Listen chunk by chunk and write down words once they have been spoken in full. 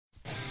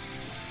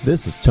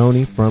This is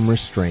Tony from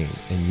Restrain,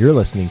 and you're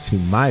listening to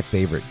my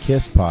favorite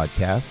Kiss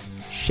podcast,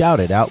 Shout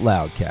It Out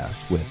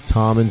Loudcast, with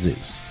Tom and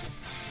Zeus.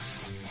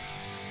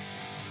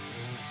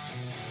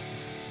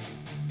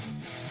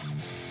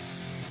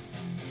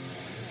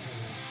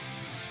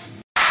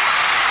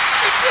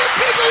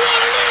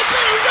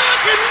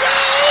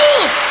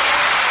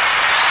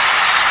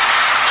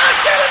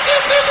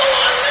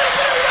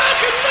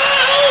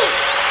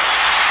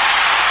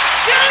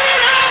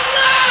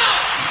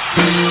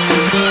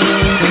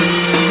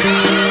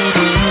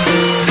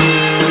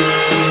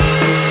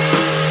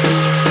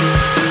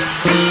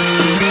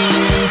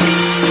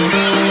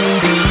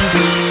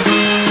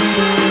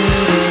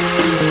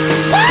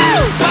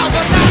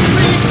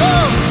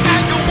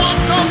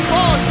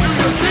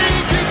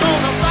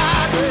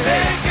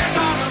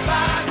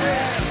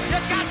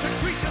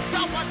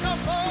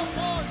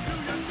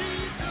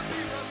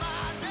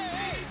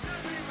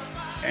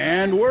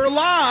 And we're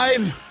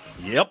live.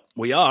 Yep,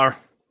 we are.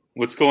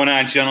 What's going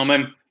on,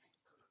 gentlemen?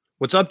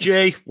 What's up,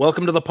 Jay?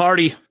 Welcome to the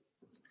party.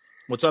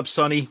 What's up,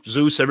 Sonny,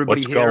 Zeus,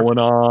 everybody What's here? going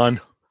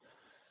on?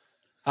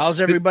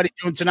 How's everybody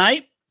doing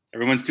tonight?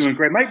 Everyone's doing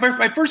great.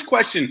 My first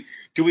question,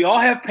 do we all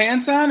have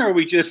pants on, or are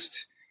we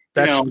just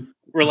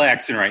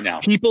relaxing right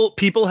now?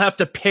 People have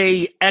to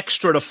pay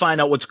extra to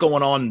find out what's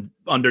going on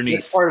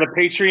underneath. That's part of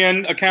the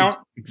Patreon account?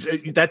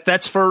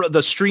 That's for the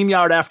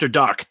StreamYard After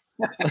Dark.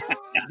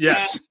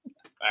 Yes.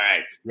 All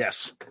right.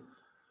 Yes.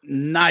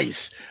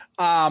 Nice.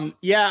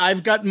 Yeah,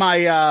 I've got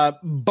my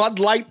Bud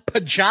Light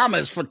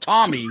pajamas for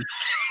Tommy.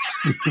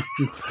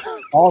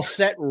 All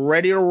set,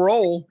 ready to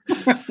roll.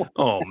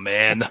 Oh,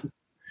 man.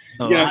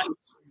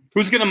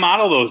 Who's going to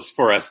model those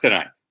for us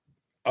tonight?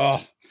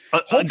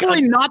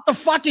 Hopefully not the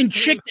fucking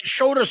chick that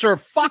showed us her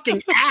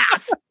fucking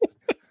ass.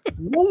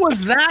 What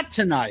was that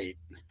tonight?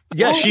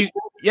 Yeah,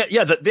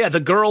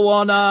 the girl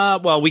on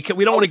we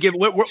don't want to give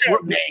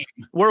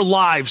we're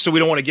live, so we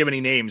don't want to give any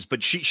names,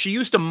 but she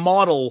used to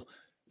model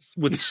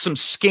with some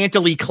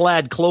scantily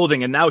clad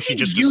clothing, and now she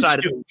just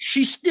decided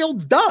she still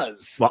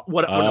does. Well,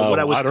 what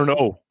I don't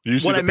know. You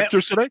see the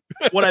pictures today?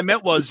 What I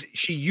meant was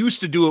she used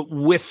to do it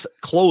with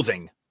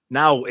clothing.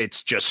 Now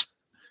it's just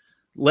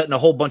letting a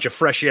whole bunch of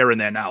fresh air in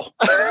there now.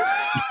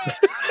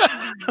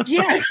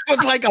 Yeah, it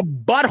was like a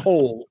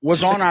butthole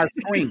was on our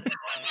screen.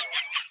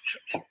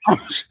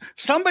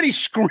 Somebody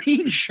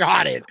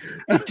screenshot it.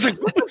 And I was like,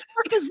 what the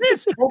fuck is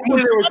this?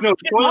 Hopefully there was no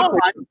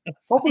toilet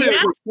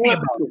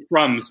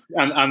crumbs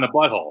on the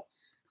butthole.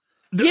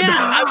 Yeah,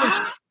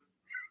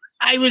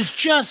 I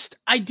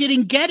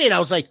didn't get it. I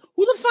was like,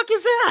 who the fuck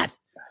is that?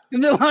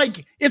 And they're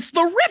like, it's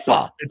the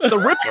Ripper. It's the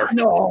Ripper.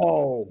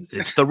 No.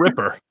 It's the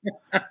Ripper.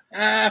 You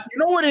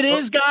know what it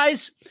is,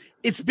 guys?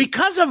 It's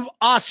because of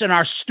us and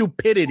our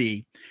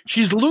stupidity.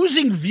 She's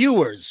losing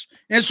viewers.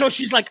 And so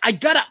she's like, I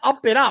got to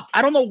up it up.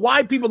 I don't know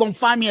why people don't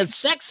find me as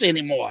sexy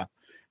anymore.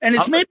 And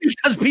it's maybe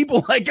because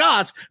people like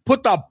us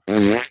put the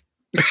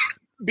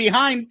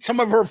behind some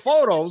of her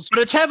photos.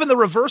 But it's having the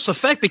reverse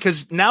effect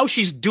because now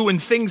she's doing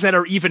things that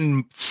are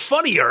even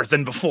funnier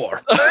than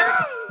before.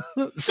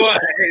 So,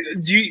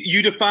 do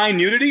you define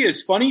nudity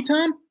as funny,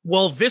 Tom?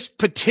 Well, this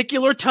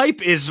particular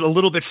type is a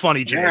little bit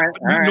funny, Jay. All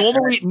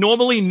right.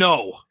 Normally,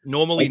 no.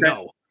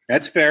 No.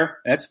 That's fair.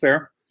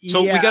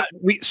 So we got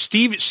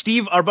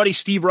Steve, our buddy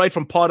Steve Wright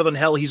from Potter Than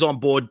Hell. He's on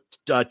board,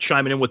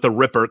 chiming in with the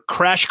Ripper.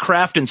 Crash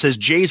Crafton says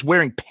Jay's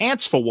wearing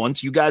pants for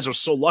once. You guys are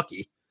so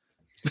lucky.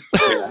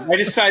 I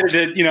decided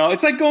to,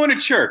 it's like going to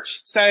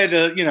church.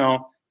 Decided to,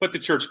 put the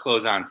church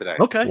clothes on today.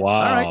 Okay.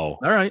 Wow.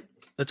 All right.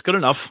 That's good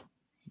enough.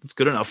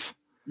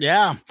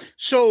 Yeah.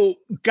 So,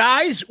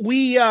 guys,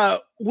 we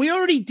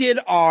already did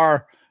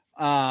our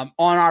on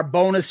our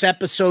bonus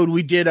episode.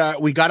 We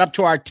got up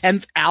to our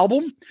 10th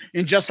album,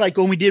 and just like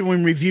when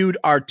we reviewed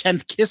our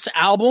 10th Kiss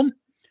album,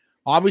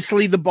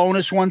 obviously the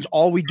bonus ones,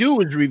 all we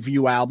do is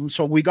review albums.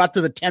 So we got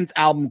to the 10th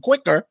album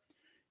quicker.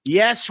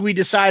 Yes, we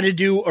decided to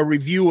do a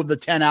review of the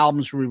 10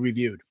 albums we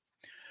reviewed.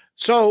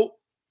 So,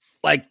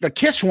 like the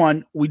Kiss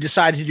one, we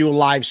decided to do a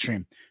live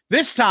stream.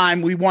 This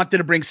time, we wanted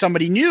to bring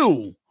somebody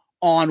new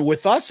on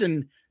with us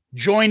and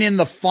join in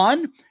the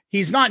fun.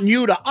 He's not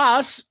new to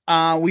us.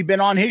 We've been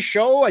on his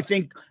show, I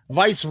think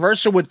vice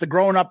versa with the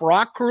Growing Up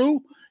Rock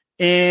crew.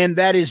 And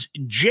that is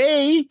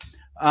Jay.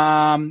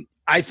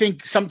 I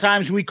think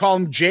sometimes we call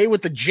him Jay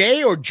with the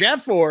J or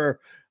Jeff or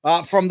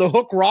from the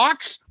Hook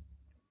Rocks.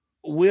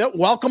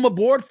 Welcome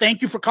aboard.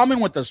 Thank you for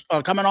coming with us,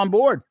 coming on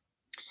board.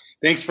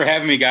 Thanks for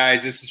having me,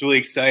 guys. This is really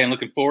exciting.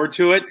 Looking forward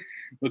to it.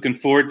 Looking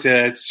forward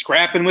to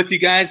scrapping with you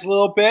guys a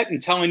little bit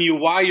and telling you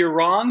why you're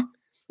wrong,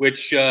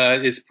 which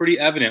is pretty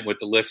evident with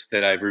the list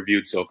that I've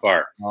reviewed so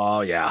far.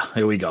 Oh yeah,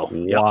 here we go.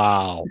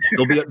 Wow,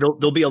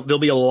 there'll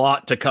be a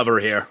lot to cover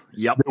here.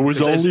 Yep, there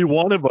was only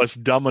one of us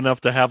dumb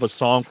enough to have a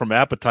song from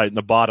Appetite in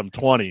the bottom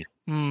 20.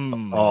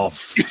 Oh,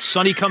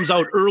 Sonny comes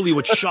out early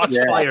with shots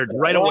fired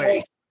right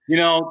away.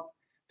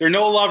 They're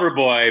no lover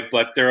boy,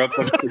 but they're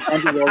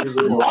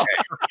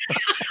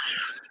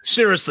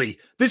Seriously,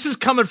 this is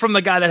coming from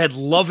the guy that had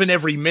love in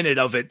every minute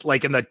of it,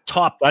 like in the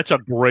top. That's a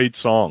great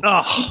song.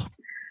 Oh,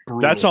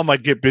 That's on my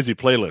Get Busy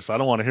playlist. I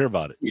don't want to hear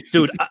about it.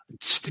 Dude. How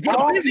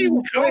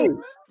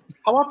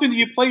often do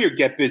you play your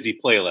Get Busy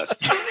playlist?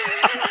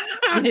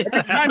 Because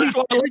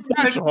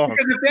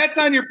if that's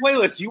on your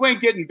playlist, you ain't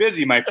getting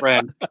busy, my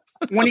friend.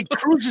 When he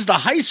cruises the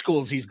high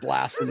schools, he's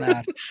blasting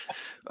that.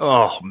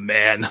 Oh,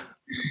 man.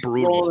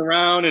 Brutal. Rolling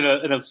around in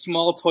a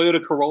small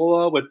Toyota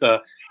Corolla with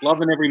the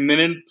Loving Every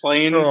Minute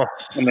playing on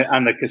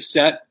the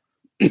cassette.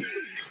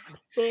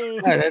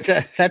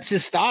 That's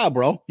his style,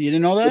 bro. You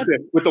didn't know that?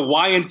 With the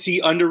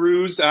Y&T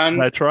underoos on.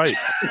 That's right.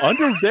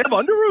 They have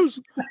underoos?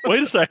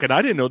 Wait a second.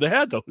 I didn't know they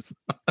had those.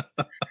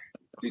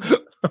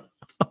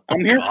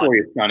 I'm here for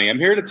you, Sonny. I'm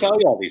here to tell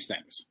you all these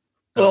things.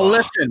 Well,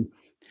 listen,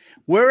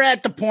 we're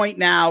at the point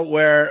now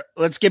where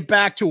let's get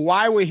back to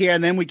why we're here,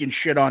 and then we can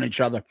shit on each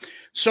other.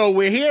 So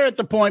we're here at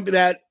the point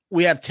that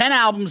we have 10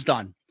 albums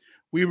done.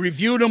 We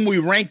reviewed them, we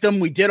ranked them,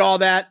 we did all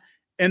that,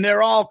 and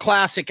they're all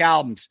classic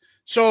albums.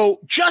 So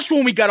just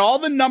when we got all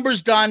the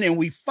numbers done and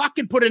we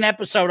fucking put an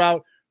episode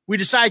out, we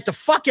decided to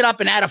fuck it up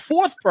and add a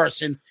fourth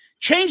person,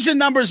 change the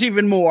numbers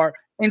even more,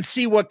 and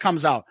see what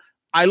comes out.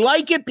 I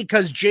like it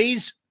because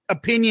Jay's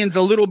opinions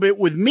a little bit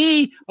with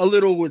me, a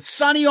little with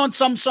Sonny on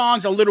some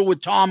songs, a little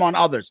with Tom on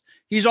others.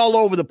 He's all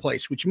over the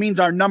place, which means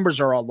our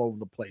numbers are all over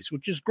the place,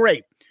 which is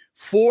great.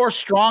 4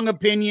 strong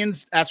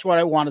opinions. That's what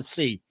I want to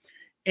see.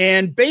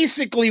 And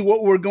basically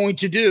what we're going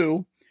to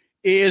do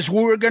is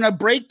we're going to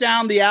break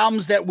down the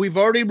albums that we've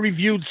already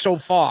reviewed so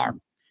far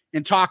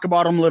and talk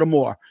about them a little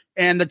more.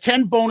 And the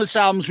 10 bonus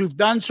albums we've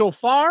done so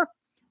far,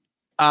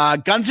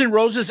 Guns N'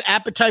 Roses,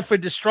 Appetite for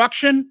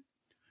Destruction,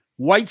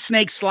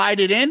 Whitesnake, Slide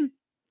It In,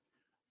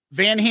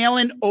 Van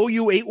Halen,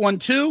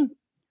 OU812,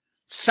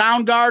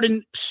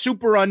 Soundgarden,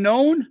 Super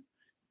Unknown,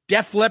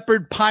 Def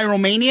Leppard,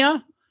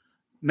 Pyromania,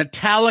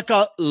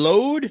 Metallica,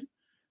 Load,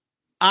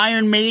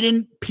 Iron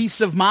Maiden,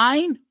 Peace of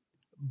Mind,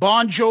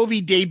 Bon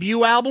Jovi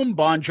debut album,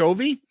 Bon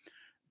Jovi,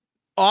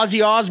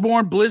 Ozzy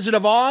Osbourne, Blizzard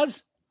of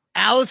Oz,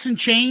 Alice in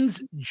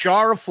Chains,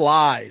 Jar of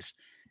Flies,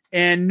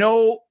 and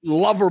no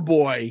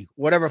Loverboy,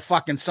 whatever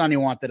fucking Sonny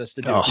wanted us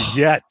to do.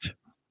 Yet.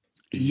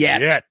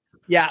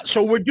 Yeah,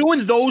 so we're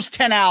doing those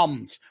 10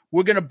 albums.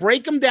 We're going to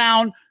break them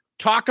down,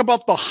 talk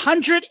about the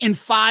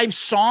 105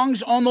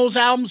 songs on those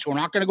albums. We're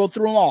not going to go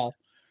through them all.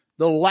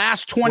 The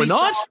last 20 We're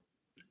not?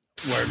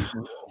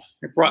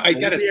 I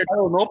got a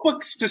spiral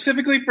notebook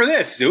specifically for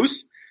this,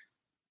 Zeus.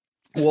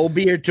 We'll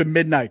be here till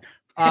midnight.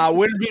 We're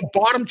going to do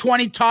bottom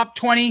 20, top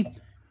 20,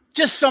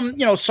 just some,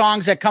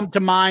 songs that come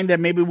to mind that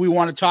maybe we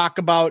want to talk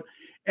about.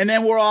 And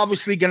then we're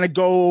obviously going to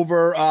go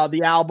over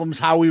the albums,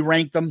 how we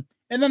rank them,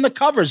 and then the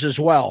covers as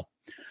well.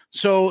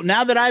 So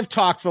now that I've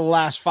talked for the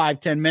last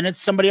 5-10 minutes,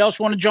 somebody else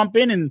want to jump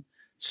in and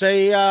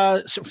say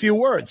a few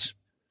words?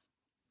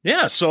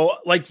 Yeah, so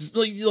like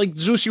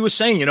Zeus, you were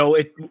saying,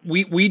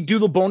 we do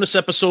the bonus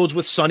episodes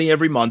with Sonny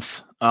every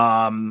month.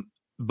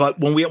 But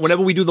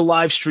whenever we do the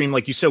live stream,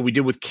 like you said, we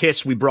did with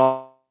Kiss, we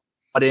brought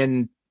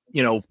in,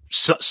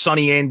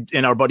 Sonny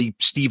and our buddy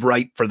Steve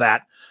Wright for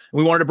that.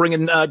 And we wanted to bring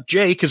in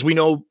Jay because we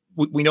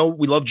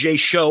love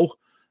Jay's show.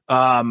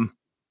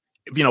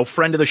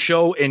 Friend of the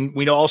show, and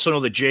we also know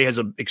that Jay has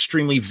an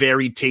extremely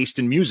varied taste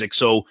in music.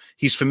 So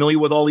he's familiar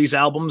with all these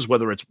albums,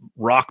 whether it's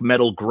rock,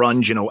 metal,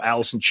 grunge,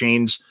 Alice in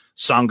Chains,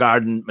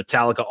 Soundgarden,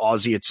 Metallica,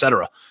 Ozzy,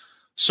 etc.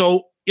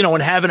 So,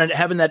 and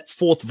having that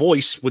fourth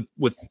voice with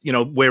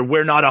where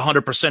we're not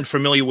 100%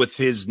 familiar with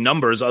his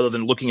numbers other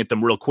than looking at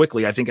them real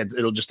quickly, I think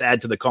it'll just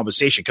add to the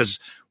conversation because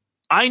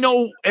I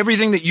know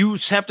everything that you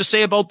have to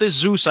say about this,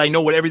 Zeus. I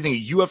know everything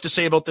you have to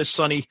say about this,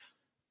 Sonny.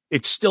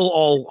 It's still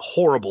all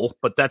horrible,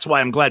 but that's why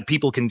I'm glad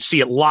people can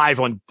see it live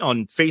on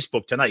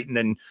Facebook tonight. And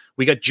then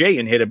we got Jay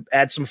in here to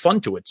add some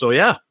fun to it. So,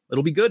 yeah,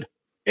 it'll be good.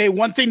 Hey,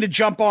 one thing to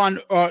jump on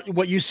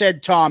what you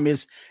said, Tom,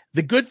 is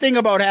the good thing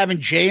about having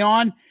Jay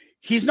on,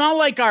 he's not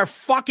like our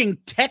fucking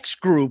text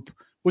group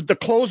with the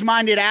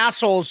closed-minded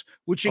assholes,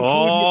 which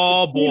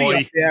include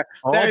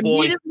that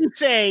immediately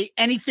say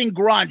anything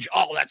grunge.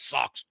 Oh, that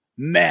sucks.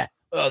 Meh.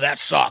 Oh, that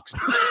sucks.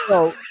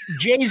 So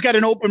Jay's got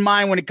an open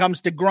mind when it comes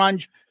to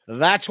grunge.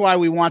 That's why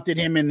we wanted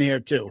him in here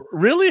too.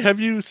 Really? Have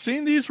you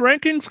seen these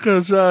rankings?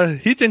 Because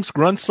he thinks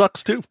grunge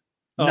sucks too.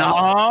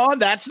 No,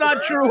 that's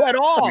not true at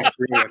all. Not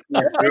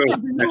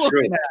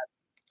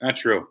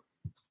true.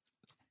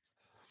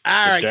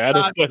 All right.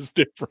 Data was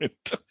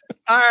different.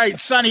 All right,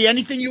 Sonny,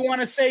 anything you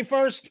want to say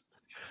first?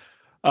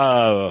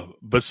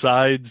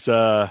 Besides,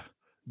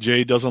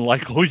 Jay doesn't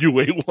like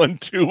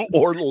OU812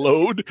 or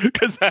Load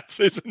because that's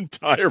his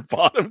entire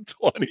bottom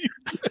 20.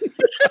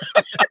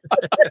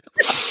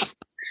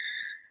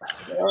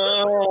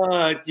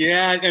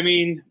 Yeah, I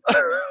mean,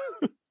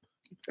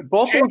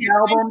 both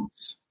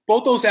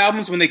those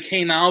albums when they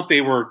came out,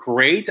 they were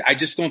great. I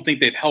just don't think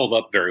they've held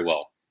up very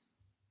well.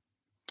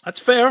 That's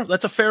fair.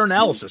 That's a fair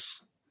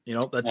analysis.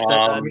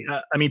 I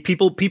mean,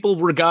 people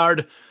regard,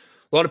 a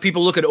lot of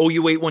people look at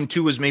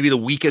OU812 as maybe the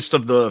weakest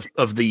of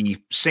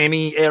the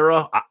Sammy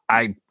era.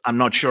 I'm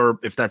not sure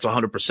if that's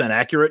 100%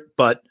 accurate,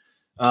 but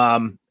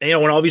and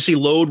obviously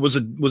Load was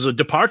a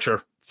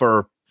departure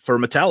for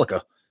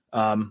Metallica.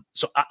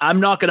 So I'm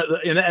not going to,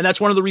 and that's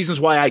one of the reasons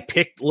why I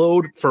picked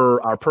Load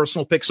for our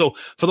personal pick. So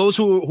for those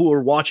who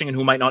are watching and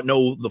who might not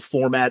know the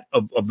format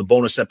of the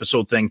bonus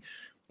episode thing,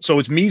 so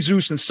it's me,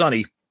 Zeus, and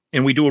Sonny,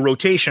 and we do a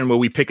rotation where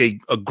we pick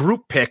a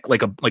group pick,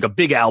 like a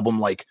big album,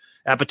 like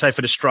Appetite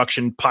for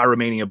Destruction,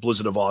 Pyromania,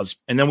 Blizzard of Oz,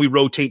 and then we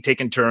rotate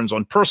taking turns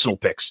on personal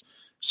picks.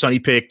 Sonny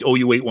picked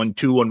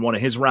OU812 on one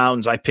of his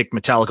rounds. I picked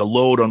Metallica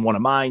Load on one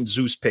of mine.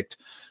 Zeus picked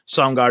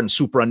Soundgarden,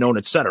 Super Unknown,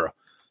 etc.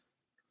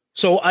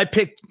 So I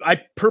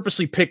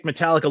purposely picked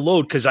Metallica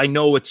Load because I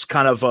know it's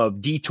kind of a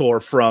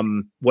detour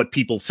from what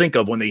people think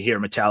of when they hear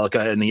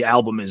Metallica, and the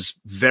album is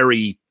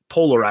very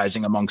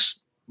polarizing amongst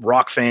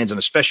rock fans and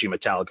especially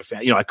Metallica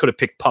fans. I could have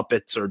picked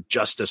Puppets or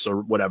Justice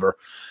or whatever,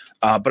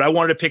 but I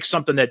wanted to pick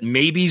something that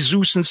maybe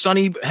Zeus and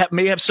Sonny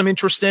may have some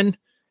interest in.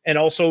 And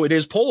also it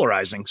is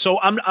polarizing. So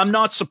I'm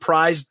not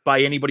surprised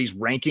by anybody's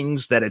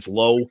rankings that it's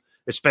low,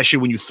 especially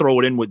when you throw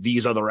it in with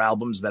these other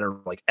albums that are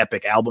like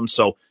epic albums.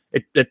 So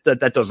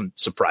that doesn't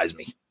surprise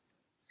me.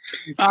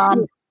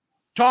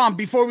 Tom,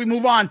 before we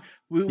move on,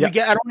 I don't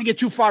want to get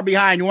too far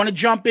behind. You want to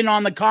jump in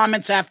on the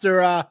comments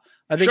after I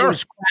think it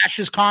was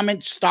Crash's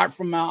comment, start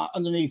from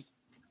underneath.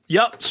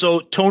 Yep.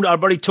 So our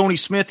buddy Tony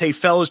Smith, hey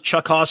fellas,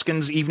 Chuck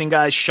Hoskins, evening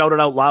guys, shout it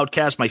out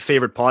Loudcast, my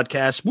favorite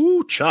podcast.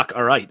 Woo, Chuck.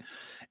 All right.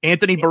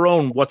 Anthony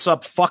Barone, what's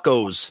up,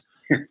 fuckos?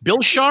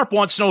 Bill Sharp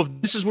wants to know if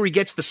this is where he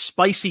gets the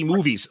spicy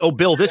movies. Oh,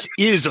 Bill, this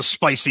is a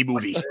spicy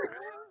movie.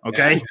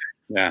 Okay.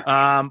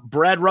 Yeah.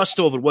 Brad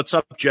Rustoven, what's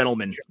up,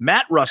 gentlemen?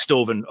 Matt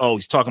Rustoven. Oh,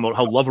 he's talking about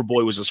how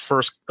Loverboy was his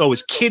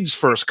kid's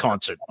first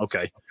concert.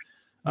 Okay.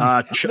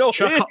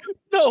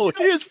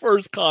 His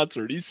first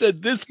concert. He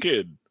said this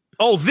kid.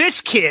 Oh, this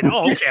kid.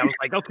 Oh, okay. I was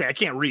like, okay, I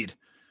can't read.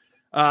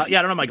 I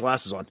don't have my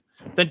glasses on.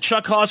 Then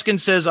Chuck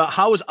Hoskins says,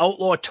 how is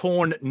Outlaw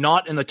Torn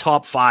not in the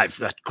top 5?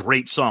 That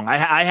great song. I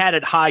had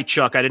it high,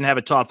 Chuck. I didn't have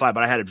it top 5,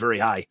 but I had it very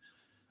high.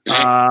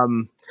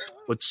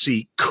 Let's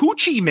see.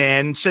 Coochie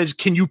Man says,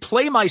 can you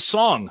play my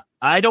song?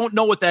 I don't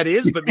know what that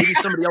is, but maybe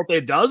somebody out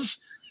there does.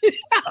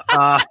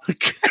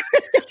 Coochie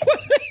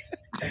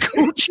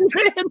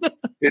Man?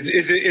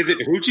 Is it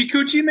Hoochie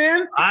Coochie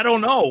Man? I don't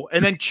know.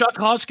 And then Chuck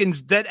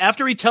Hoskins, that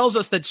after he tells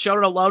us that Shout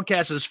It Out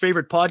Loudcast is his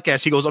favorite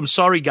podcast, he goes, I'm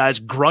sorry, guys,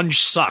 grunge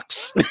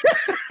sucks.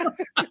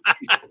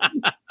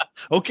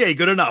 Okay,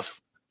 good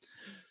enough.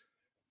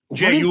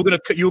 Jay, you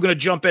were gonna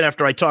jump in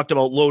after I talked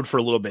about Load for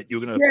a little bit.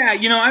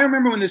 I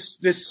remember when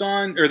this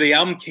song or the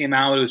album came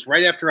out. It was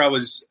right after I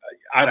was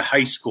out of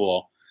high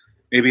school,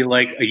 maybe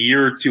like a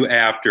year or two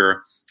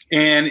after.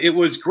 And it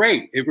was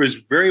great. It was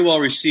very well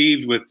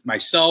received with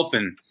myself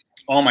and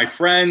all my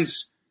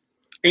friends.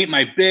 Ain't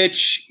My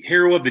Bitch,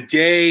 Hero of the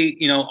Day,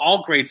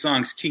 all great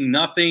songs. King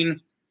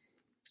Nothing.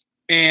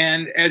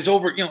 And as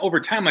over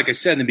time, like I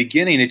said in the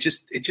beginning, it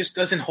just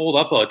doesn't hold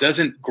up well. It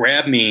doesn't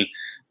grab me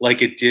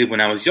like it did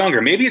when I was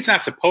younger. Maybe it's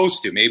not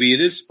supposed to. Maybe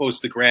it is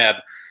supposed to grab,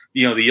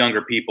 the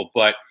younger people.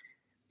 But,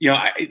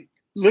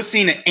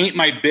 listening to Ain't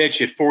My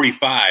Bitch at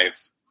 45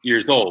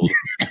 years old,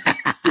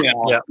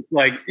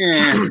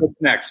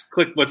 what's next?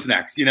 Click what's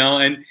next,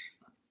 and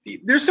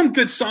there's some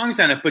good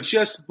songs on it. But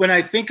just when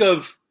I think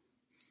of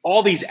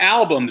all these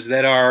albums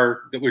that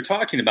we're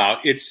talking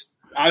about, it's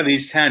out of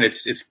these 10,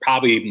 it's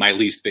probably my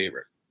least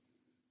favorite.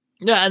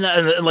 Yeah,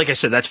 and like I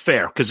said, that's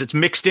fair because it's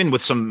mixed in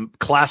with some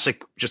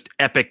classic, just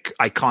epic,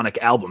 iconic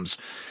albums.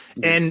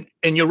 Mm-hmm.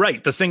 And you're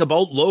right. The thing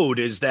about Load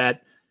is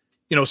that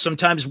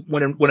sometimes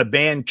when a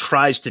band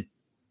tries to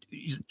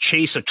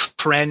chase a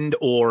trend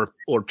or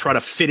try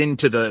to fit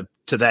into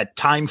that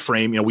time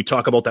frame, we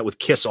talk about that with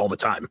Kiss all the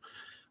time.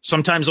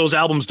 Sometimes those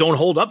albums don't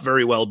hold up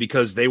very well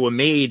because they were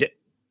made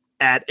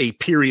at a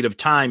period of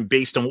time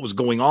based on what was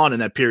going on in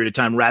that period of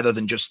time rather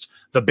than just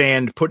the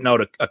band putting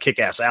out a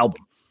kick-ass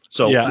album.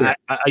 So yeah,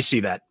 I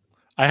see that.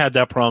 I had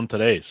that problem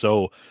today.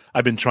 So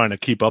I've been trying to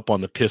keep up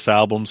on the Kiss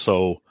album.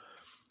 So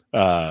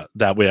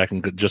that way I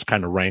can just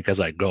kind of rank as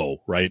I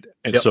go. Right.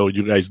 And so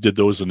you guys did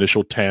those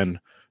initial 10.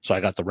 So I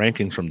got the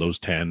rankings from those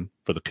 10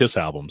 for the Kiss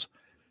albums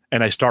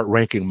and I start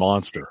ranking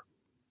Monster.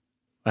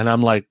 And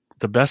I'm like,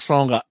 the best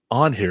song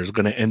on here is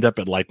going to end up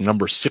at like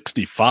number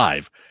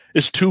 65.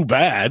 It's too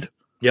bad.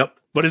 Yep.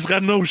 But it's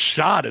got no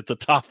shot at the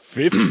top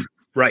 50.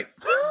 Right.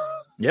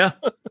 Yeah.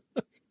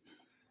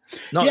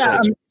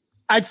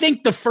 I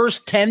think the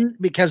first 10,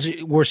 because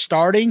we're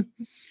starting,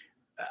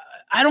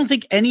 I don't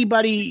think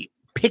anybody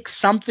picks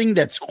something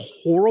that's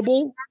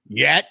horrible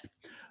yet.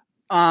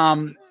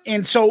 And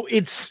so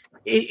it's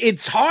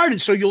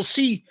hard. So you'll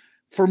see,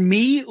 for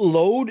me,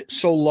 Load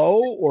so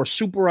low or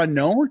Super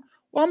Unknown.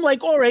 Well, I'm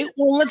like, all right,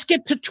 well, let's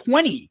get to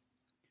 20.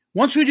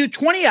 Once we do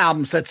 20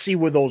 albums, let's see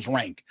where those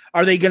rank.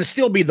 Are they going to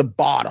still be the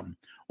bottom?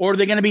 Or are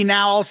they going to be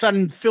now all of a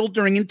sudden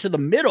filtering into the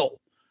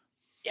middle?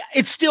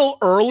 It's still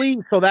early,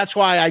 so that's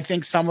why I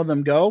think some of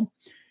them go.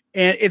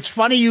 And it's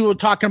funny you were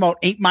talking about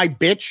Ain't My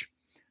Bitch.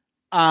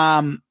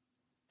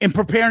 In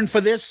preparing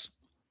for this,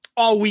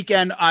 all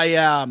weekend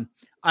I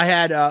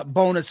had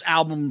bonus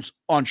albums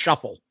on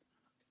shuffle.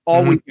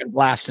 All weekend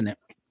blasting it.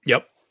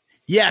 Yep.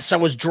 Yes, I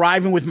was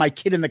driving with my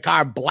kid in the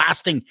car,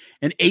 blasting,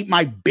 and Ate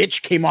My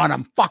Bitch came on.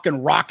 I'm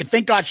fucking rocking.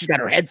 Thank God she's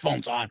got her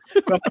headphones on.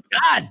 But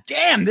God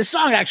damn, this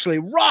song actually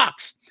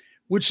rocks.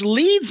 Which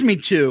leads me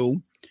to,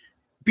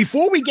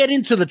 before we get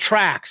into the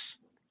tracks,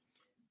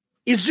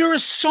 is there a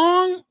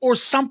song or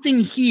something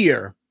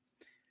here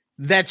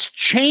that's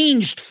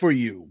changed for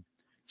you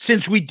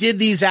since we did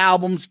these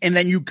albums, and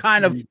then you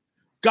kind of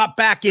got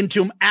back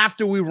into them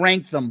after we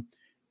ranked them,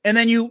 and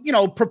then you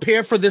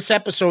prepare for this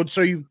episode,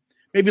 so you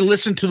maybe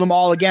listen to them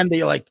all again, that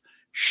you're like,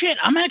 shit,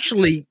 I'm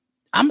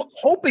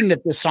hoping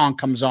that this song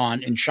comes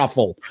on in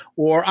shuffle,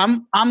 or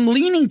I'm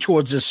leaning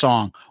towards this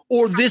song,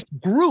 or this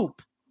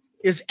group.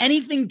 Is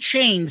anything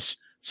changed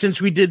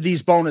since we did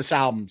these bonus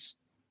albums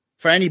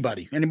for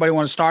anybody? Anybody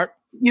want to start?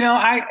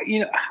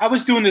 I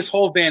was doing this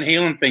whole Van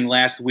Halen thing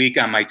last week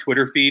on my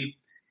Twitter feed,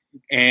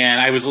 and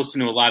I was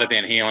listening to a lot of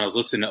Van Halen. I was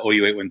listening to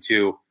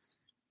OU812.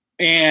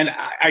 And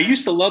I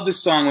used to love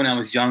this song when I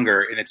was younger,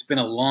 and it's been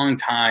a long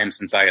time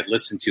since I had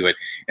listened to it.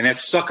 And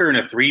that's Sucker in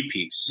a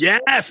Three-Piece.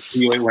 Yes!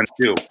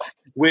 OU812,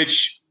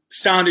 which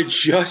sounded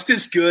just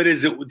as good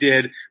as it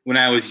did when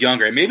I was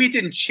younger. And maybe it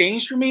didn't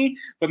change for me,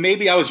 but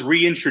maybe I was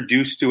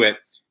reintroduced to it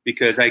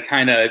because I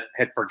kind of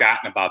had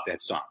forgotten about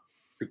that song.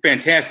 It's a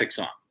fantastic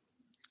song.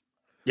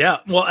 Yeah,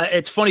 well,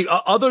 it's funny.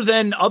 Other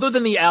than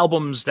the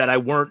albums that I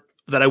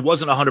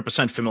wasn't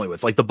 100% familiar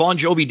with, like the Bon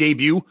Jovi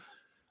debut.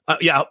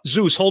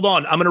 Zeus, hold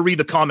on. I'm going to read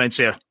the comments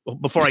here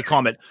before I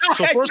comment.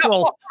 So first of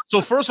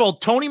all,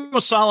 Tony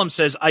Musalam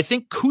says, I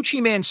think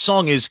Coochie Man's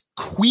song is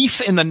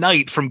 "Queef in the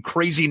Night" from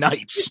Crazy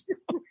Nights.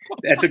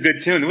 That's a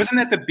good tune. Wasn't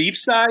that the beef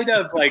side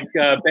of like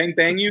Bang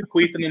Bang You,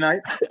 Queef in the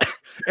Night?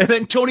 And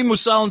then Tony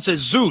Musalam says,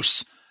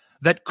 Zeus,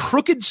 that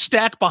crooked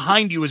stack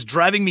behind you is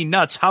driving me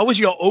nuts. How is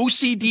your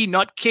OCD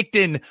not kicked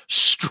in?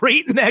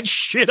 Straighten that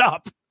shit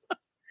up.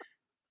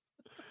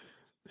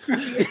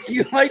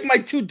 You like my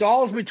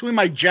 $2 between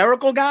my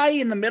Jericho guy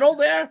in the middle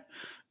there?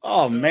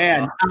 Oh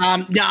man.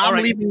 I'm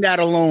leaving that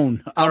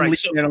alone. I'm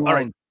leaving it alone. All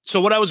right.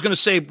 So what I was going to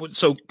say,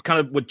 so kind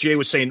of what Jay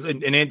was saying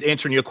and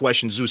answering your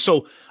question, Zeus.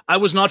 So I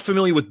was not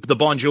familiar with the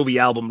Bon Jovi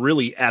album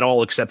really at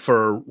all, except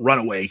for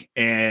Runaway.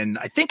 And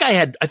I think I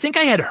had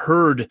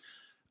heard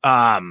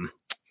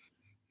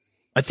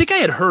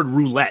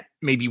Roulette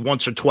maybe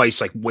once or twice,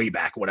 like way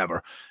back,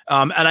 whatever.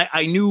 And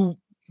I knew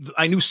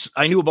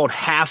about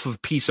half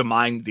of Peace of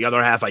Mind. The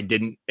other half I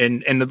didn't.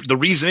 And the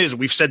reason is,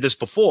 we've said this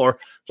before,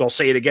 so I'll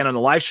say it again on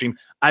the live stream.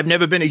 I've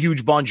never been a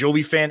huge Bon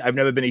Jovi fan. I've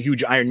never been a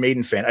huge Iron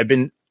Maiden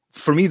fan.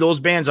 For me, those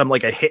bands, I'm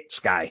like a hits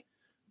guy.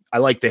 I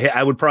like the hit.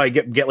 I would probably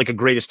get like a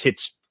greatest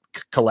hits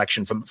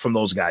collection from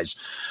those guys.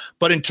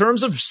 But in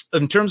terms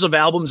of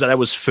albums that I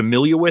was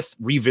familiar with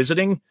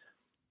revisiting,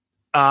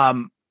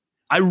 I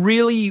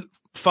really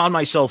found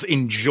myself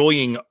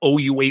enjoying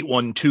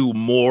OU812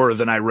 more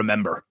than I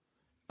remember.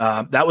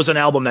 That was an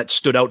album that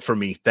stood out for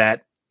me.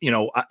 That,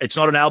 it's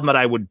not an album that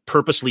I would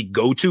purposely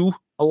go to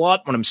a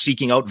lot when I'm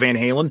seeking out Van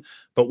Halen.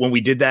 But when we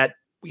did that,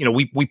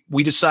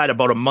 we decide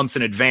about a month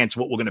in advance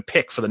what we're going to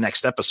pick for the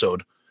next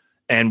episode.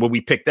 And when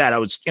we picked that, I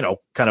was,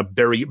 kind of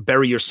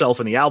bury yourself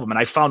in the album. And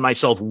I found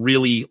myself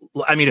really,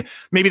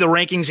 maybe the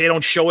rankings, they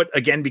don't show it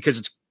again because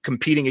it's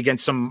competing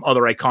against some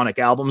other iconic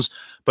albums.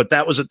 But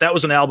that was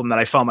an album that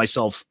I found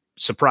myself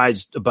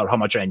surprised about how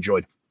much I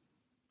enjoyed.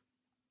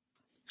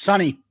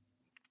 Sonny.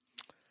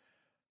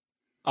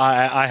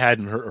 I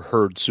hadn't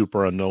heard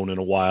Super Unknown in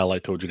a while. I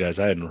told you guys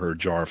I hadn't heard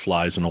Jar of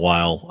Flies in a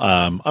while.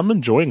 I'm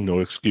enjoying No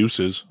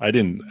Excuses. I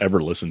didn't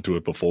ever listen to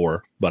it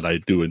before, but I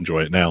do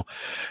enjoy it now.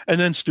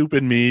 And then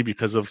Stupid Me,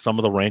 because of some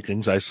of the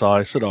rankings I saw,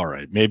 I said, all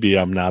right, maybe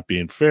I'm not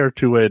being fair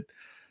to it.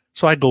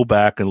 So I go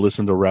back and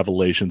listen to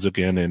Revelations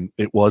again, and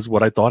it was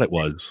what I thought it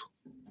was.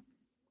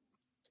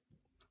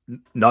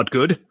 Not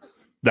good?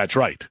 That's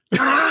right.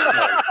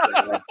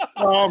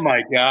 Oh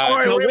my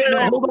God!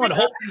 Hold on.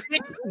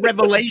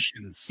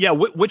 Revelations. Yeah,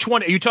 which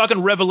one are you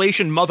talking?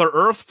 Revelation, Mother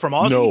Earth from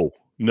Ozzy?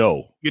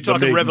 No. You're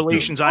talking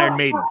Revelations, Iron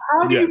Maiden.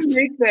 How do you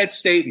make that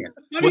statement?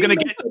 We're gonna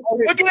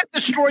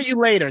destroy you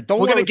later.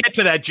 We're gonna get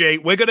to that, Jay.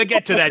 We're gonna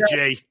get to that,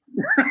 Jay.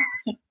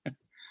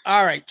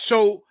 All right.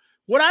 So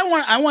what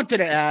I wanted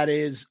to add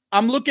is,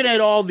 I'm looking at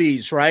all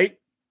these, right?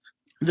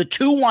 The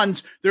two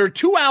ones. There are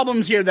two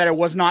albums here that I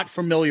was not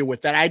familiar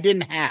with, that I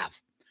didn't have,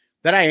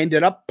 that I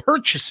ended up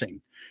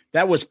purchasing.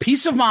 That was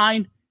Peace of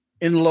Mind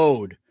and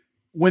Load.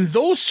 When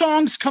those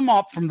songs come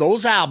up from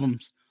those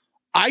albums,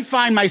 I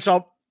find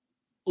myself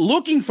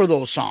looking for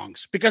those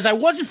songs because I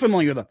wasn't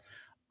familiar with them.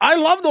 I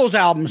love those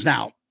albums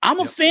now. I'm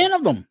a fan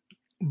of them.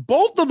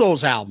 Both of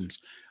those albums,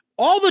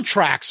 all the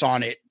tracks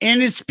on it.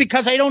 And it's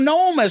because I don't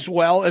know them as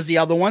well as the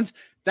other ones.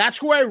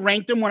 That's where I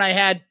ranked them when I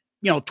had,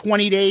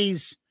 20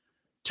 days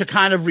to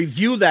kind of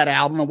review that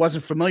album. I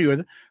wasn't familiar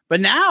with it.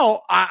 But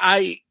now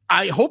I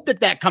hope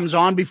that comes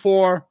on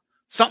before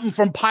something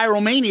from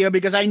Pyromania,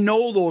 because I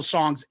know those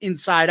songs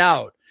inside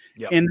out.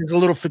 Yep. And there's a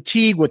little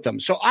fatigue with them.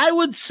 So I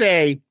would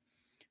say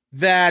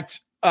that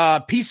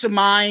Peace of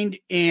Mind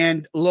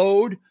and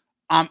Load,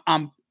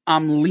 I'm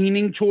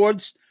leaning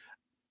towards.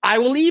 I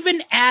will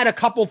even add a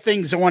couple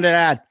things I wanted to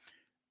add.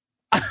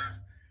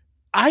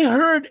 I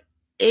heard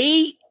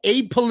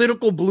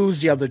Apolitical Blues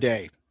the other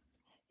day.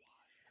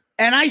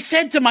 And I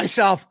said to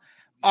myself,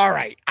 all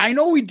right, I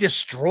know we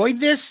destroyed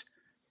this,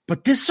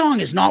 but this song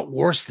is not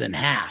worse than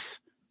Half.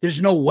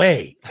 There's no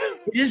way.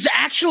 It is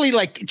actually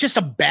like just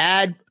a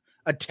bad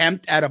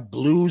attempt at a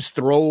blues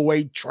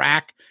throwaway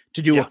track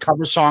to do a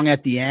cover song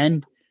at the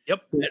end.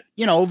 Yep.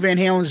 You know, Van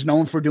Halen is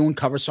known for doing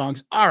cover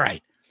songs. All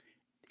right.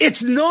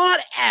 It's not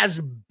as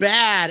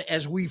bad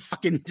as we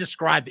fucking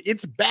described it.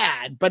 It's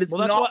bad, but it's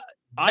not. What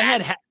I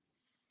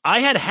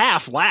had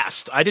Half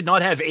last. I did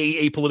not have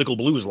Apolitical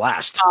Blues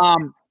last.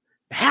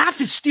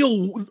 Half is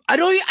still.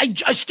 I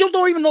still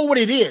don't even know what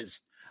it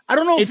is. I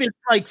don't know if it's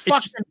like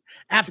fucking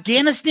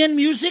Afghanistan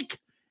music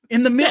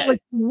in the middle.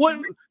 Like, what?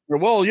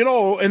 Well, you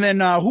know. And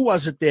then who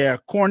was it there?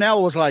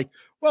 Cornell was like,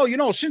 well, you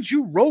know, since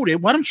you wrote it,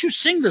 why don't you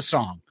sing the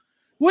song?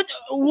 What?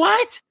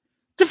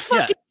 The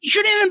fuck? It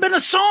shouldn't even been a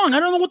song. I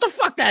don't know what the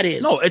fuck that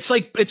is. No, it's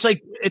like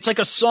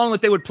a song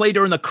that they would play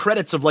during the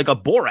credits of like a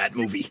Borat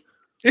movie.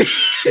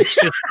 It's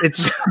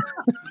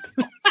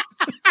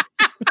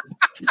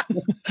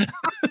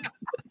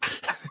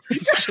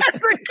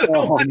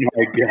oh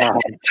my God.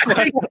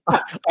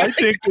 I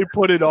think they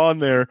put it on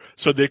there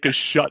so they could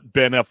shut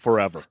Ben up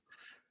forever.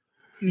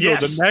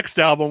 Yes. So the next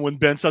album, when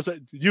Ben says,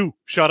 you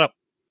shut up.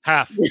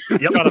 Half.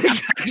 Yep.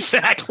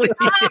 Exactly.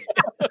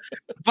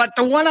 But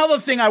the one other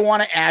thing I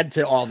want to add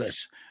to all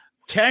this,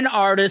 10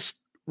 artists,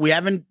 we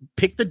haven't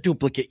picked the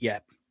duplicate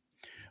yet.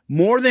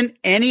 More than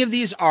any of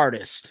these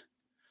artists,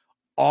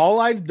 all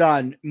I've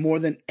done more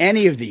than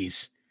any of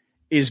these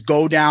is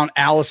go down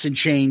Alice in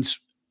Chains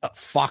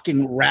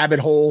fucking rabbit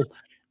hole,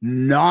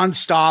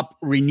 nonstop,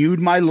 renewed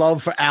my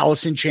love for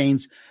Alice in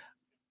Chains,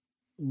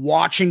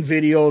 watching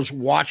videos,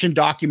 watching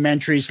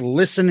documentaries,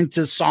 listening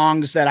to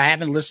songs that I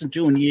haven't listened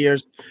to in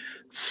years.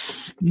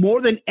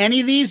 More than any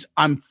of these,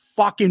 I'm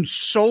fucking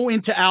so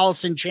into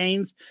Alice in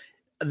Chains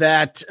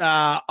that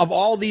of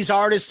all these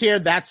artists here,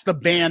 that's the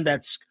band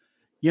that's,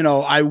 you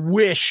know, I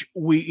wish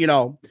we, you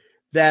know,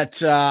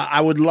 that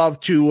I would love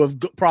to have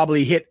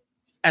probably hit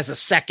as a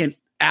second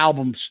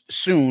album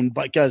soon,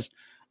 because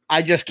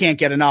I just can't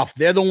get enough.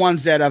 They're the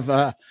ones that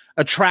have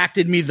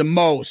attracted me the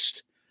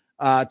most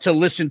to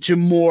listen to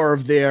more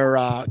of their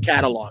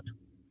catalog.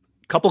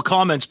 Couple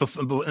comments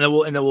before,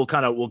 and then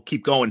we'll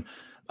keep going.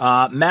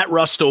 Matt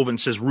Rustoven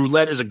says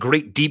Roulette is a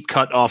great deep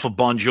cut off of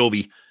Bon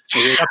Jovi.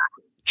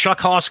 Chuck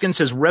Hoskin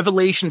says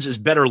Revelations is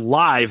better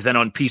live than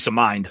on Peace of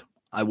Mind.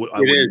 I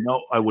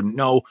wouldn't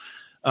know.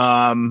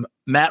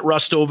 Matt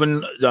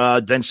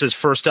Rustoven then says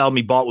first album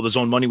he bought with his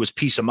own money was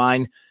Peace of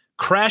Mind.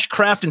 Crash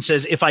Crafton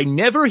says if I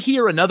never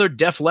hear another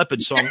Def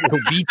Leppard song, it'll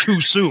be too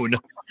soon.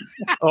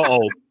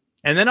 Uh-oh.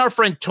 And then our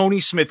friend Tony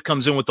Smith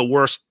comes in with the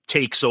worst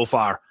take so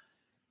far.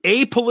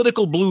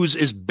 Apolitical Blues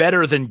is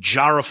better than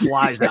Jar of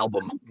Flies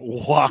album.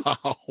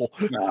 Wow.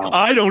 No.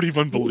 I don't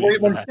even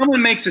believe when that.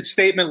 Someone makes a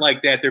statement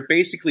like that, they're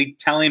basically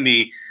telling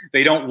me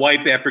they don't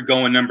wipe after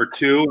going number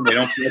 2 and they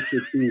don't brush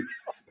their teeth.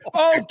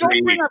 Oh,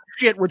 don't bring up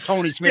shit with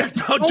Tony Smith.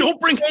 Yeah,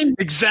 don't bring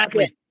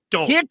exactly.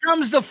 Don't. Here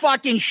comes the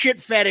fucking shit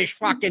fetish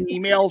fucking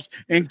emails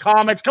and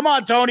comments. Come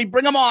on, Tony,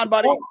 bring them on,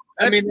 buddy. Well,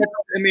 I mean,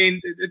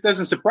 it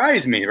doesn't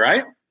surprise me,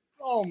 right?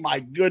 Oh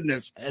my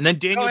goodness! And then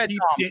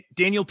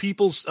Daniel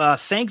Peoples,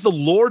 thank the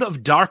Lord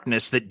of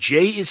Darkness that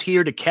Jay is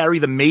here to carry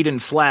the Maiden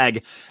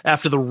flag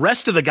after the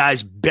rest of the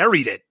guys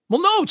buried it.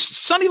 Well, no,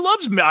 Sonny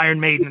loves Iron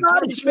Maiden. It's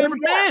one of his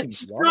favorite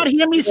bands. You not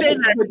hear me say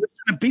that.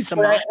 A piece of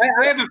mind.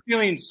 I have a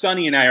feeling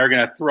Sonny and I are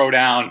going to throw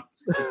down.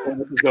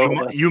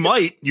 You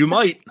might.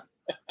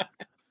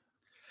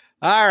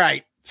 All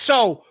right.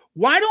 So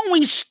why don't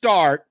we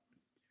start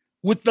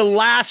with the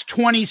last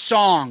 20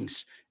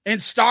 songs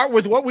and start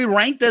with what we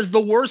ranked as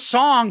the worst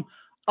song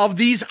of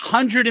these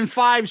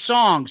 105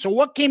 songs? So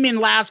what came in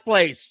last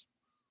place?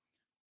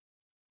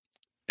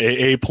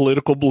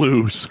 Apolitical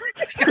Blues.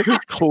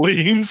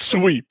 Clean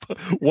sweep.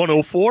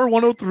 104,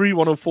 103,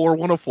 104,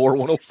 104,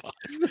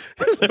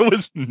 105. There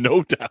was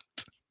no doubt.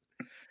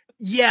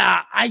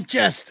 Yeah, I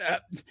just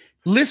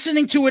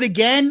listening to it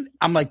again,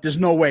 I'm like, there's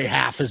no way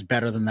Half is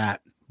better than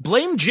that.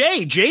 Blame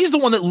Jay. Jay's the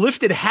one that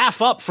lifted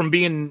Half up from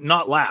being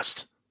not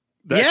last.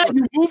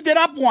 You moved it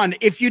up one.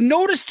 If you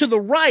notice to the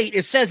right,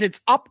 it says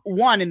it's up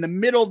one in the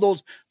middle of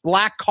those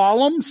black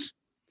columns.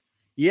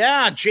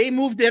 Yeah, Jay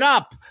moved it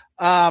up.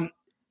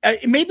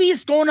 Maybe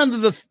he's going under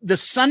the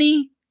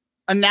Sonny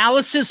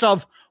analysis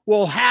of,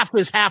 well, Half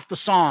is half the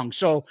song.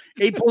 So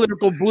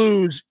Apolitical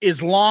Blues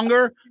is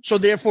longer, so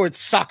therefore it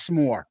sucks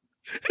more.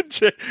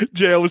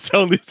 Jay, I was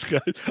telling these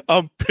guys,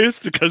 I'm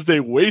pissed because they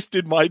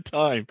wasted my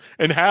time,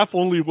 and Half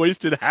only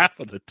wasted half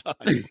of the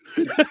time.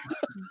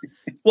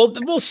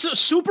 Well,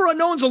 Super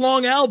Unknown's a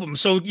long album,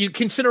 so you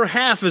consider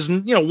Half as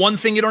one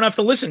thing you don't have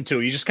to listen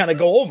to. You just kind of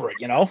go over it,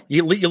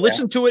 You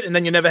listen to it, and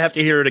then you never have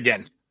to hear it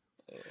again.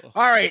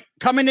 All right,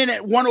 coming in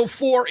at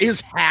 104 is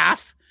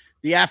Half,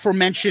 the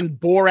aforementioned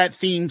Borat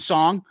theme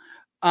song,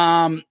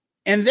 and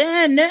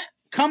then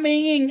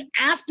coming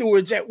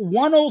afterwards at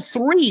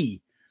 103.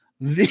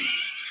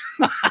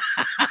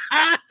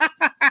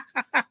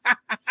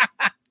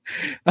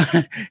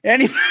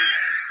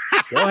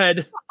 Go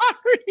ahead.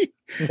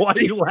 Why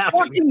are you laughing?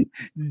 Fucking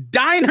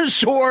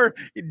dinosaur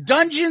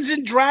Dungeons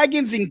and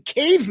Dragons and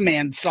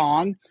Caveman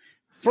song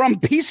from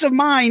Peace of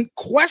Mind,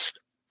 Quest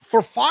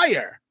for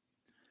Fire.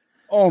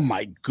 Oh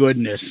my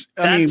goodness.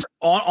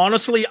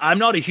 Honestly, I'm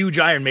not a huge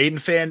Iron Maiden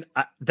fan.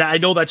 I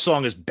know that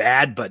song is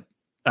bad, but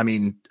I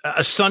mean,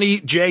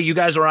 Sonny, Jay, you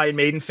guys are Iron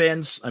Maiden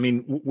fans. I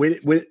mean,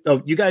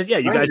 you guys, yeah,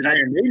 you guys are an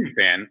Iron Maiden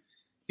fan.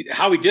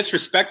 How he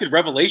disrespected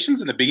Revelations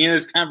in the beginning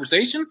of this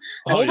conversation.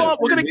 Hold on,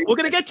 we're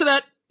gonna get to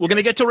that. We're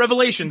gonna get to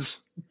Revelations.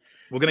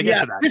 We're gonna get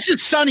to that. This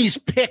is Sonny's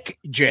pick,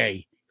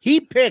 Jay. He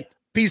picked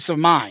Peace of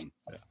Mind.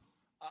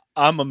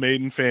 I'm a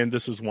Maiden fan.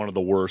 This is one of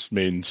the worst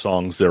Maiden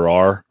songs there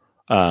are.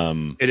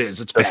 It is.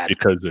 It's just bad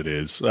because it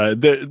is.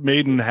 The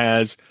Maiden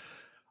has,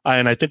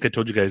 and I think I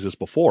told you guys this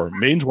before.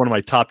 Maiden's one of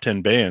my top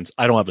 10 bands.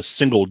 I don't have a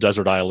single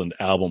Desert Island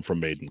album from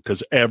Maiden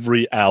because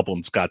every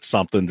album's got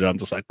something that I'm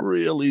just like,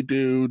 really,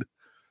 dude.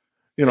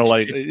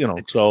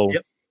 So.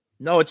 Yep.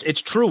 No,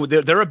 it's true.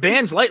 There are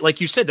bands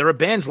like you said, there are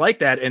bands like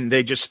that, and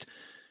they just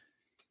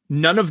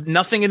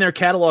nothing in their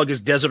catalog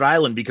is Desert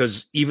Island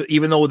because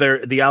even though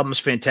the album's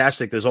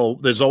fantastic, there's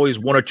always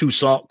one or two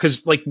songs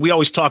because like we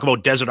always talk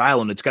about Desert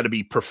Island, it's got to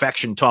be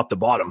perfection top to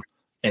bottom,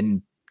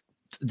 and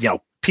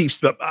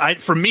Peace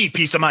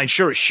of Mind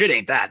sure as shit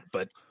ain't that.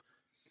 But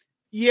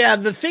yeah,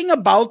 the thing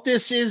about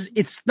this is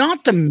it's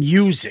not the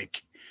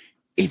music.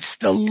 It's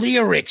the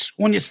lyrics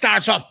when it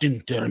starts off.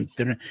 Dun, dun,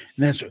 dun,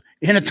 and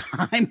in a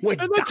time when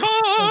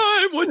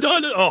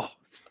done. Oh,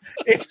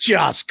 it's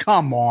just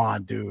come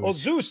on, dude. Well,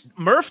 Zeus,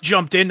 Murph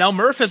jumped in. Now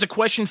Murph has a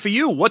question for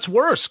you. What's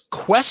worse,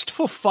 Quest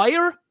for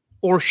Fire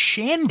or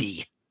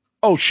Shandy?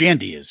 Oh,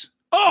 Shandy is.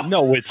 Oh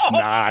no, it's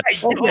not.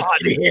 Yes,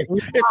 it is.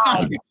 It's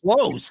not even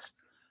close.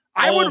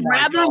 I would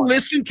rather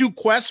listen to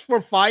Quest for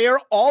Fire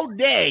all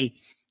day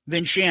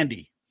than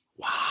Shandy.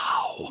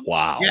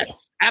 Wow.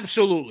 Yes,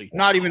 absolutely.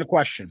 Not even a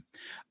question.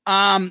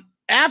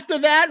 After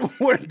that,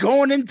 we're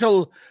going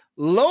into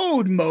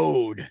load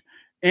mode.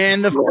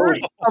 And the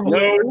first of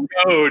load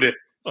mode.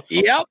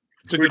 Yep.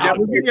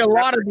 We'll give you a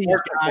lot of these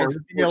guys. We'll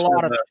give you a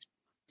lot of this.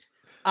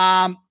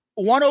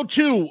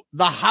 102,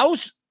 The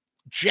House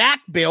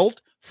Jack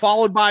Built,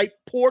 followed by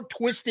Poor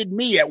Twisted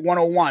Me at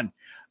 101.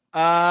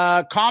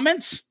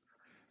 Comments?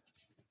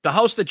 The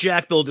House That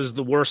Jack Built is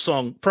the worst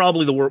song,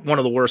 probably one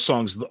of the worst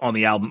songs on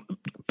the album.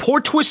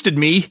 Poor Twisted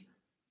Me,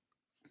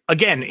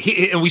 again,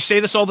 and we say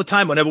this all the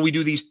time whenever we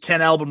do these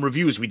 10 album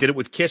reviews. We did it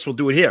with Kiss, we'll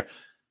do it here.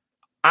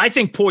 I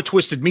think Poor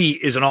Twisted Me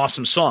is an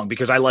awesome song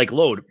because I like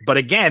Load. But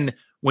again,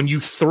 when you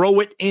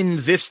throw it in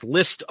this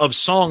list of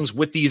songs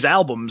with these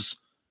albums,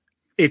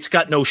 it's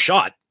got no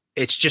shot.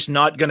 It's just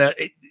not going to,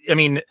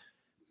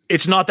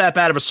 it's not that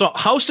bad of a song.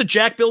 House That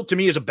Jack Built to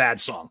me is a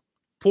bad song.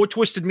 Poor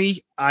Twisted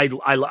Me, I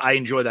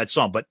enjoy that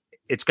song, but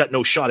it's got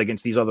no shot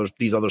against these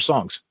other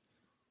songs.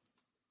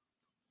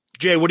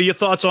 Jay, what are your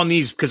thoughts on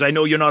these? Because I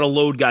know you're not a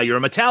Load guy. You're a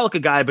Metallica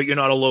guy, but you're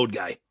not a Load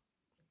guy.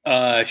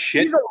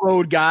 Shit. He's a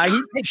Load guy.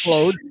 He takes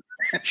Load.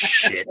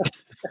 Shit.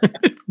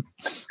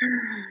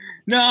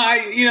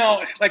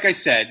 No, like I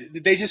said,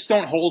 they just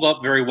don't hold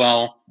up very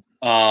well.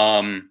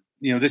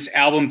 This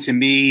album to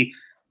me,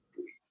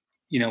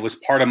 was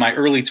part of my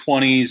early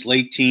 20s,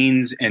 late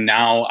teens, and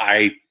now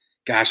I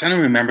don't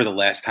remember the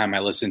last time I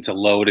listened to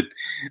Load.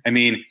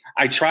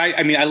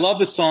 I love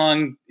the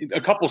song,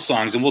 a couple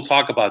songs, and we'll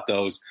talk about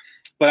those.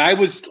 But I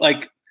was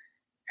like,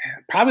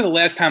 probably the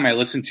last time I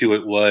listened to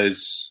it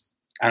was,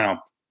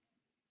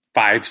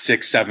 5,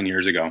 6, 7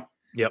 years ago.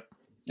 Yep.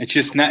 It's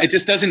just not. It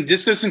just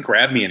doesn't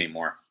grab me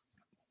anymore.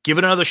 Give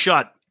it another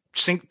shot.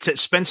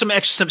 Spend some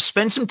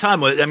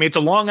time with it. I mean, it's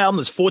a long album.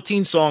 There's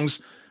 14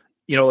 songs.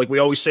 Like we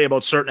always say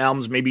about certain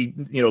albums, maybe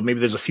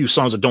there's a few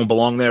songs that don't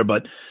belong there,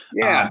 but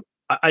yeah.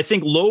 I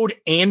think Load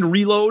and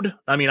Reload.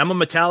 I mean, I'm a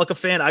Metallica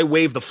fan. I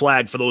wave the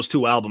flag for those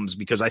two albums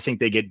because I think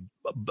they get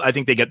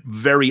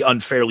very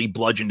unfairly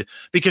bludgeoned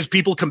because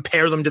people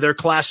compare them to their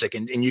classic,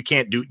 and you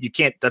can't.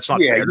 That's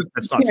not fair.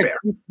 That's not fair.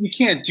 You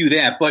can't do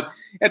that. But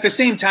at the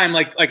same time,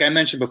 like I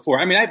mentioned before,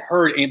 I've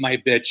heard "Ain't My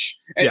Bitch."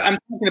 Yeah. I'm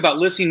talking about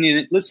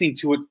listening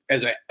to it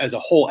as a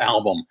whole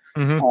album.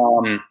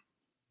 Mm-hmm.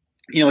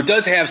 It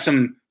does have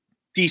some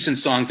decent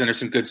songs and there's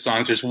some good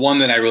songs. There's one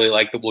that I really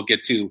like that we'll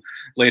get to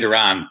later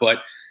on,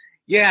 but.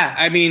 Yeah,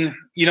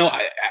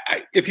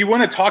 if you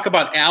want to talk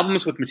about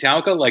albums with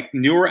Metallica, like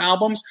newer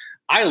albums,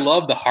 I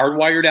love the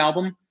Hardwired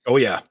album. Oh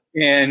yeah,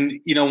 and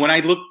when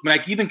I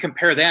even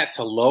compare that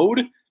to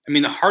Load,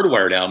 the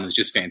Hardwired album is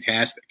just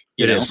fantastic.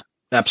 It is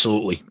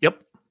absolutely.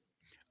 Yep.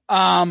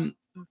 I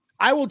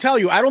will tell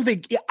you, I don't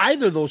think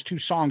either of those two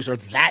songs are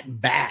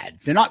that bad.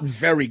 They're not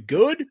very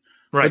good,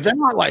 right? But they're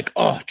not like,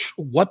 oh,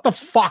 what the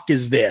fuck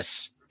is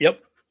this?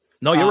 Yep.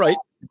 No, you're right.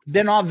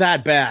 They're not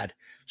that bad.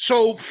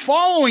 So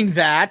following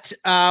that,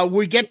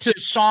 we get to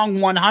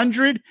song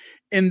 100,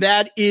 and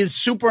that is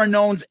Super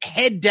Unknown's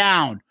Head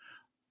Down.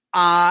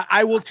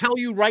 I will tell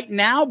you right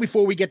now,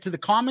 before we get to the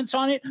comments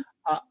on it,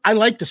 I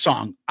like the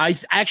song. I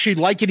actually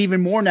like it even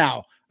more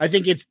now. I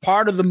think it's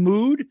part of the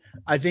mood.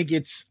 I think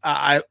it's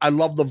I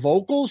love the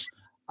vocals.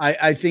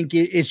 I think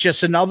it's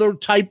just another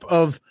type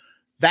of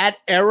that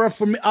era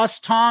from us,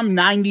 Tom,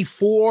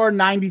 94,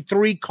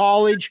 93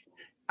 college.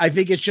 I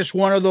think it's just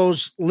one of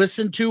those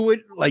listen to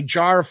it like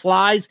Jar of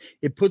Flies.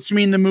 It puts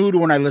me in the mood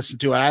when I listen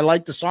to it. I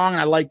like the song.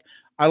 And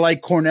I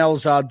like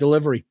Cornell's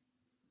delivery.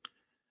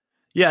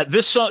 Yeah,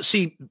 this song,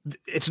 see,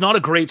 it's not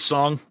a great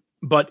song,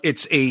 but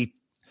it's a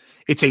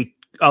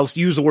I'll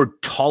use the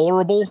word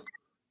tolerable,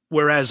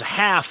 whereas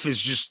Half is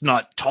just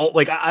not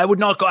like I would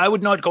not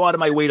go out of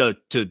my way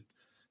to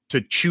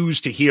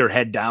choose to hear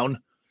Head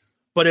Down.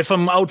 But if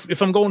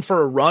I'm going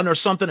for a run or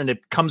something and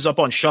it comes up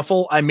on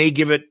shuffle, I may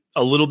give it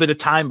a little bit of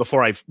time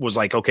before I was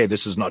like, okay,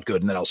 this is not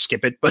good, and then I'll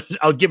skip it, but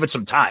I'll give it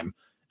some time.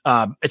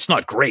 It's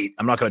not great.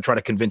 I'm not going to try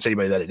to convince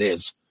anybody that it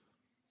is.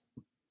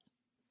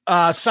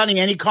 Sonny,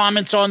 any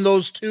comments on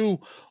those two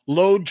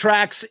load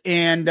tracks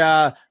and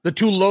the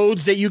two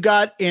loads that you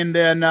got, and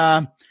then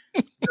the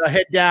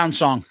Head Down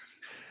song?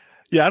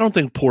 Yeah, I don't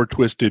think Poor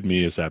Twisted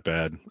Me is that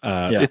bad.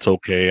 It's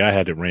okay. I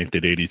had it ranked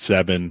at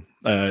 87.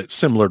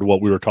 Similar to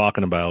what we were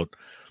talking about.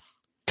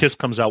 Kiss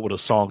comes out with a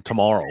song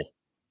tomorrow.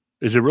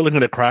 Is it really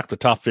going to crack the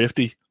top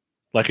 50?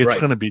 Like, it's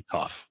going to be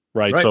tough,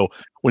 right? So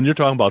when you're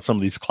talking about some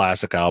of these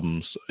classic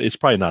albums, it's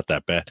probably not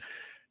that bad.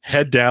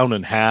 Head Down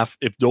and Half,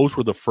 if those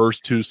were the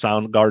first two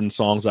Soundgarden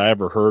songs I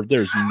ever heard,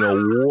 there's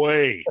no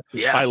way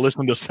I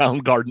listen to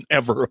Soundgarden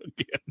ever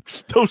again.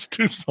 Those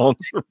two songs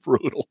are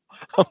brutal.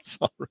 I'm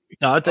sorry.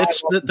 No,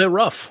 they're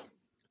rough.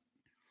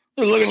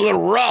 They're looking a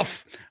little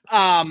rough.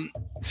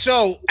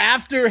 So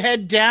after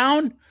Head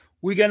Down,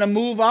 we're going to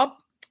move up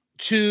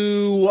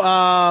to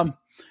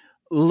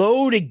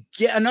Load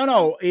again.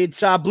 No,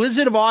 it's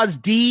Blizzard of Oz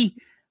D.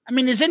 I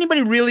mean, is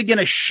anybody really going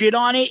to shit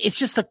on it? It's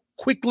just a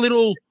quick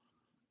little,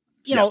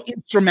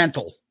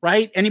 instrumental,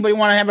 right? Anybody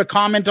want to have a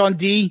comment on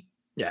D?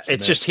 Yeah,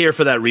 it's just here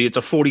for that reason. It's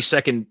a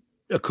 40-second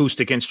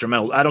acoustic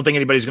instrumental. I don't think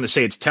anybody's going to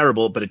say it's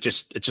terrible, but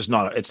it's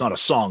not a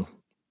song.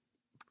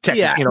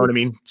 Yeah, you know what I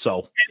mean?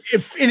 So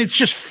and it's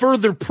just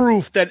further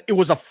proof that it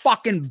was a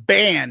fucking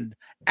band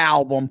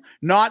album,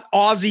 not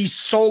Ozzy's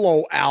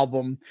solo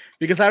album,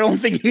 because I don't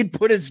think he'd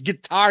put his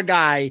guitar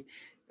guy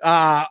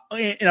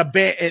in a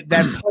band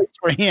that place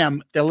for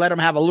him to let him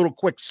have a little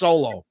quick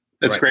solo.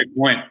 That's a great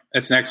point.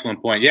 That's an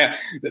excellent point. Yeah,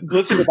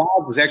 Blizzard of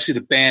Oz was actually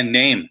the band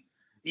name.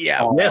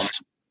 Yeah,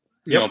 yes.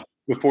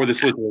 Before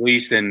this was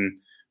released, and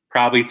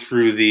probably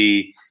through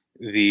the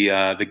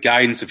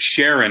guidance of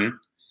Sharon.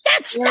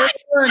 That's not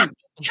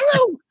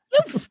true.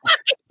 You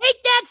fucking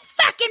take that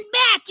fucking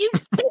back. You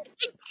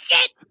stupid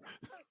shit.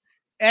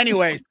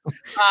 Anyways,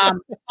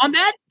 on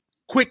that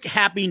quick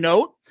happy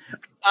note,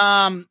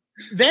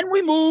 then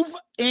we move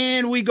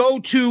and we go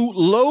to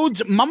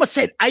Load's Mama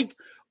Said.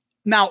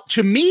 Now,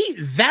 to me,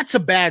 that's a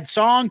bad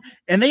song,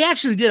 and they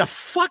actually did a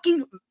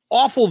fucking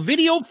awful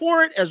video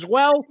for it as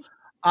well.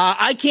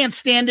 I can't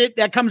stand it.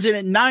 That comes in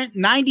at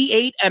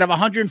 98 out of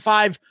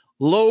 105.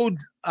 Load,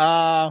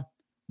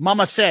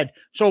 Mama Said.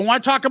 So,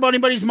 want to talk about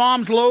anybody's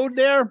mom's Load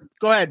there?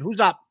 Go ahead. Who's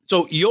up?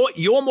 So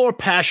you're more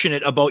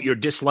passionate about your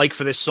dislike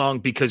for this song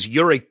because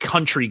you're a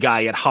country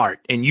guy at heart,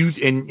 and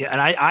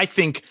I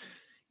think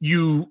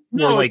you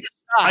were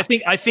I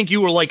think you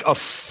were like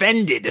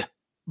offended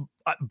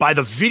by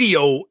the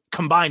video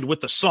combined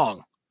with the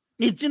song.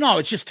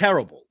 It's just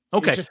terrible.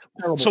 Okay. Just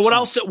terrible so what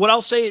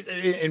I'll say,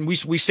 and we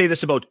say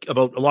this about a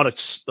lot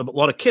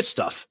of Kiss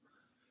stuff.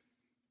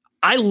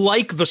 I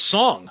like the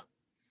song.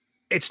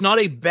 It's not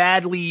a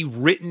badly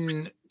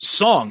written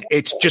song.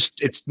 It's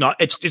just not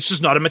a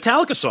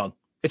Metallica song.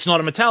 It's not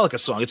a Metallica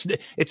song.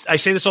 It's I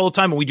say this all the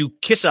time when we do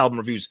Kiss album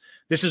reviews.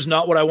 This is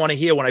not what I want to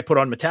hear when I put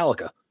on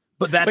Metallica.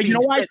 But you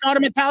know why it's not a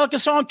Metallica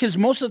song? Because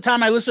most of the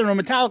time I listen to a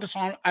Metallica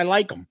song, I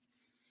like them.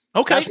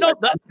 Okay,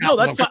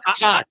 that's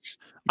fine.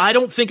 I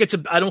don't think it's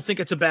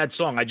a bad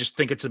song. I just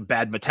think it's a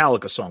bad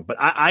Metallica song. But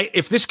I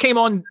if this came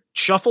on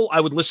shuffle, I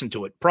would listen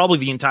to it, probably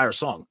the entire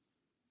song.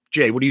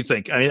 Jay, what do you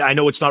think? I mean, I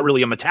know it's not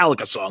really a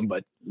Metallica song,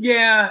 but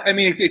yeah, I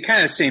mean, it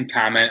kind of the same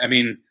comment. I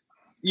mean,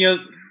 the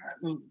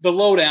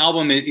Load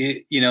album,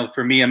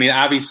 for me, I mean,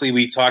 obviously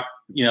we talked,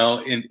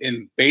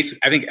 in basic,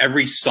 I think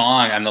every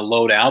song on the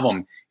Load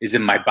album is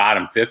in my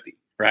bottom 50,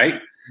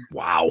 right?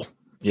 Wow.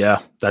 Yeah,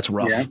 that's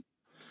rough. Yeah.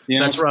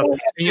 That's rough.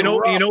 And you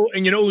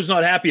know who's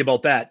not happy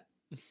about that?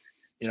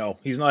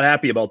 He's not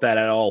happy about that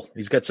at all.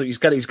 He's got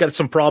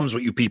some problems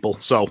with you people.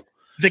 So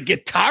the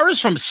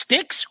guitarist from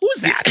Styx?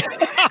 Who's that?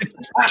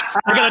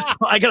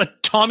 I got a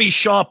Tommy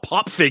Shaw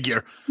pop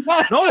figure.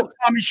 No,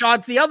 Tommy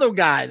Shaw's the other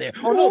guy there.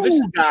 Oh no,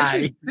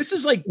 this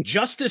is like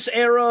Justice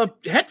era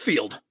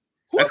Hetfield.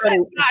 Who's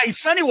that guy?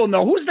 Sonny will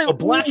know. Who's the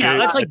Black?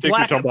 That's like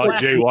Black. You're talking about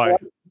JY.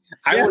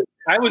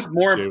 I was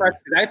more impressed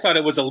because I thought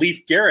it was a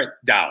Leif Garrett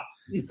doll.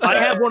 I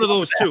have one of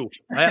those too.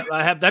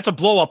 I have. That's a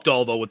blow up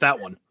doll though. With that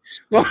one.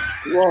 Well,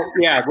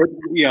 yeah,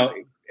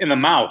 in the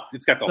mouth,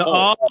 it's got the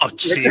hole. Oh,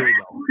 here we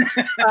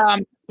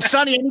go.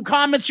 Sonny, any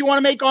comments you want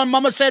to make on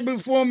Mama Said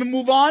before we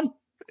move on?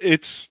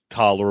 It's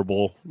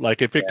tolerable.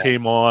 Like if it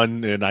came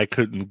on and I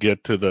couldn't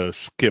get to the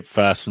skip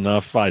fast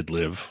enough, I'd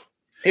live.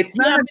 It's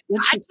not.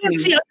 I can't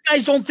see how you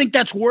guys don't think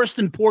that's worse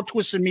than Poor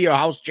Twisted Me or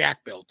House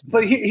Jack Built.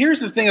 But here's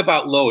the thing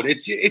about Load.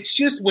 It's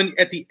just when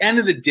at the end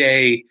of the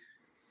day,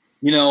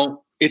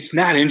 it's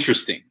not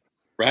interesting,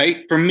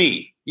 right? For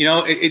me,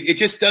 it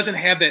just doesn't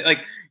have that, like,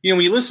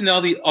 when you listen to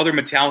all the other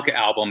Metallica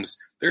albums,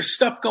 there's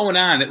stuff going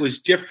on that was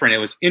different. It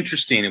was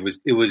interesting.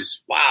 It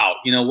was wow.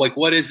 Like,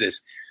 what is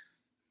this?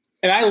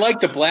 And I like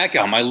the Black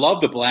Album. I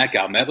love the Black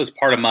Album. That was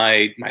part of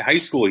my high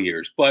school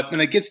years. But when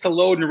it gets to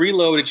Load and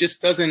Reload, it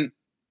just doesn't.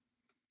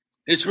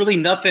 It's really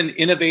nothing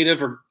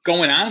innovative or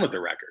going on with the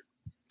record.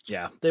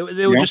 Yeah, they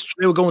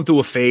were going through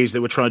a phase. They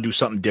were trying to do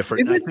something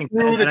different. I think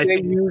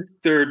they used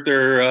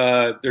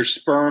their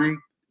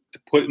sperm to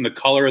put in the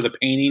color of the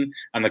painting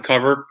on the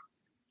cover.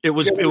 It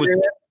was.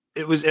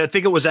 I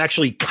think it was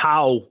actually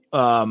cow.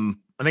 I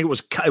think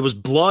it was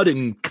blood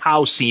and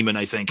cow semen.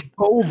 I think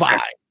bovine.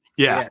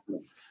 Yeah.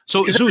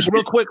 So Zeus,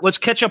 real quick, let's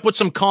catch up with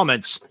some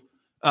comments.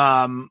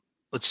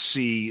 Let's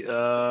see.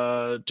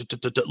 Brad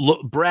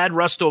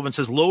Rustoven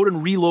says, Load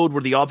and Reload were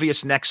the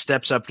obvious next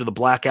steps after the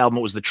Black Album.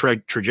 It was the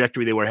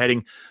trajectory they were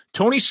heading.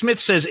 Tony Smith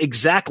says,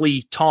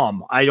 exactly,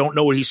 Tom. I don't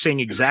know what he's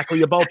saying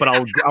exactly about, but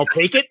I'll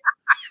take it.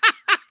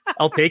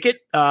 I'll take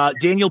it.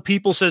 Daniel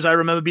People says, I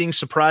remember being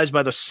surprised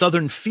by the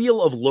southern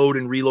feel of Load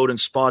and Reload in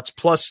spots,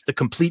 plus the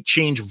complete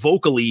change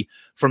vocally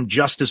from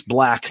Justice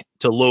Black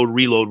to Load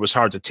Reload was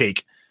hard to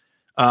take.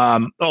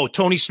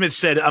 Tony Smith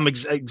said, I'm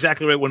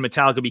exactly right, when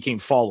Metallica became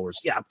followers.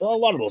 Yeah, well, a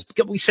lot of those.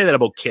 We say that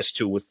about Kiss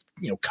too, with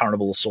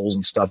Carnival of Souls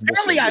and stuff.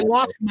 Apparently, I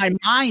lost my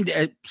mind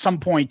at some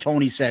point.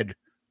 Tony said,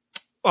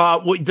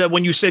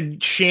 when you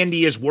said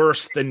Shandy is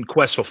worse than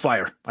Quest for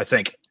Fire, I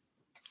think.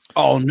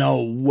 Oh,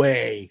 no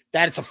way!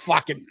 That's a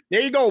fucking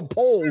there you go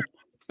poll.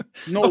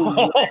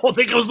 No,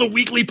 there goes the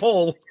weekly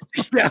poll.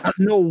 Yeah,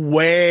 no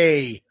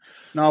way.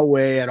 No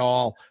way at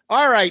all.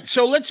 All right,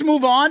 so let's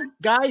move on.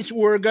 Guys,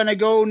 we're going to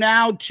go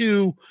now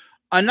to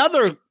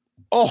another,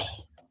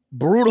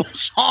 brutal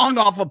song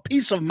off of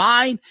Peace of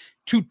Mind,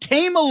 To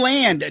Tame a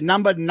Land at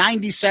number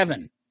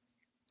 97.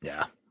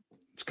 Yeah,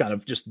 it's kind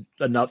of just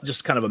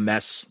kind of a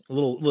mess. A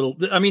little.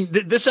 I mean,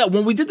 this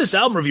when we did this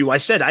album review, I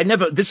said I'm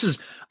a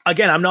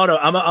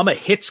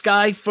hits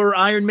guy for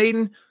Iron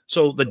Maiden,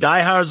 so the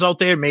diehards out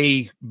there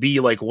may be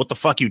like, what the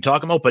fuck are you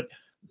talking about? But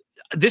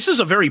this is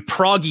a very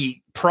prog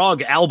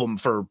album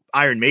for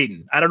Iron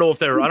Maiden. I don't know if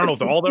they're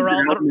all their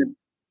albums.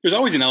 There's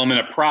always an element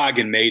of prog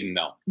in Maiden,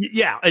 though.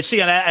 Yeah, I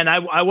see, and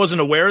I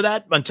wasn't aware of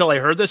that until I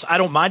heard this. I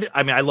don't mind it.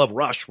 I mean, I love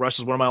Rush. Rush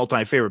is one of my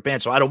all-time favorite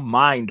bands, so I don't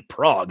mind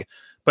prog.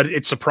 But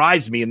it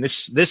surprised me, and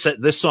this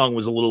song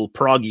was a little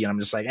proggy, and I'm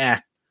just like,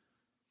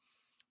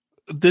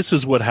 This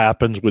is what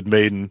happens with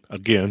Maiden.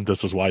 Again,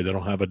 this is why they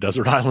don't have a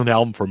Desert Island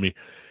album for me.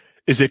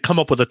 Is they come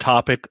up with a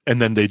topic,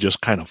 and then they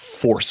just kind of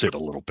force it a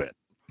little bit.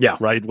 Yeah.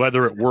 Right.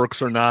 Whether it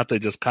works or not, they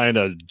just kind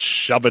of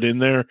shove it in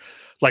there.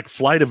 Like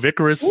Flight of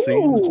Icarus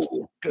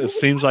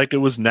seems like it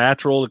was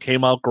natural. It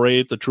came out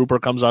great. The Trooper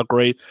comes out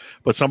great.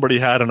 But somebody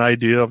had an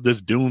idea of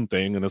this Dune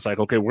thing. And it's like,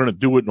 okay, we're going to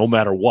do it no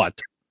matter what.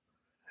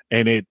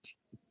 And it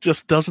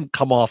just doesn't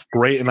come off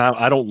great. And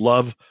I don't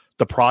love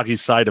the proggy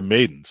side of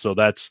Maiden. So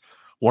that's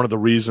one of the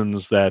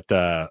reasons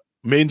that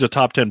Maiden's a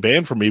top 10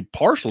 band for me,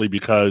 partially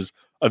because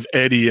of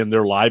Eddie and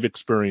their live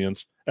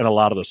experience and a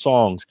lot of the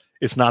songs.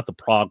 It's not the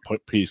prog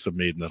piece of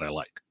Maiden that I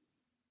like.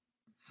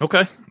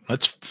 Okay,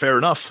 that's fair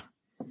enough.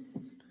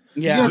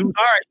 Yeah. All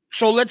right,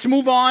 so let's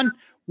move on.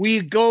 We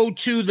go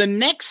to the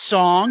next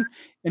song,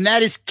 and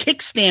that is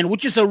Kickstand,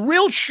 which is a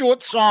real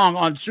short song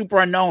on Super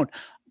Unknown.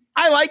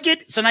 I like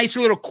it. It's a nice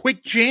little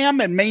quick jam.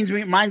 It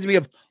reminds me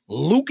of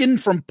Lucan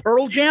from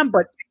Pearl Jam,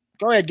 but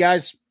go ahead,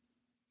 guys.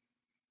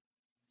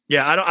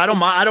 Yeah, I don't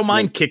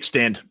mind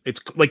Kickstand. It's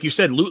like you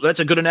said, that's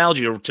a good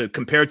analogy to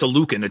compare it to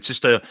Lucan. It's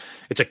just a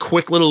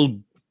quick little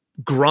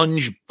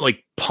grunge,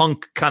 like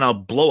punk kind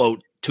of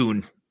blowout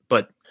tune.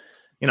 But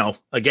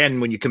again,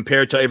 when you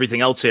compare it to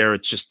everything else here,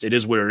 it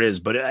is what it is.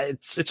 But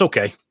it's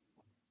okay.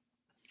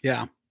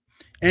 Yeah.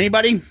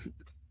 Anybody?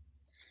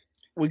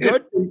 We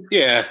good?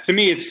 Yeah. To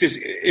me,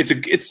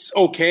 it's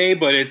okay,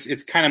 but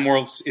it's kind of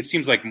more. It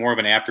seems like more of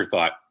an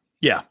afterthought.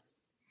 Yeah.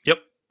 Yep.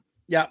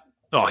 Yeah.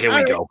 Oh, here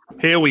we go.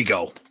 Here we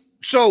go.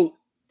 So,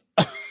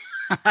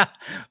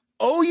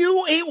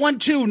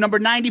 OU812, number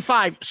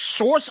 95,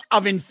 Source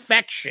of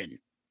Infection.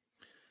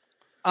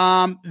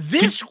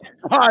 This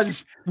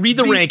was read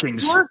the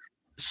rankings.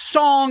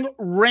 Song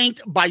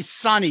ranked by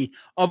Sonny.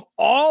 Of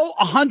all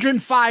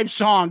 105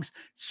 songs,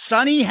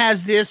 Sonny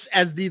has this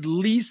as the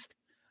least,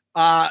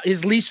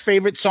 his least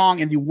favorite song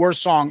and the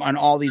worst song on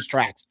all these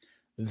tracks.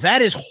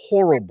 That is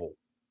horrible.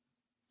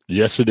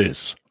 Yes, it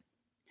is.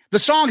 The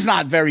song's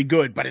not very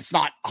good, but it's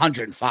not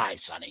 105,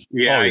 Sonny.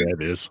 Yeah,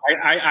 it is.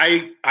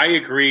 I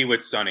agree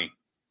with Sonny.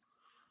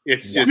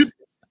 It's just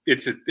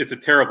it's a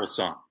terrible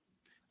song.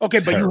 Okay,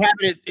 but you have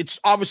it. It's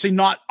obviously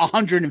not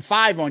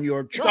 105 on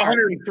your chart.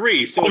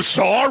 103. So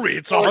sorry,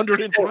 it's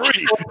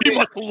 103. He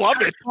must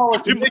love it.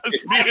 He must be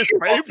his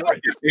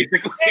favorite.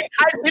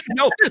 I didn't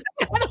know that.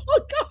 Oh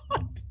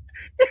God.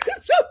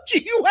 So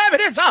you have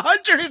it as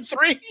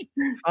 103.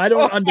 I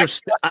don't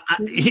understand.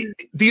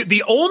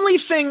 The only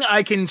thing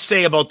I can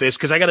say about this,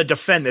 because I got to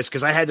defend this,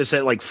 because I had this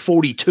at like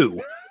 42.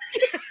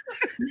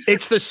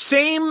 It's the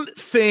same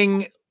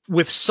thing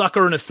with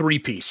Sucker in a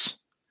 3-piece.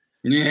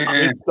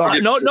 Yeah.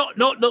 No.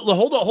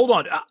 Hold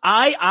on.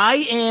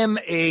 I am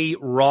a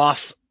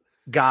Roth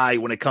guy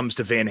when it comes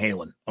to Van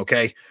Halen.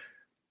 Okay.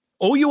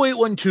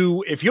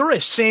 OU812. If you're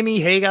a Sammy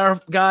Hagar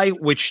guy,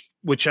 which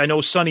I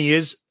know Sonny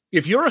is,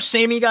 if you're a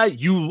Sammy guy,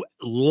 you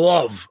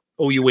love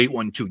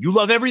OU812. You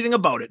love everything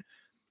about it.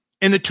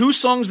 And the two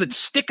songs that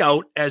stick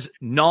out as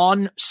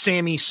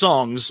non-Sammy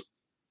songs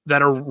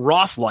that are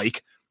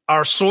Roth-like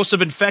are Source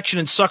of Infection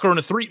and Sucker in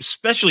a Three,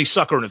 especially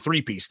Sucker in a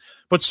Three-Piece,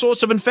 but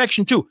Source of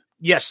Infection too.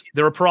 Yes,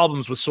 there are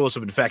problems with Source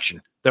of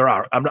Infection. There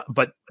are.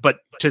 But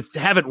to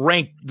have it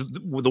ranked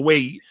the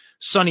way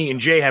Sonny and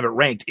Jay have it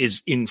ranked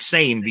is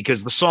insane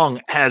because the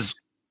song has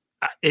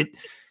it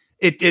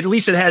at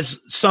least it has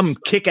some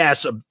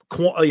kick-ass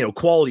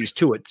qualities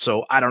to it.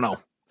 So I don't know.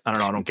 I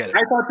don't get it.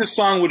 I thought this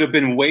song would have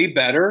been way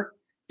better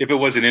if it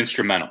was an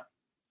instrumental.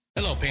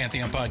 Hello,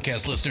 Pantheon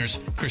Podcast listeners.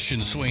 Christian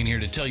Swain here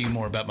to tell you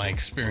more about my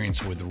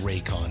experience with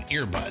Raycon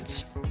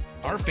earbuds.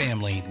 Our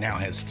family now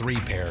has 3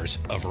 pairs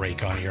of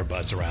Raycon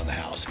earbuds around the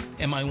house,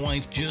 and my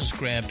wife just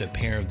grabbed a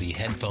pair of the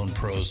Headphone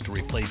Pros to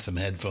replace some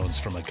headphones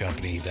from a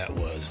company that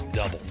was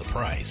double the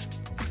price.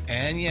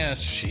 And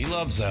yes, she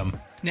loves them.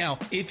 Now,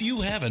 if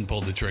you haven't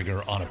pulled the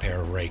trigger on a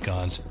pair of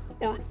Raycons,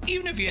 or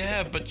even if you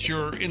have, but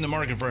you're in the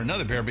market for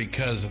another pair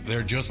because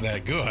they're just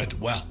that good,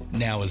 well,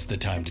 now is the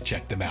time to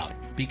check them out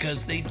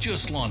because they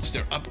just launched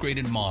their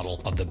upgraded model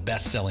of the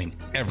best-selling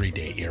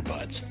everyday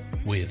earbuds.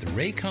 With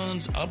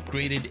Raycon's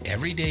upgraded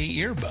everyday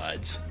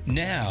earbuds,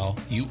 now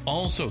you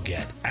also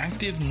get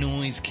active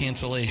noise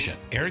cancellation,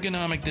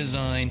 ergonomic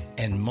design,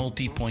 and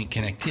multi-point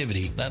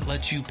connectivity that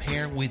lets you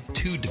pair with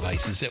 2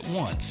 devices at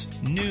once.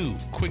 New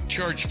quick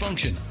charge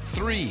function,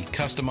 3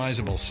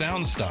 customizable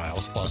sound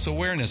styles, plus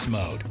awareness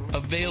mode.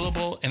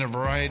 Available in a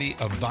variety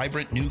of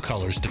vibrant new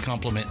colors to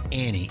complement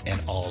any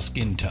and all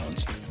skin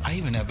tones. I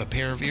even have a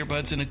pair of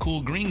earbuds in a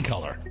cool green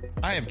color.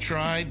 I have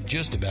tried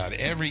just about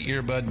every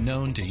earbud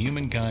known to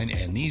humankind,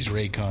 and these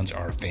Raycons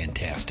are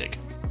fantastic.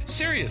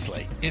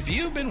 Seriously, if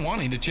you've been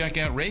wanting to check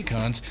out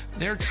Raycons,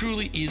 there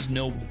truly is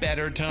no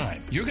better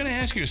time. You're going to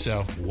ask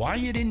yourself why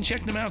you didn't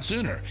check them out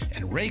sooner,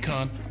 and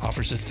Raycon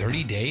offers a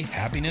 30-day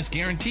happiness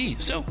guarantee.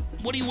 So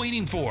what are you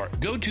waiting for?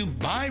 Go to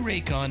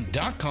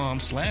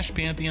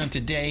buyraycon.com/Pantheon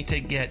today to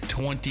get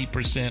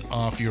 20%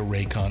 off your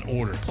Raycon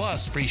order,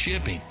 plus free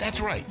shipping. That's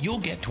right, you'll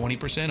get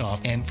 20% off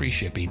and free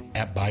shipping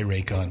at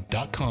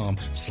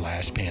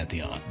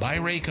buyraycon.com/Pantheon.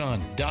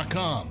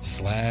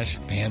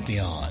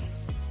 buyraycon.com/Pantheon.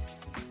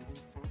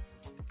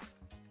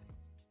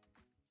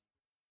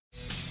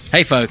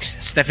 Hey folks,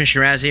 Stefan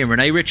Shirazi and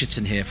Renee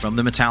Richardson here from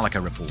the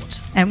Metallica Report.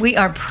 And we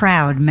are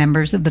proud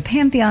members of the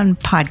Pantheon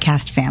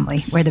podcast family,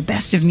 where the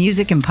best of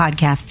music and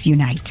podcasts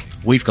unite.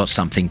 We've got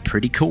something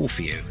pretty cool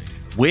for you.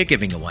 We're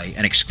giving away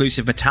an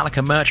exclusive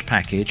Metallica merch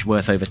package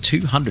worth over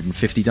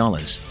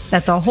 $250.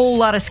 That's a whole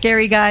lot of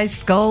Scary Guys,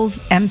 Skulls,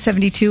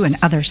 M72, and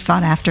other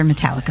sought-after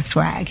Metallica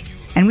swag.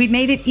 And we've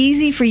made it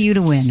easy for you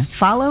to win.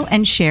 Follow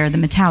and share the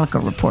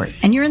Metallica Report,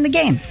 and you're in the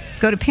game.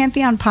 Go to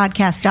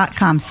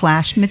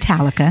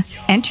pantheonpodcast.com/Metallica,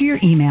 enter your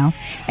email,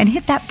 and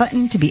hit that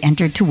button to be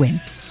entered to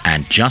win.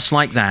 And just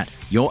like that,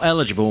 you're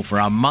eligible for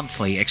our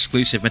monthly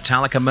exclusive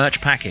Metallica merch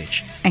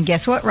package. And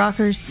guess what,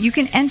 rockers? You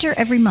can enter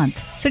every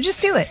month, so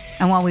just do it.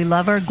 And while we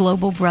love our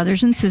global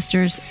brothers and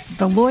sisters,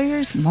 the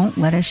lawyers won't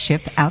let us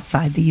ship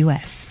outside the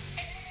U.S.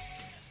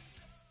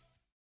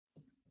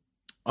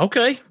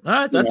 Okay. All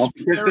right. That's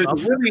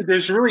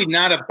there's really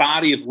not a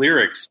body of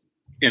lyrics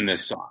in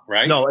this song,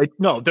 right? No,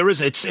 there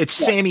isn't. It's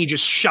Sammy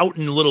just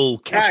shouting little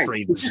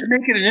catchphrases. Just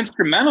make it an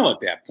instrumental at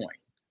that point.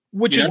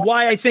 Which is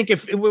why I think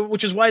if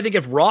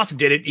Roth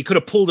did it, he could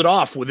have pulled it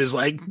off with his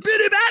like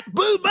biddy bat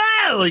boo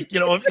ba, like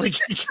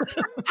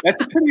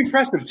That's pretty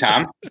impressive,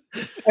 Tom.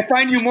 I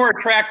find you more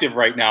attractive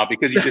right now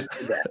because you just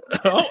did that.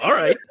 Oh, all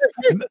right.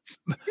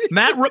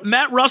 Matt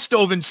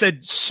Rustoven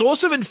said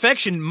Source of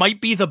Infection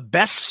might be the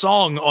best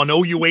song on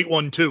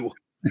OU812.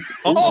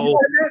 Oh,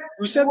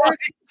 who said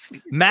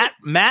that?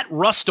 Matt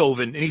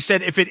Rustoven, and he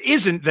said if it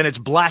isn't, then it's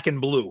Black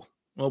and Blue.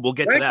 Well, we'll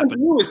get to that. Black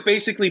and Blue is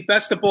basically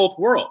best of both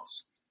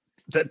worlds.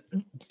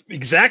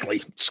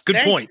 Exactly. It's a good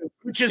point.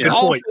 Which is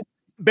all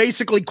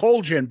basically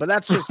cold gin, but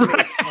that's just me.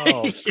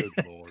 Oh, good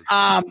Lord.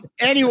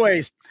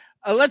 Anyways,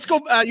 let's go.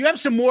 You have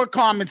some more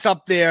comments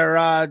up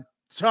there,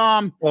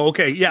 Tom. Oh,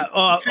 okay. Yeah.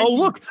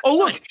 Look.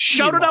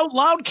 Shouted Out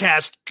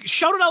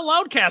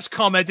Loudcast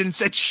commented and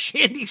said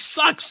Shandy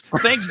sucks.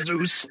 Thanks,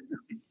 Zeus.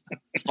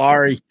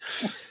 Sorry.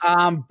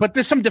 But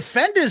there's some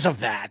defenders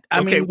of that.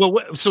 I mean,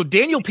 so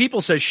Daniel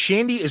People says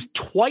Shandy is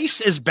twice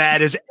as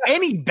bad as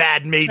any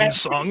Bad Maiden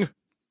song.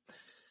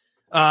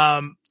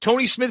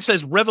 Tony Smith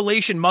says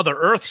Revelation Mother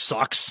Earth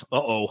sucks.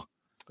 Uh-oh.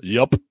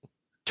 Yep.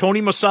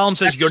 Tony Masalam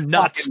says you're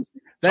nuts.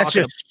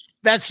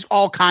 That's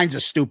all kinds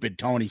of stupid,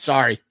 Tony.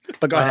 Sorry.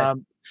 But go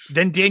ahead.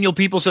 Then Daniel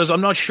People says,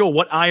 I'm not sure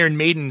what Iron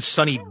Maiden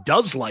Sonny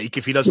does like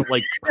if he doesn't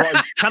like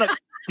kind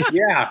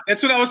Yeah,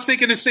 that's what I was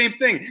thinking. The same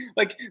thing.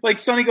 Like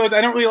Sonny goes,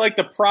 I don't really like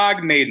the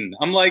prog Maiden.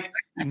 I'm like,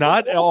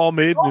 not all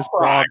Maiden is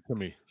prog to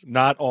me.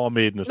 Not all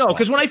Maiden is. No, prog.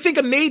 because when I think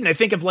of Maiden, I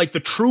think of like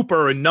the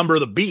Trooper and Number of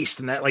the Beast,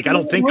 and that. Like I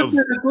don't think of.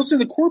 Listen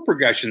to the chord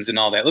progressions and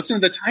all that.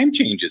 Listen to the time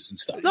changes and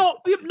stuff. No,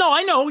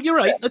 I know you're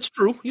right. That's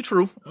true. You're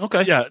true.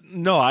 Okay. Yeah,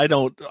 no, I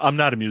don't. I'm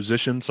not a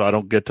musician, so I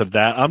don't get to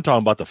that. I'm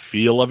talking about the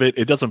feel of it.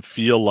 It doesn't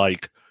feel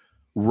like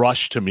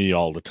Rush to me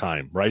all the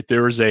time, right?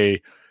 There is the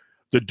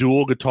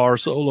dual guitar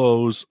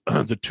solos,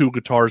 the two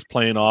guitars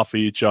playing off of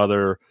each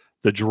other,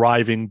 the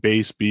driving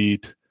bass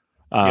beat,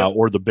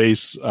 or the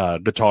bass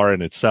guitar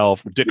in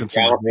itself,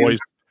 Dickinson's voice,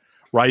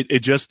 right?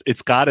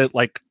 It's got it.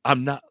 Like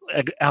I'm not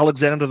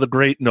Alexander the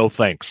Great. No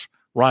thanks.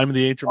 Rhyme of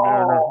the Ancient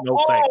Mariner.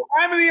 No thanks.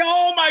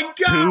 Oh my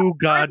God. Too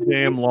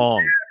goddamn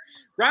long.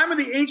 Rhyme of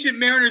the Ancient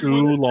Mariner is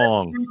too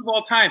long of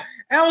all time.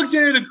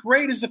 Alexander the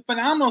Great is a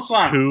phenomenal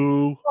song.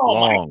 Too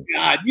long.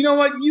 My God! You know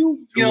what?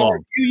 You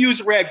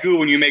use ragu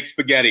when you make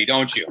spaghetti,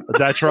 don't you?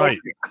 That's right.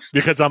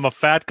 Because I'm a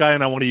fat guy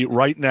and I want to eat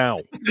right now.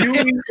 You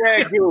eat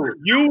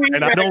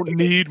ragu. I don't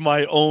need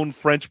my own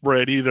French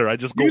bread either. I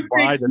just go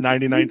buy the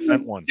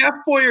 99-cent one. Chef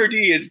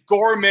Boyardee is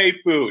gourmet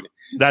food.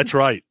 That's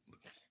right.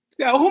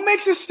 Yeah, who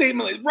makes a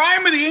statement like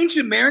Rhyme of the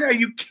Ancient Mariner? Are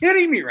you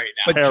kidding me right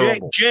now?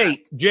 But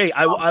Jay,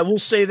 I will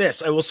say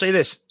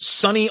this.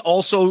 Sonny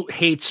also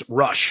hates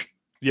Rush.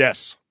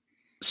 Yes.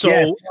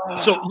 So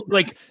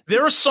like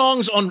there are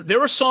songs on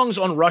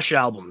Rush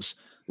albums.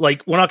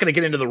 Like we're not going to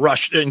get into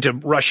Rush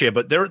here,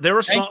 but there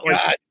are songs.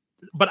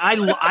 But I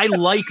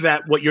like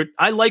that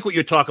I like what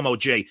you're talking about,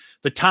 Jay.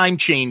 The time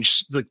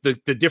change, the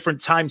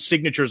different time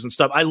signatures and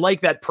stuff. I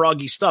like that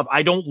proggy stuff.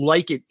 I don't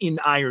like it in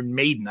Iron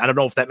Maiden. I don't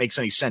know if that makes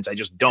any sense. I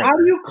just don't. How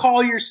do you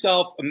call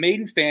yourself a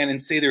Maiden fan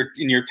and say they're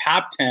in your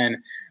top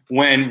 10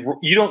 when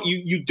you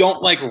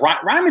don't like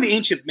Rhyme of the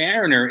Ancient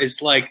Mariner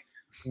is like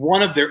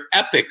one of their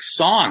epic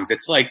songs.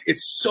 It's like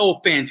it's so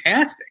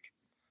fantastic.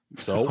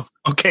 So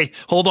okay,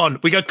 hold on.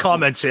 We got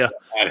comments here.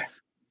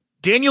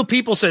 Daniel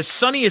People says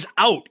Sonny is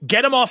out.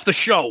 Get him off the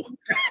show.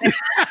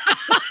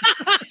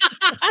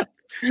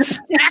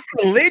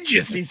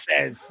 Sacrilegious, he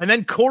says. And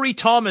then Corey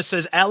Thomas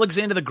says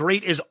Alexander the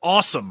Great is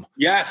awesome.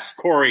 Yes,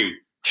 Corey.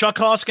 Chuck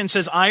Hoskins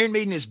says Iron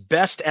Maiden is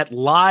best at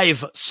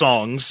live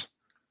songs.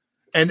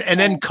 And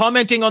then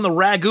commenting on the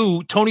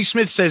ragu, Tony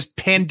Smith says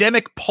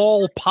Pandemic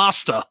Paul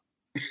Pasta.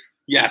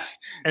 Yes.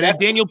 And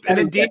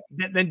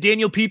then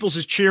Daniel Peoples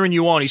is cheering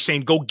you on. He's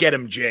saying, go get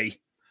him, Jay.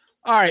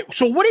 All right.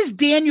 So what is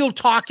Daniel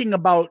talking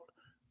about?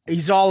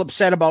 He's all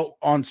upset about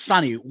on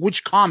Sonny.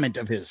 Which comment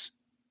of his?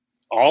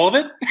 All of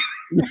it?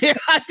 Yeah,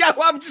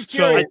 I'm just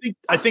curious. So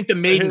I think the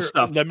Maiden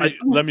stuff.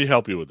 Let me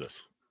help you with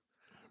this.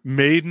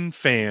 Maiden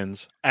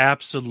fans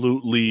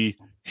absolutely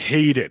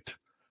hate it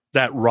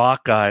that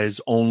rock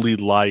guys only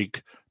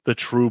like the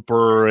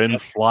Trooper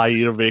and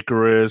Flight of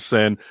Icarus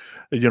and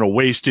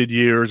Wasted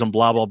Years and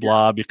blah blah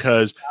blah,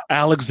 because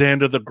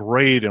Alexander the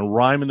Great and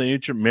Rhyme of the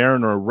Ancient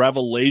Mariner,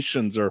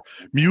 Revelations, are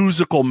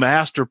musical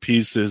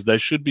masterpieces that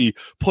should be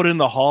put in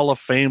the Hall of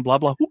Fame. Blah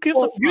blah. Who gives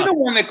a fuck? You're the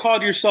one that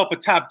called yourself a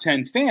top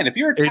 10 fan. If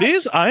you're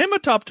I am a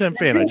top 10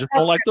 fan. I just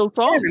don't like those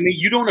songs. I mean,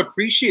 you don't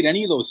appreciate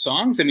any of those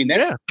songs. I mean,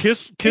 that's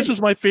Kiss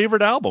is my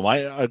favorite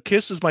album.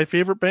 Kiss is my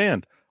favorite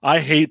band. I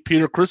hate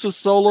Peter Criss's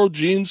solo,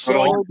 Gene's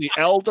solo, The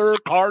Elder,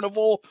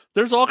 Carnival.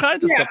 There's all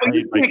kinds of stuff. But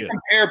you can't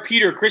compare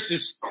Peter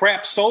Criss's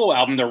crap solo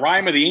album to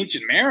Rhyme of the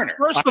Ancient Mariner.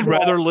 I'd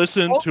rather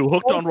listen to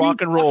Hooked on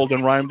Rock and Roll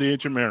than Rhyme of the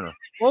Ancient Mariner.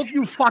 Both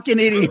you fucking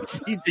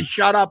idiots need to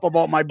shut up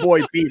about my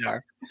boy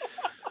Peter.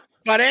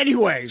 But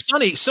anyway,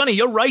 Sonny,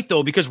 you're right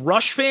though, because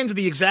Rush fans are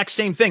the exact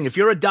same thing. If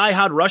you're a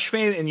diehard Rush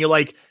fan and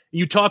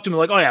you talk to me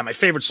like, oh yeah, my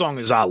favorite song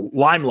is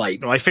Limelight.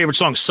 My favorite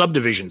song is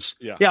Subdivisions.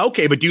 Yeah,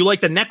 okay, but do you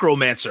like the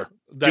Necromancer?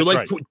 Do you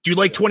like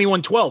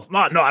 2112? No,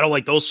 I don't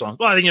like those songs.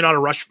 Well, I think you're not a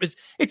Rush.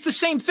 It's the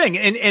same thing,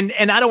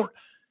 and I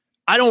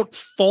don't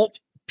fault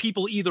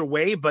people either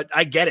way, but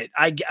I get it.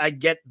 I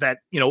get that.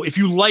 If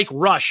you like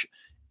Rush,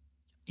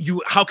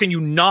 how can you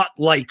not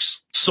like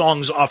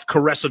songs off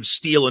Caress of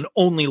Steel and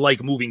only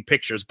like Moving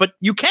Pictures? But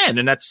you can,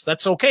 and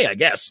that's okay, I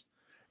guess.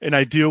 And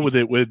I deal with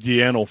it with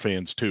Di'Anno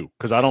fans too,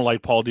 because I don't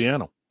like Paul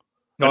Di'Anno.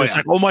 It's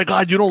like, oh my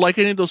God, you don't like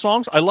any of those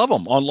songs? I love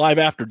them on Live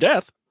After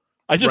Death.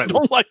 I just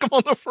don't like them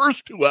on the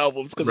first two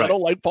albums because I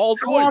don't like Paul's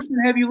voice. How often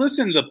have you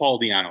listened to the Paul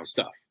Di'Anno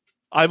stuff?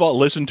 I've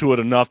listened to it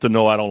enough to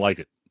know I don't like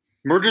it.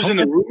 Murders in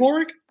the Rue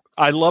Morgue?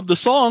 I love the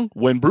song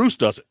when Bruce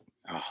does it.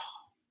 Oh.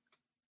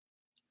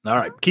 All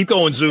right, keep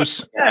going,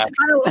 Zeus. Yeah,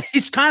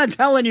 he's kind of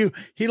telling you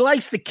he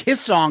likes the Kiss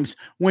songs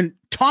when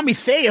Tommy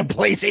Thayer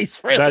plays Ace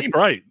Frehley. That's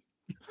right.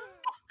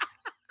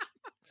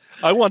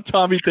 I want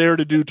Tommy Thayer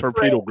to do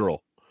Torpedo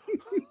Girl.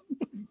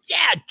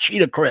 Yeah,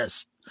 Cheetah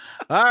Chris.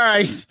 All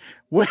right.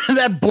 Where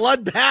that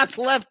bloodbath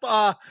left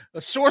a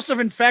source of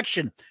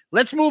infection.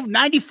 Let's move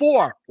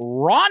 94.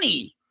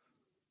 Ronnie.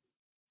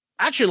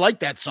 I actually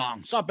like that song.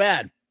 It's not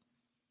bad.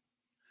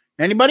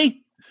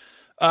 Anybody?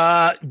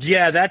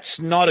 Yeah, that's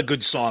not a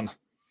good song.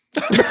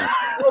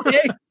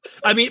 Okay.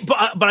 I mean,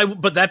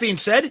 but that being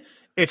said,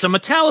 it's a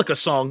Metallica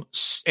song,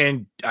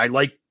 and I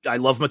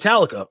love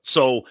Metallica.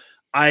 So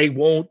I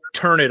won't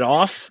turn it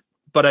off,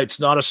 but it's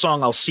not a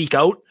song I'll seek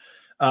out.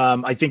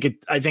 I think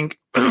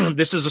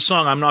this is a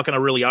song I'm not going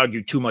to really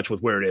argue too much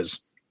with where it is.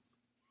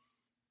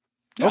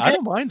 Yeah, okay. I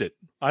don't mind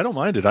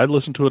it. I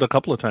listened to it a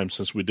couple of times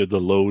since we did the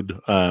load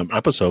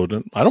episode,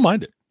 and I don't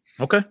mind it.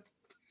 Okay.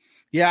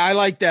 Yeah, I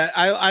like that.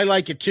 I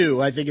like it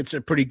too. I think it's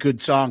a pretty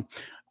good song.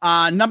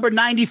 Number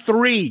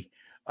 93,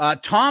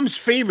 Tom's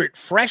favorite,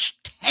 Fresh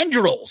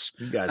Tendrils.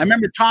 I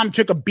remember Tom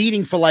took a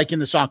beating for liking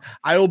the song.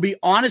 I will be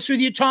honest with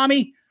you,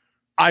 Tommy.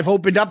 I've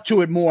opened up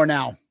to it more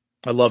now.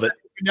 I love it.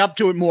 Opened up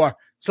to it more.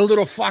 It's a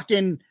little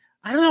fucking,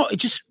 I don't know.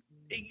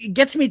 It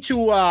gets me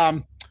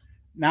to,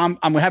 now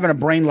I'm having a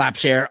brain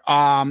lapse here.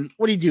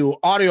 What do you do?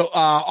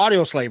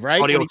 Audio Slave,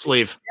 right? Audio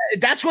Slave.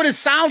 That's what it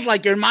sounds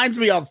like. It reminds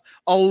me of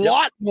a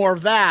lot more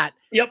of that.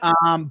 Yep.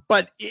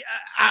 But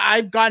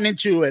I've gotten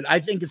into it. I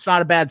think it's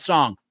not a bad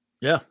song.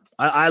 Yeah.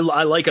 I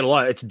like it a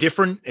lot. It's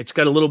different. It's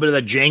got a little bit of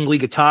that jangly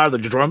guitar. The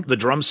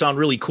drums sound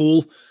really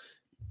cool.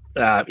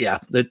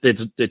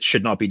 It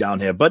should not be down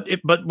here. But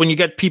when you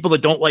get people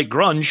that don't like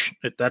grunge,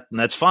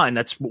 that's fine.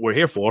 That's what we're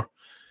here for.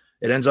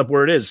 It ends up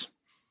where it is.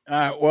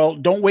 Well,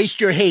 Don't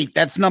Waste Your Hate.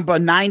 That's number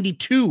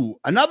 92.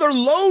 Another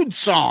Load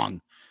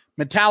song.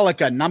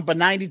 Metallica, number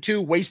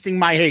 92, Wasting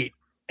My Hate.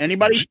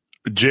 Anybody?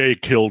 Jay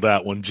killed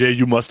that one. Jay,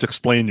 you must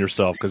explain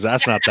yourself because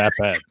that's not that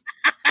bad.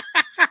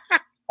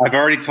 I've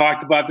already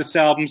talked about this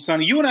album,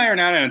 Sonny. You and I are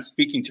not on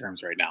speaking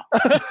terms right now.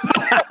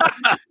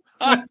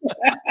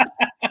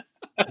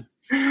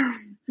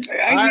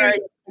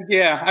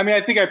 Yeah, I mean,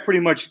 I think I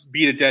pretty much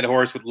beat a dead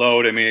horse with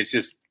Load. I mean, it's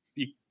just,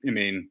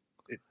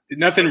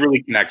 nothing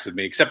really connects with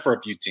me except for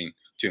a few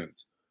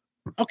tunes.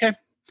 Okay.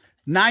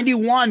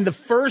 91, the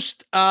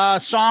first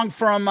song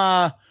from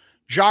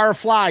Jar of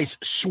Flies,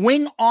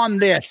 Swing on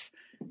This.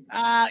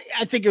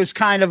 I think it was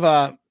kind of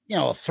a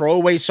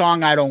throwaway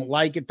song. I don't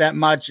like it that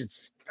much.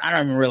 I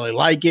don't even really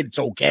like it. It's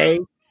okay.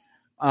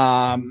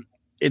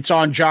 It's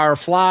on Jar of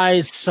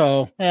Flies,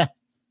 so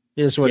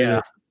here's what it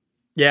is.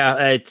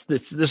 Yeah,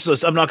 this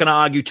is. I'm not going to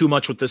argue too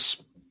much with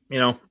this.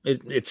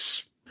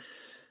 It's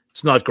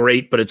not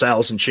great, but it's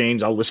Alice in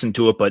Chains. I'll listen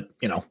to it, but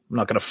I'm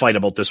not going to fight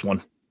about this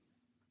one.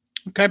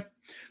 Okay,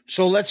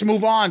 so let's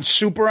move on.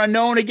 Super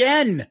Unknown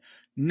again.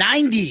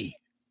 90,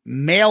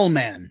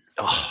 Mailman.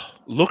 Oh,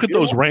 look at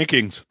those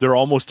rankings. They're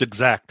almost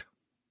exact.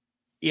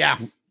 Yeah,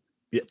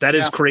 that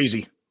is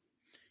crazy.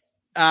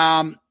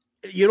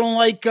 You don't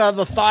like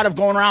the thought of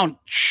going around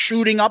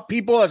shooting up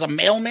people as a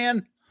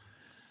mailman?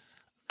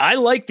 I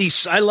like the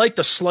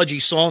sludgy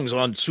songs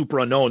on Super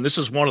Unknown. This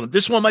is one of them.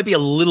 This one might be a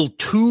little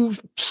too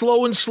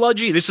slow and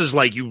sludgy. This is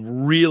like you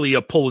really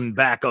are pulling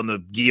back on the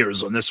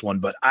gears on this one,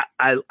 but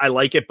I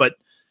like it. But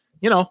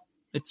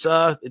it's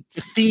the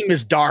theme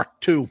is dark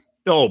too.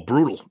 Oh,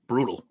 brutal.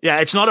 Yeah,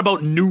 it's not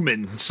about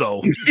Newman,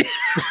 so.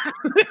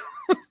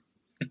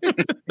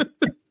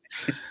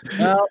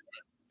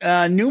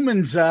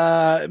 Newman's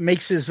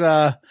makes his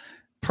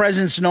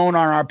presence known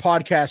on our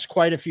podcast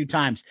quite a few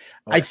times.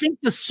 I think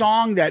the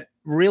song that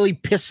really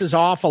pisses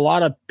off a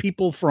lot of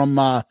people from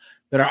that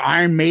are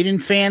Iron Maiden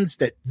fans,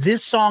 that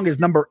this song is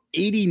number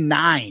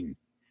 89,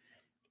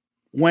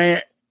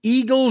 Where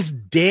Eagles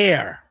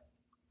Dare.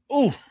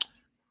 Oh,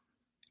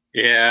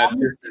 yeah,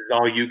 this is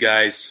all you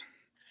guys.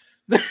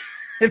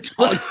 It's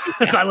all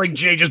I like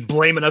Jay just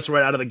blaming us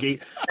right out of the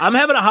gate. I'm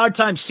having a hard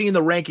time seeing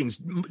the rankings.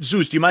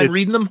 Zeus, do you mind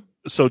reading them?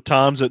 So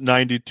Tom's at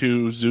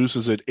 92, Zeus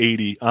is at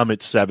 80, I'm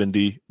at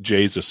 70,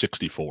 Jay's at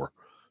 64.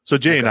 So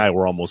Jay and I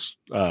were almost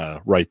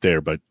right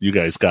there, but you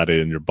guys got it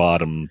in your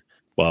bottom.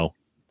 Well,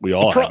 we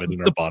all have it in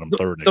our bottom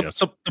third, I guess.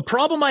 The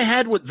problem I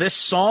had with this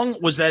song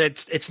was that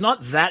it's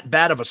not that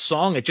bad of a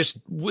song. It just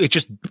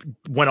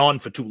went on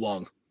for too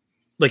long.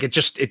 Like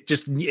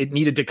it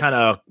needed to kind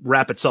of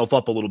wrap itself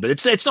up a little bit.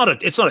 It's not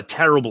a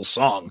terrible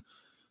song.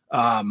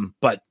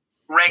 But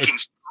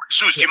rankings.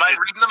 Zeus, do you mind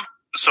reading them?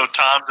 So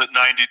Tom's at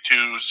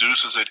 92,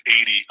 Zeus is at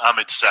 80, I'm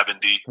at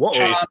 70.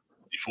 Jay,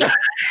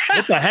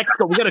 what the heck?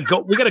 We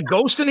got a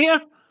ghost in here?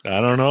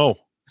 I don't know.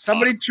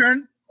 Somebody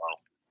turn. Well,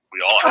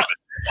 we all have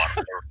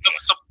it.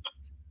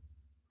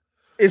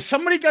 Is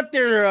somebody got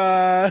their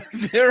I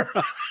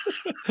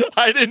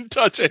didn't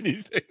touch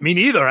anything. Me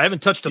neither. I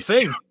haven't touched a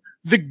thing.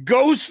 The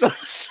ghost of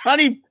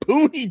Sonny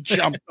Pooney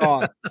jumped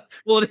on.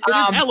 Well, it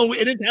is Halloween.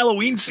 It is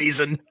Halloween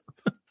season.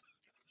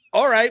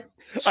 All right.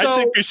 So, I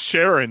think it's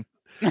Sharon.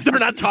 They're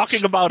not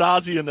talking about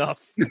Ozzy enough.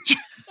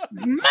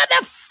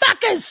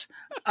 Motherfuckers.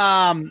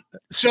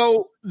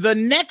 So the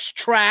next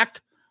track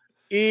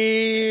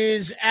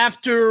is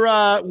after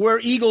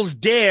Where Eagles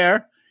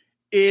Dare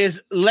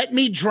is Let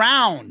Me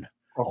Drown.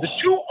 Oh. The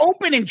two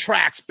opening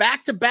tracks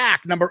back to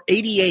back, number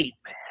 88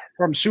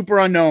 from Super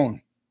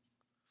Unknown.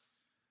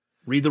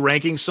 Read the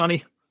rankings,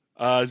 Sonny.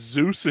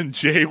 Zeus and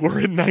Jay were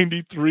in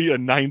 93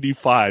 and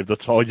 95.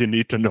 That's all you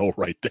need to know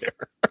right there.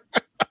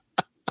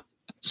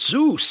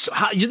 Zeus,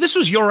 this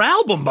was your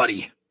album,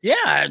 buddy.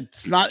 Yeah,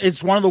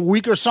 it's one of the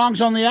weaker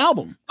songs on the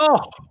album. Oh,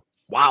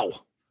 wow.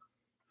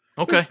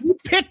 Okay. You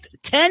picked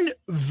 10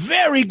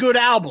 very good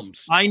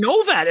albums. I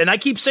know that, and I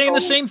keep saying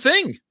the same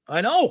thing. I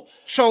know.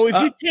 So if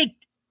you take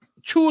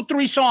 2 or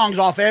 3 songs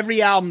off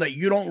every album that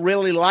you don't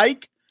really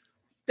like,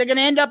 they're going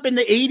to end up in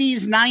the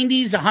 80s,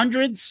 90s,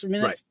 100s. I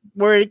mean, that's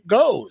where it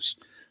goes.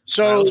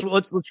 So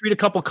let's read a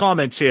couple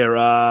comments here.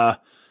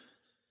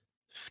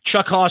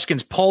 Chuck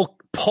Hoskins, Paul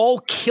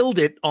killed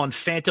it on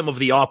Phantom of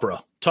the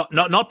Opera.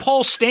 Not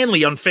Paul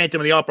Stanley on Phantom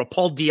of the Opera.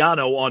 Paul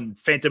Di'Anno on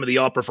Phantom of the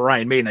Opera for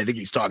Iron Maiden. I think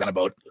he's talking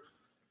about.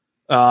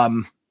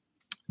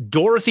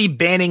 Dorothy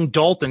Banning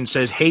Dalton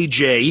says, "Hey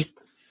Jay."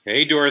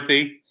 Hey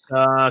Dorothy.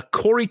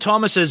 Corey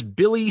Thomas says,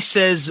 "Billy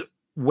says."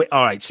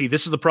 All right. See,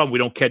 this is the problem. We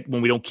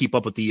don't keep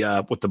up with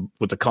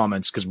the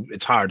comments because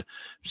it's hard.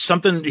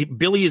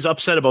 Billy is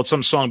upset about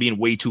some song being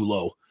way too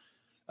low.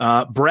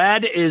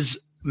 Brad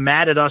is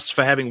mad at us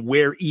for having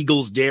Where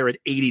Eagles Dare at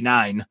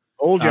 89.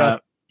 Told ya.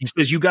 He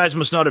says, you guys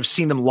must not have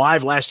seen them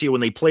live last year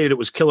when they played it. It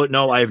was killer.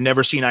 No, I have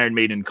never seen Iron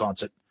Maiden in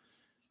concert.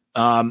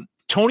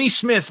 Tony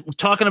Smith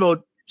talking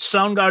about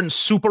Soundgarden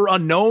Super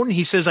Unknown.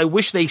 He says, I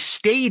wish they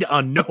stayed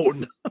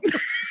unknown.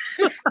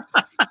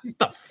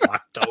 The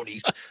fuck,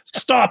 Tony?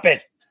 Stop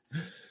it.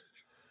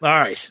 All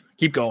right.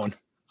 Keep going.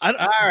 All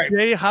right.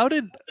 Jay,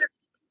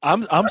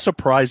 I'm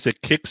surprised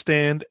that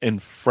Kickstand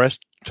and Fresh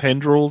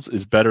Tendrils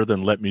is better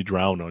than Let Me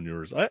Drown on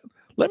yours.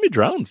 Let Me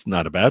Drown's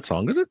not a bad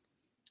song, is it?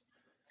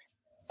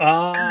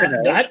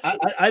 I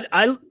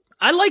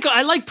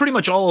like pretty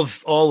much all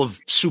of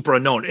Super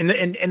Unknown,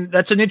 and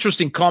that's an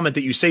interesting comment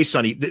that you say,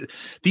 Sonny.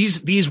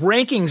 These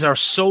rankings are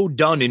so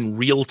done in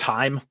real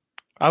time.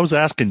 I was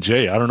asking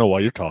Jay. I don't know why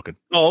you're talking.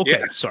 Oh, okay.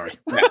 Yeah. Sorry.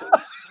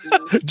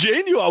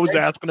 Jay knew I was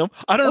asking him.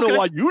 I don't know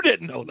why you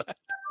didn't know that.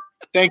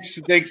 Thanks,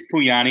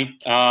 Puyani.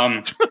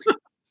 I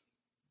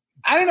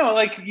don't know.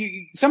 Like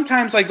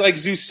sometimes, like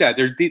Zeus said,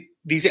 there's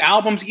these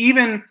albums.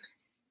 Even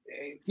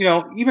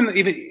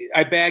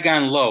I bag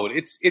on Load.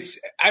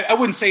 I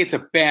wouldn't say it's a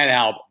bad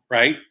album,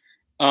 right?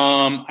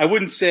 I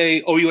wouldn't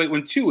say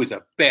OU812 is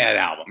a bad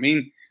album. I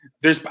mean,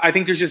 I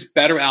think there's just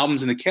better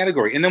albums in the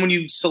category. And then when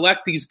you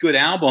select these good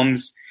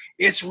albums,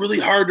 it's really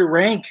hard to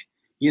rank.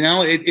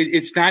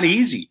 It's not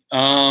easy.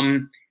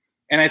 And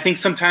I think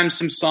sometimes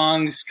some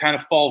songs kind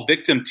of fall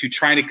victim to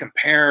trying to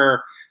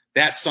compare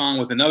that song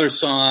with another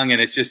song.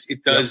 And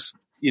it does.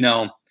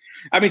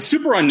 I mean,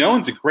 Super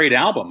Unknown's a great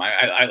album.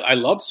 I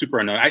love Super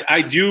Unknown.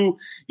 I do,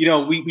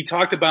 we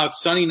talked about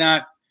Sonny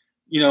not,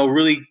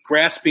 really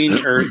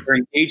grasping or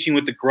engaging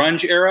with the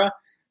grunge era.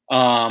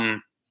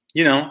 I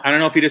don't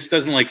know if he just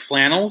doesn't like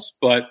flannels,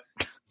 but,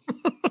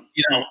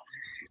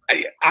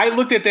 I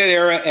looked at that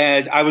era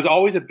as I was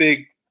always a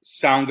big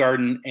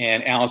Soundgarden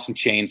and Alice in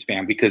Chains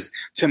fan because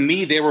to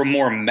me, they were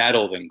more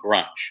metal than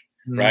grunge,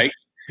 right?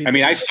 I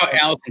mean, I saw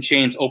Alice in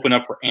Chains open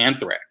up for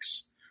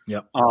Anthrax.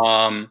 Yep.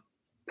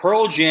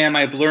 Pearl Jam,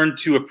 I've learned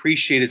to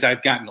appreciate as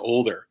I've gotten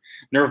older.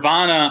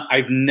 Nirvana,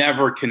 I've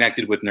never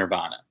connected with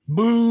Nirvana.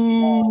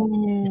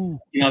 Boo!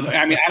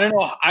 I mean,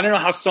 I don't know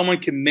how someone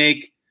can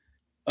make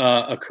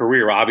a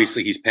career.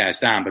 Obviously, he's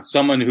passed on, but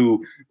someone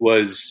who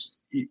was,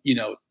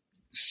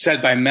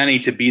 said by many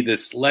to be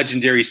this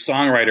legendary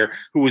songwriter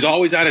who was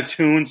always out of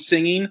tune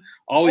singing,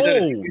 always out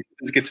of tune with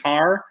his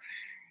guitar.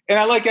 And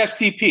I like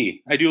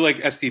STP. I do like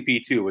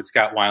STP too with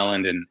Scott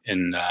Weiland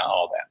and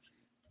all that.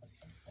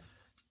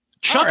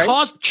 Chuck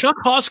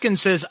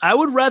Hoskins says, I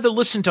would rather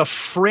listen to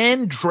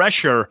Fran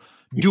Drescher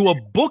do a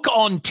book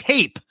on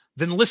tape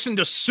than listen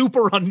to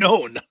Super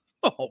Unknown.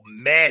 Oh,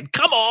 man.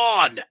 Come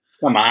on.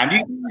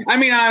 I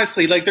mean,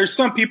 honestly, like there's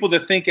some people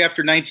that think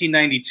after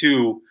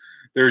 1992,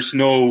 there's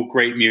no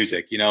great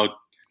music.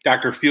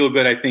 Dr.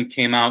 Feelgood, I think,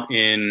 came out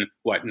in,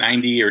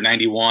 90 or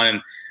 91.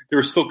 And there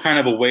was still kind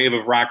of a wave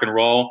of rock and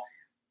roll.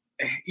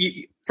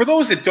 For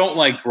those that don't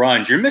like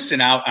grunge, you're missing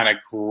out on a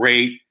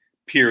great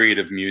period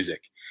of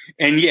music.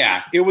 And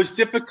yeah, it was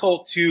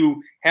difficult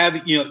to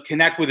have,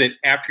 connect with it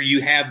after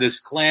you have this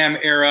glam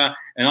era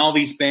and all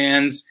these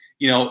bands,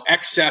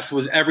 Excess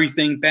was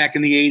everything back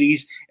in the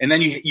 80s. And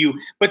then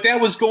but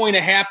that was going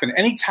to happen.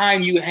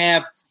 Anytime you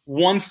have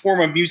one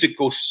form of music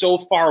go so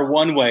far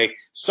one way,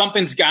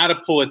 something's got to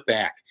pull it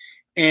back.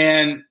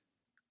 And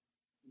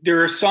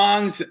there are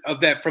songs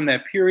from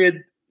that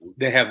period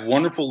that have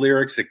wonderful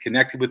lyrics that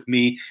connected with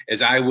me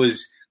as I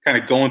was kind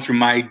of going through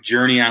my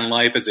journey on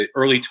life as an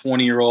early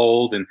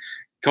 20-year-old and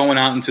going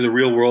out into the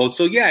real world.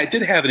 So yeah, it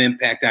did have an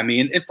impact on me.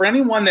 And for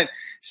anyone that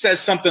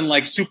says something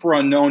like Super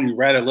Unknown, you'd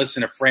rather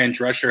listen to Fran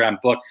Drescher on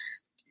book,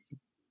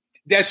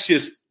 that's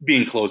just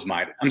being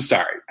closed-minded. I'm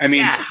sorry. I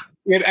mean,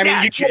 you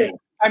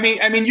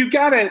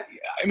gotta.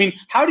 I mean,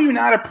 how do you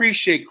not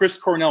appreciate Chris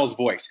Cornell's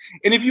voice?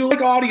 And if you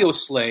like Audio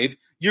Slave,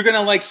 you're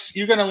gonna like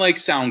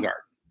Soundgarden.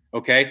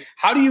 Okay,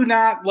 how do you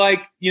not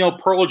like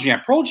Pearl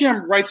Jam? Pearl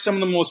Jam writes some of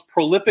the most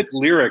prolific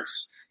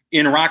lyrics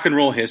in rock and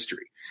roll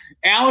history.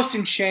 Alice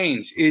in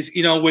Chains is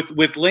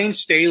with Lane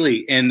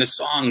Staley and the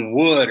song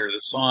Wood or the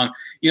song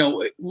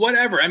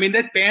whatever. I mean,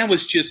 that band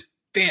was just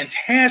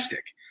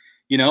fantastic.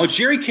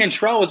 Jerry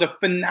Cantrell was a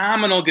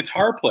phenomenal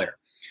guitar player.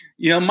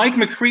 Mike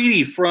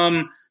McCready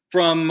from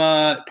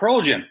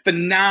Pearl Jam,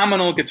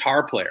 phenomenal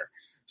guitar player.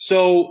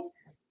 So,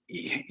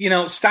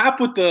 stop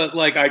with the,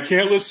 I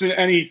can't listen to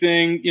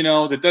anything,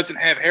 that doesn't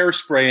have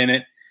Hairspray in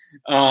it.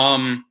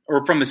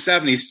 or from the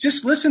 70s,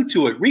 just listen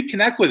to it,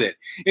 reconnect with it.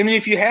 I mean,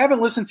 if you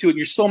haven't listened to it,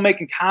 you're still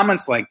making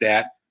comments like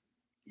that,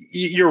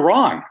 you're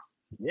wrong.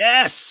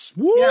 Yes.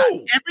 Woo! Yeah,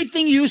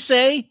 everything you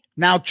say,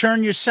 now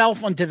turn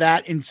yourself onto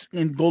that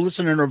and go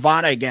listen to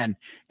Nirvana again,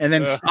 and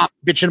then stop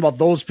bitching about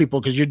those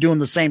people because you're doing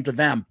the same to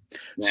them.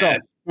 Yeah, So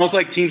it smells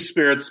like Team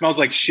Spirit, smells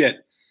like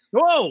shit.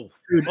 Whoa.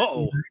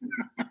 Uh-oh.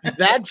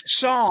 that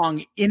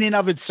song in and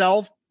of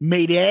itself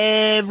made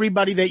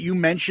everybody that you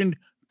mentioned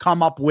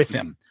come up with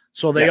him.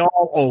 So they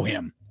all owe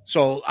him.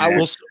 So I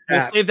will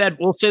save that.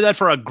 We'll say that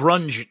for a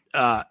grunge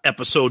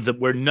episode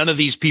where none of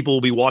these people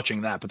will be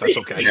watching that, but that's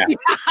okay. Yeah.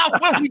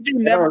 Well, we do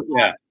never.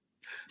 Yeah.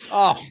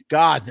 Oh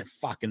God, they're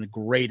fucking the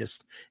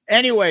greatest.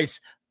 Anyways,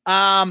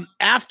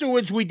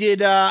 afterwards we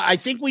did. I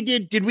think we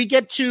did. Did we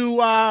get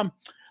to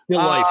Still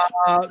Life?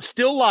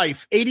 Still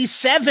Life,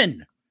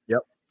 87. Yep.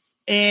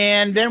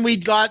 And then we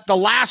got the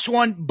last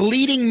one,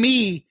 Bleeding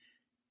Me,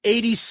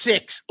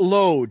 86.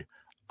 Load.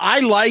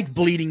 I like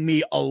Bleeding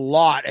Me a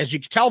lot. As you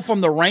can tell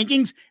from the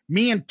rankings,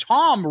 me and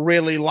Tom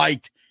really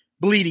liked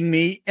Bleeding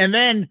Me. And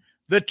then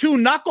the two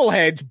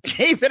knuckleheads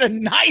gave it a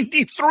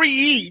 93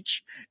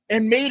 each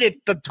and made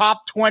it the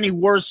top 20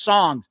 worst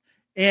songs.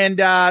 And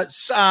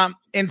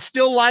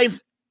Still Life,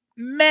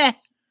 meh,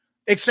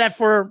 except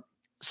for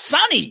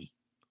Sunny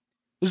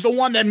was the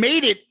one that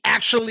made it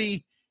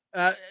actually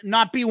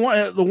not be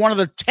one of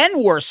the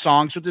 10 worst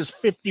songs with this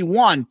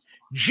 51.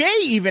 Jay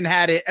even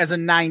had it as a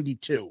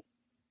 92.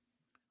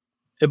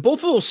 And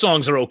both of those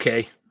songs are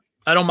okay.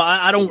 I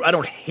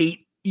don't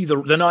hate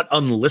either. They're not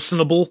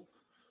unlistenable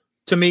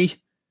to me.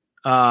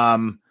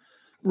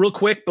 Real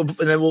quick, and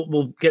then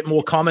we'll get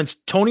more comments.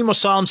 Tony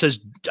Mosalem says,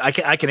 I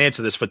can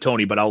answer this for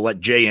Tony, but I'll let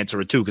Jay answer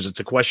it too because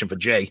it's a question for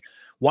Jay.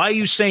 Why are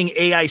you saying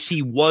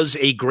AIC was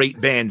a great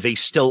band? They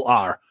still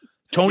are.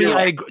 Tony,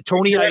 I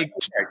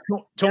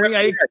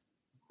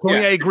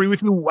agree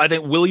with you. I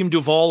think William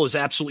Duvall is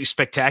absolutely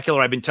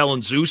spectacular. I've been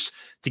telling Zeus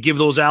to give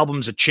those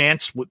albums a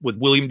chance with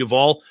William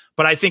Duvall.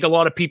 But I think a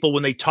lot of people,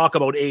 when they talk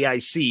about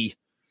AIC,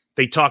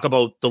 they talk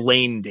about the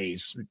Lane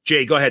days.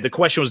 Jay, go ahead. The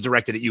question was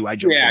directed at you. I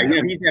jumped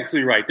in. He's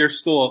absolutely right. They're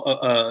still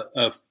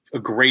a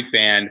great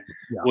band.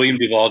 Yeah. William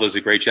Duvall does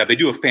a great job. They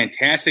do a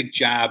fantastic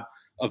job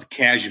of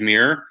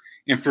Kashmir.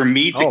 And for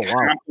me to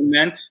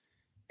compliment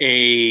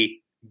a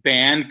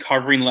band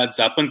covering Led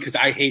Zeppelin, because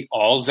I hate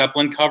all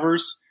Zeppelin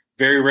covers,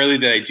 very rarely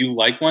that I do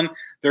like one,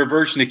 their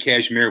version of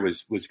Kashmir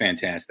was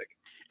fantastic.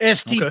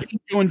 STP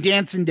doing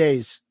Dancing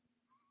Days.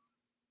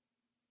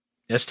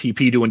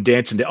 STP doing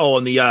Dancing Days. Oh,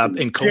 on the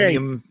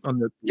Encomium. On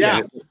the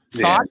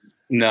Thought?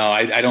 No,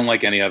 I don't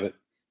like any of it.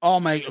 Oh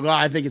my God,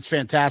 I think it's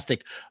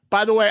fantastic.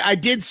 By the way, I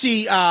did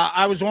see.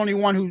 I was the only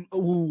one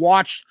who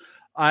watched.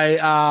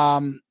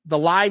 The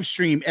live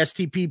stream.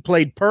 STP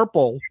played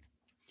Purple.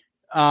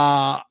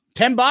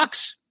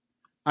 $10.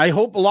 I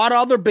hope a lot of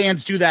other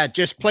bands do that.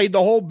 Just played the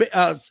whole.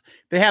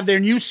 They have their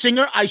new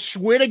singer. I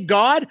swear to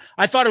God,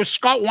 I thought it was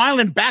Scott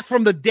Weiland back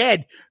from the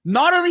dead.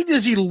 Not only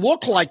does he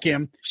look like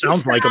him,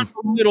 sounds like him,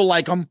 a little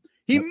like him.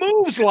 He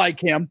moves like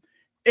him.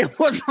 It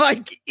was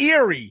like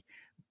eerie.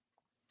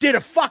 Did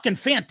a fucking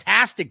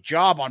fantastic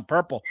job on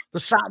Purple.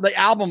 The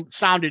album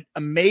sounded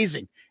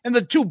amazing, and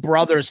the two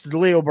brothers, the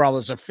Leo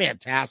brothers, are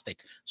fantastic.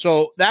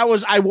 So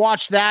I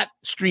watched that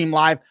stream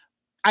live.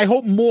 I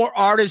hope more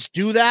artists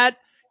do that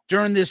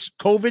during this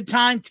COVID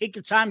time. Take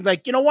the time,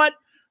 like, you know what?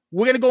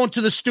 We're going to go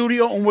into the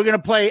studio and we're going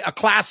to play a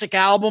classic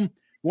album.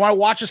 You want to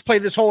watch us play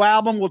this whole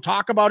album? We'll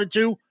talk about it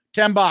too.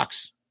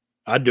 $10.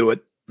 I'd do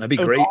it. That'd be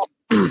great.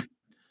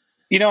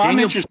 I'm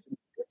interested,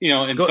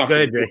 in go something.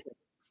 ahead, Jay.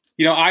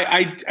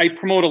 I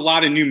promote a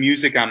lot of new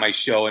music on my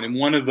show. And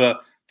one of the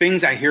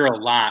things I hear a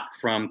lot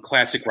from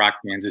classic rock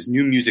fans is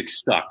new music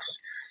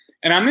sucks.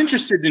 And I'm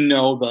interested to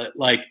know that,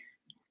 like,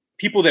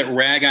 people that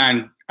rag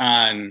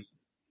on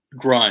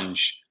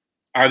grunge,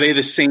 are they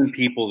the same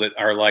people that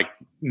are like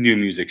new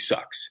music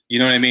sucks? You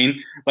know what I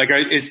mean? Like,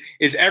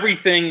 is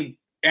everything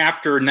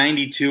after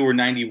 92 or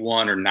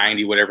 91 or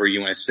 90, whatever you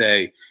want to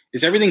say,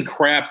 is everything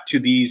crap to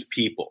these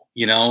people?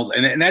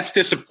 And that's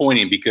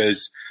disappointing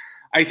because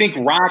I think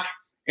rock,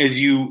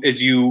 as you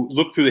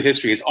look through the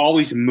history, has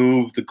always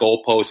moved the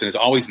goalposts and has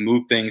always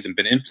moved things and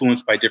been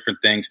influenced by different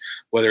things,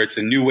 whether it's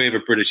the new wave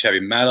of British heavy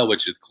metal,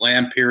 which is the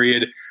glam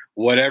period,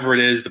 whatever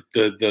it is,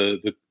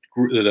 the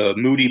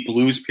moody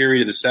blues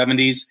period of the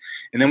 70s.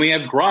 And then we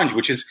have grunge,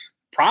 which is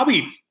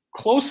probably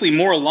closely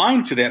more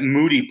aligned to that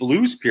moody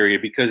blues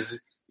period because,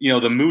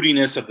 the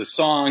moodiness of the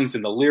songs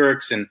and the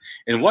lyrics and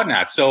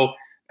whatnot. So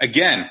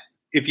again,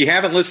 if you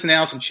haven't listened to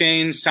Alice in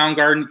Chains,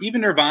 Soundgarden,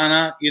 even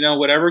Nirvana,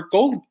 whatever,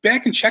 go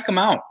back and check them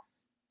out.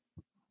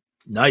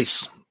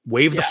 Nice.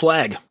 Wave the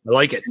flag. I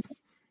like it.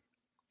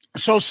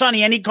 So,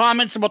 Sonny, any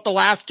comments about the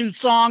last two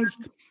songs?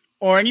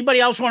 Or anybody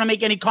else want to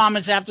make any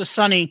comments after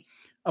Sonny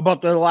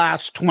about the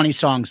last 20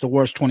 songs, the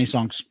worst 20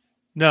 songs?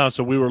 No,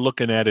 so we were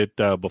looking at it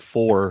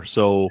before.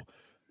 So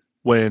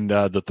when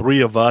the three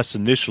of us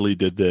initially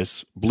did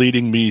this,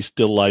 Bleeding Me,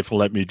 Still Life, and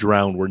Let Me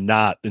Drown were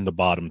not in the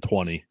bottom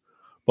 20.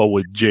 But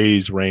with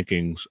Jay's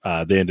rankings,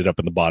 they ended up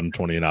in the bottom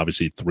 20, and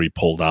obviously 3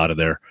 pulled out of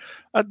there.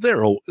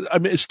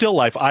 It's Still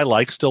Life. I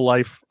like Still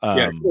Life.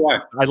 I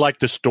like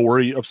the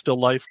story of Still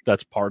Life.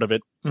 That's part of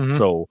it. Mm-hmm.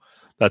 So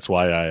that's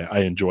why I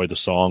enjoy the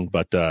song.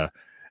 But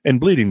and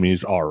Bleeding Me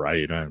is all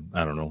right. I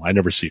don't know. I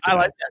never see it. I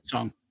like that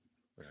song.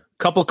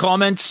 Couple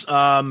comments.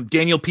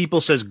 Daniel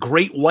People says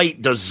Great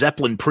White does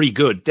Zeppelin pretty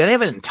good. They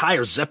have an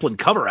entire Zeppelin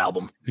cover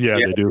album. Yeah.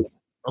 They do.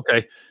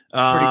 Okay.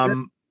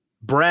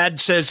 Brad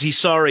says he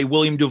saw a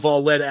William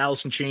Duvall led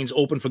Alice in Chains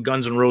open for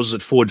Guns N' Roses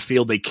at Ford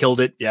Field. They killed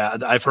it. Yeah,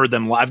 I've heard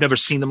them. I've never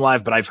seen them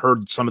live, but I've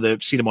heard seen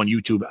them on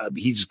YouTube.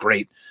 He's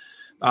great.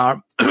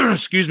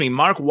 Excuse me.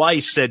 Mark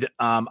Weiss said,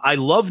 I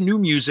love new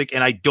music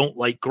and I don't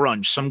like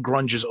grunge. Some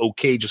grunge is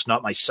okay, just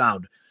not my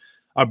sound.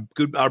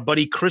 Our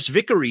buddy Chris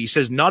Vickery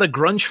says, not a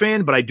grunge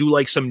fan, but I do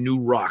like some new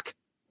rock.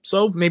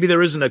 So maybe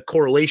there isn't a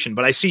correlation,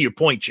 but I see your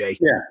point, Jay.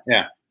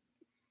 Yeah.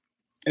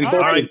 And all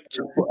right.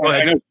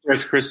 I know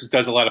Chris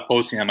does a lot of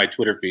posting on my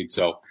Twitter feed,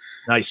 so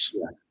nice.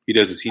 Yeah, he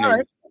does this. He knows.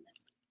 Right.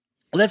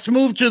 Let's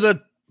move to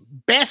the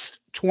best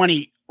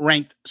 20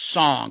 ranked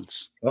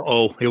songs.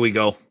 Uh-oh, here we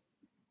go.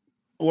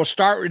 We'll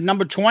start with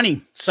number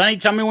 20. Sonny,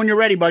 tell me when you're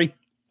ready, buddy.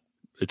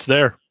 It's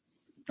there.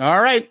 All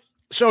right.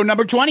 So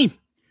number 20,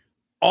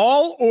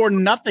 All or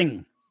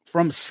Nothing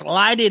from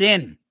Slide It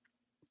In.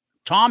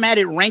 Tom had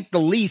it ranked the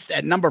least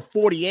at number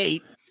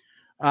 48.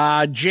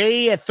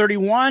 Jay at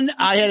 31.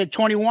 I had it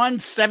 21.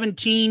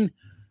 17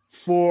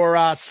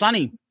 for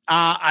Sonny.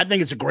 I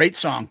think it's a great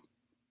song.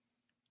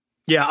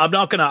 Yeah, I'm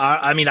not gonna.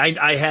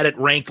 I had it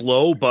ranked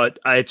low, but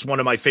it's one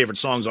of my favorite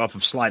songs off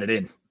of Slide It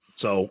In.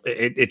 So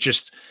it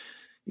just,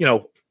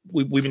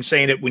 we've been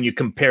saying it when you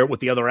compare it with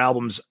the other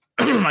albums.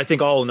 I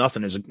think All or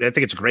Nothing I think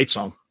it's a great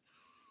song.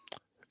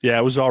 Yeah,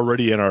 it was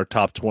already in our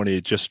top 20.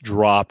 It just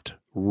dropped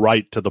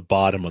right to the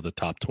bottom of the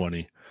top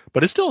 20,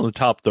 but it's still in the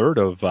top third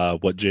of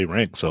what Jay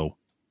ranked. So.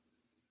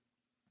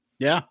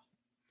 Yeah.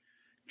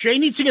 Jay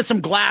needs to get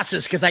some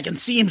glasses because I can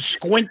see him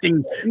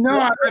squinting. No,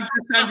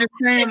 I'm just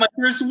saying, like,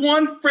 there's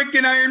one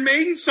freaking Iron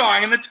Maiden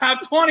song in the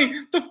top 20.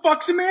 The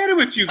fuck's the matter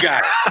with you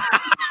guys?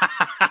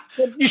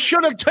 You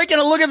should have taken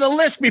a look at the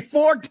list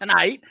before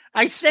tonight.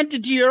 I sent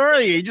it to you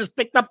earlier. You just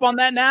picked up on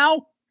that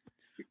now?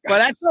 But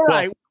that's all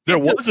right.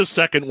 Well, there was a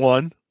second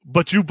one,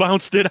 but you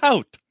bounced it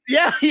out.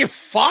 Yeah, you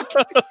fuck.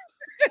 What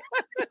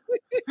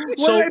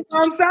did I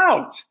bounce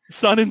out?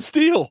 Sun and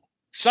Steel.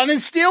 Sun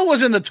and Steel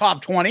was in the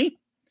top 20,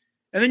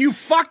 and then you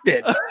fucked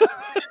it.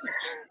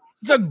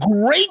 It's a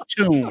great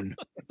tune.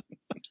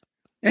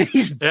 And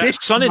he's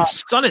Sun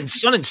and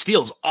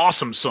Steel's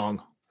awesome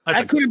song.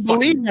 I couldn't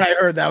believe when I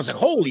heard that. I was like,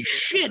 holy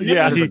shit.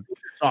 Yeah,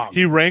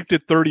 he ranked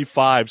it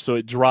 35, so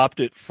it dropped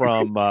it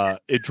from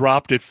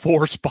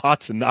 4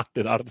 spots and knocked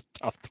it out of the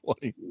top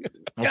 20.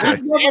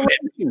 Okay.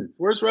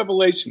 Where's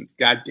Revelations?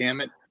 God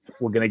damn it.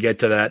 We're going to get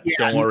to that. Yeah,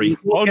 don't worry.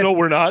 No,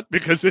 we're not,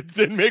 because it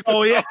didn't make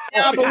the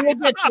yeah, but we'll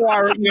get to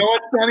our... You know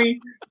what, Sonny?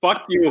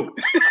 Fuck you.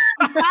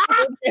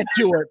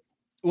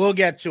 We'll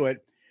get to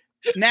it.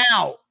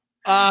 Now,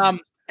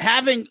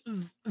 having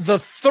the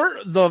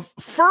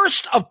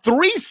first of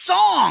 3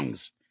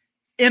 songs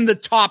in the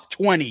top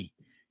 20,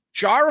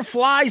 Jar of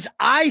Flies,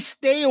 I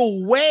Stay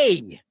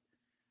Away.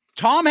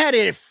 Tom had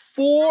it at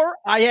 4.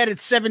 I had it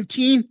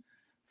 17.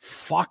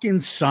 Fucking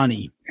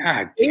Sonny.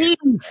 God,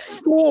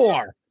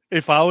 84.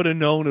 If I would have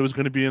known it was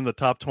going to be in the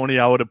top 20,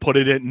 I would have put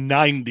it at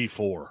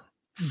 94.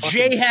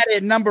 Jay had it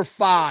at number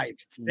 5.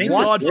 Great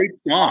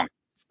song.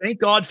 Thank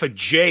God for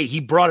Jay.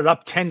 He brought it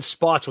up 10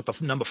 spots with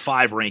the number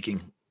 5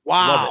 ranking.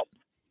 Wow.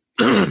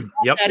 Love it.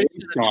 Yep. That is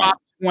the top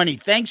 20.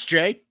 Thanks,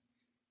 Jay.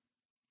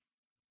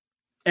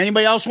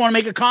 Anybody else want to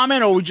make a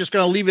comment, or are we just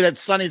going to leave it at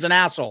Sonny's an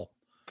asshole?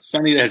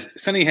 Sonny has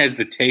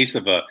the taste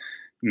of a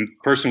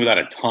person without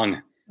a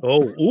tongue.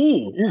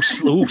 Ooh,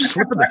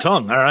 slip of the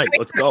tongue. All right,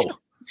 let's go.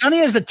 Sonny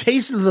has the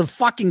taste of the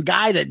fucking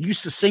guy that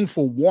used to sing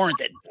for Warrant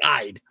that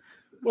died.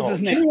 What's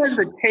his name? Sonny has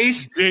the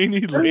taste.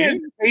 Sonny has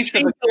the taste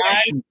of a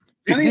guy.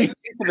 Sonny has the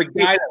taste of a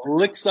guy that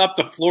licks up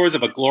the floors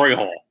of a glory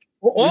hole.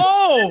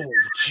 Oh,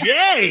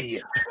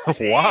 Jay!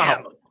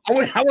 Wow. I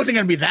wasn't going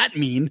to be that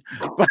mean,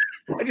 but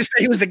I just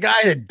said he was the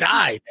guy that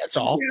died. That's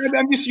all. Yeah,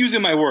 I'm just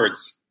using my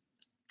words.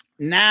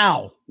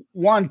 Now,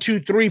 1, 2,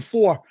 3,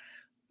 4.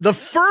 The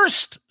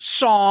first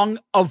song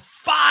of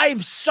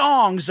 5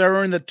 songs that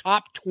are in the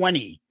top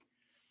 20.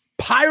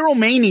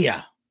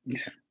 Pyromania. Yeah.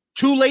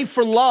 Too Late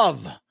for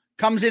Love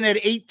comes in at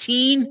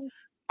 18.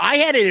 I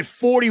had it at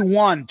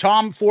 41.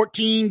 Tom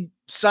 14,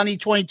 Sonny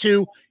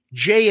 22,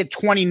 Jay at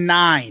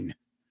 29.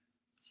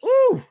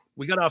 Ooh.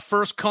 We got our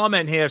first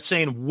comment here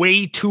saying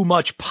way too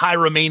much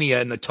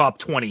Pyromania in the top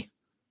 20.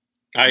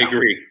 I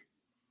agree.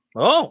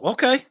 Oh,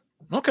 okay.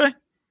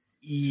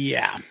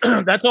 Yeah.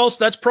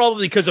 That's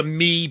probably because of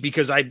me,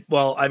 because I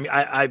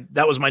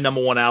that was my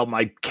number 1 album.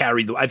 I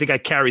think I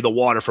carry the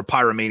water for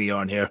Pyromania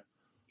on here.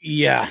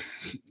 Yeah.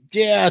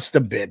 Just a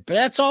bit, but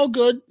that's all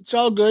good. It's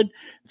all good.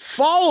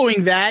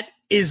 Following that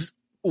is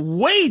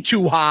way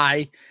too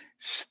high.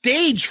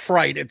 Stage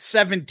Fright at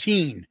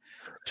 17.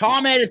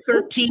 Tom had it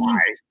 13.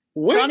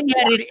 Sonny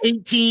had it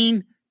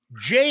 18.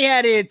 Jay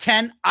had it at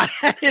 10. I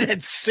had it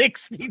at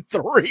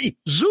 63.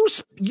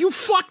 Zeus, you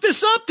fucked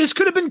this up. This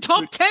could have been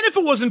top 10 if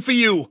it wasn't for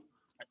you.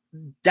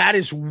 That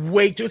is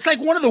way too. It's like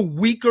one of the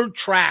weaker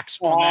tracks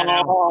on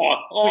that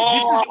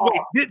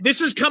album.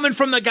 This is coming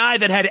from the guy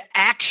that had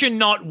Action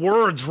Not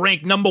Words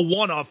ranked number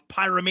 1 off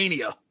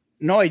Pyromania.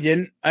 No, he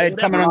didn't. I had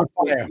Coming on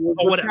Fire.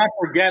 Let's not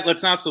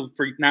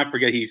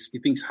forget he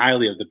thinks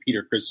highly of the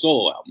Peter Criss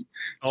solo album.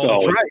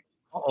 That's right.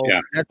 Yeah.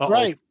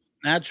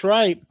 That's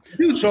right.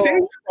 Dude, Stage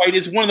Fright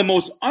is one of the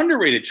most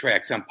underrated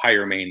tracks on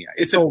Pyromania.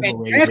 It's a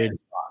fantastic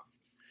song.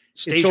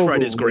 Stage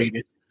Fright is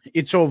great.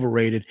 It's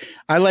overrated.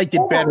 I liked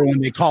it better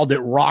when they called it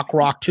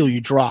Rock Till You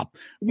Drop.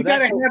 You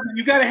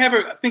gotta have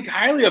it. Think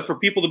highly of for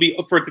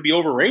it to be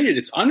overrated.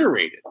 It's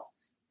underrated,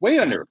 way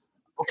under.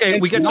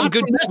 Okay, we got some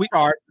good.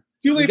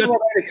 Too late for love.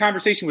 I had a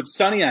conversation with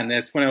Sonny on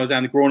this when I was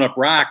on the Grown Up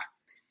Rock.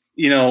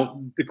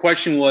 The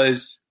question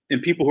was,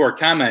 and people who are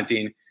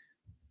commenting,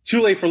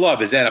 "Too Late for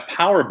Love, is that a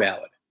power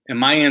ballad?" And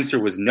my answer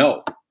was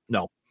no.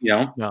 No.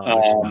 No,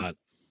 it's not.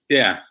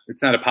 Yeah,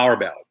 it's not a power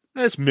ballad.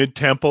 It's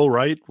mid-tempo,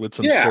 right? With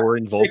some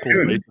soaring vocals,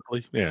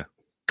 basically. Yeah.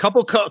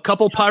 Couple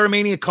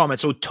Pyromania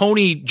comments. So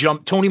Tony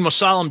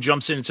Mosalam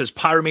jumps in and says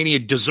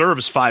Pyromania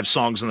deserves 5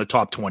 songs in the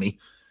top 20.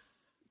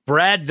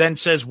 Brad then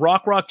says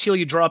Rock Till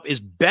You Drop is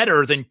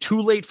better than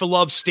Too Late for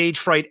Love, Stage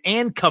Fright,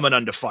 and Coming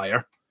Under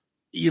Fire.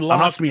 You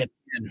lost me at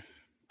 10.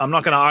 I'm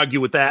not going to argue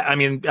with that. I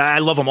mean, I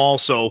love them all.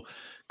 So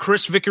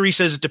Chris Vickery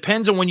says it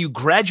depends on when you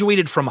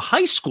graduated from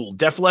high school.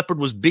 Def Leppard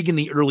was big in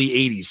the early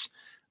 80s.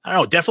 I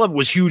don't know. Def Leppard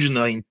was huge in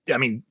the,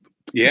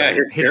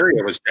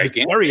 Hysteria was gigantic.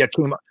 Hysteria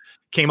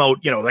came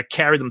out, that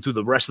carried them through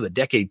the rest of the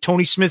decade.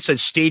 Tony Smith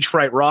says Stage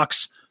Fright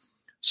rocks.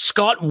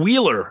 Scott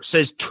Wheeler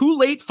says Too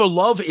Late for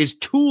Love is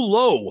too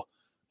low.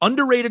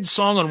 Underrated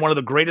song on one of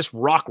the greatest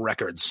rock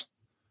records.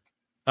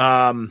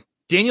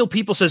 Daniel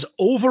People says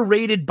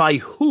overrated by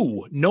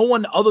who? No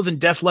one other than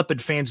Def Leppard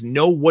fans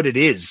know what it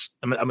is.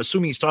 I'm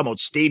assuming he's talking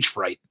about Stage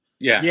Fright.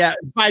 Yeah.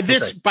 By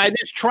this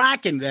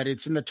tracking that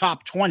it's in the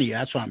top 20.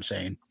 That's what I'm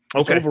saying.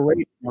 Okay. It's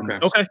overrated.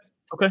 Okay.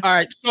 All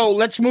right. So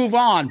let's move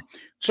on.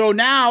 So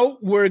now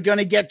we're going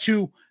to get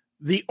to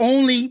the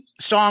only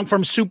song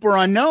from Super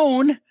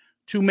Unknown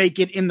to make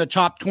it in the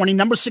top 20.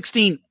 Number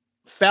 16,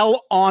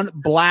 Fell on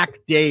Black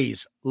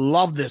Days.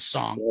 Love this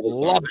song.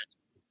 Love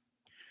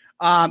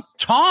it.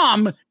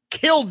 Tom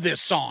killed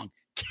this song.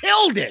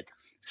 Killed it.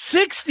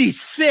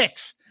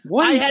 66.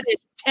 What? I had it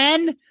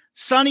at 10.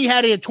 Sonny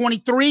had it at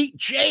 23.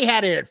 Jay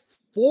had it at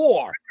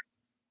 4.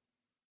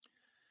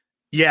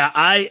 Yeah,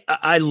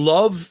 I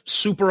love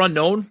Super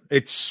Unknown.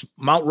 It's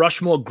Mount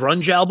Rushmore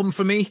grunge album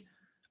for me.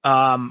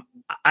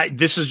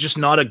 This is just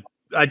not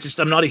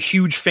I'm not a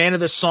huge fan of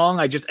this song.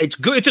 It's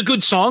good. It's a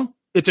good song.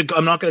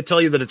 I'm not going to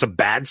tell you that it's a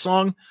bad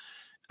song.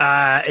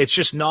 It's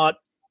just not.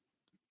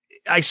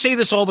 I say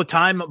this all the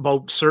time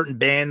about certain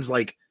bands.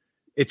 Like,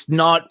 it's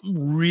not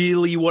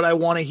really what I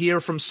want to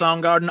hear from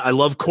Soundgarden. I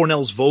love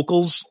Cornell's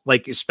vocals,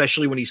 like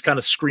especially when he's kind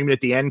of screaming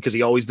at the end because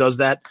he always does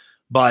that.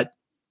 But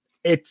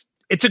it's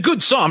a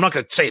good song. I'm not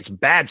going to say it's a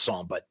bad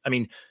song, but I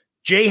mean,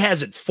 Jay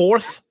has it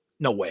 4th.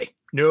 No way.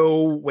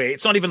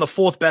 It's not even the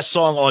 4th best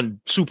song on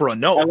Super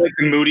Unknown. I like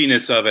the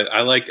moodiness of it.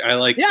 I like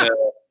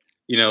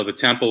the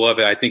tempo of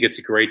it. I think it's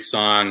a great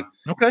song.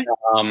 Okay.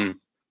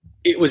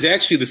 It was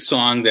actually the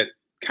song that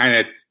kind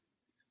of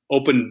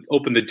opened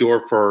the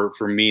door for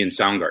me and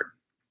Soundgarden.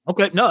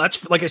 Okay. No,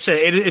 that's like I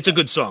said, it's a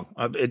good song.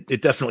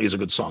 It definitely is a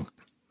good song.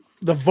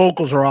 The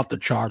vocals are off the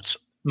charts.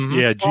 Mm-hmm.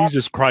 Yeah,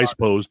 Jesus Christ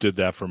Pose did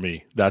that for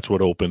me. That's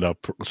what opened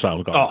up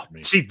Soundgarden for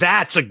me. See,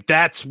 that's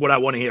what I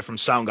want to hear from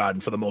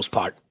Soundgarden for the most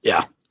part.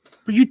 Yeah.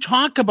 But you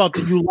talk about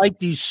that you like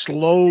these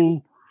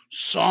slow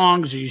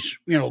songs, these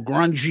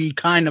grungy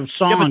kind of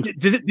songs.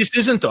 Yeah, but this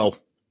isn't though.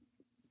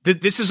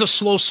 This is a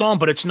slow song,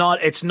 but it's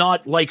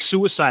not like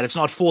Suicide. It's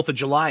not 4th of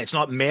July. It's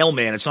not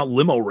Mailman. It's not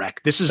Limo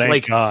Wreck. This is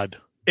Thank God.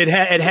 It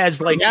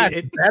has like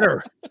it's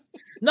better.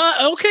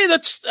 No, okay,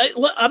 that's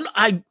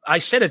I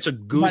said it's a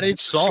good but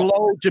it's song.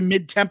 Slow to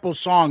mid-tempo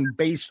song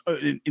based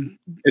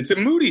it's a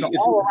moody it's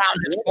all around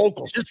his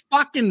vocals. His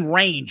fucking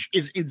range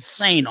is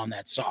insane on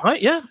that song.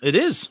 Right, yeah, it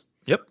is.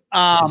 Yep.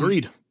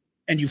 Agreed.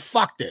 And you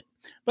fucked it.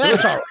 But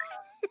that's all right.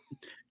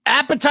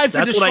 Appetite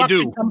for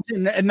Destruction comes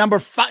in at number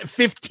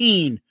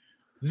 15.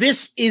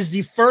 This is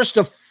the first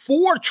of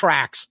 4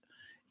 tracks.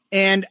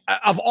 And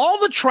of all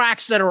the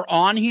tracks that are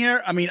on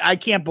here, I mean, I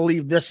can't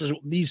believe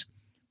these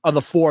are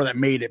the 4 that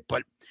made it.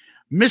 But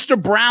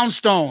Mr.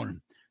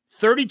 Brownstone,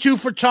 32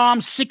 for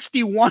Tom,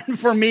 61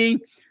 for me.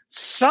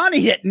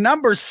 Sonny hit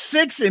number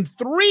 6 and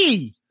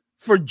 3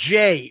 for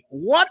Jay.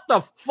 What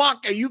the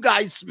fuck are you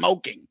guys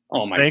smoking?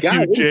 Oh my God.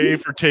 Thank you, Jay,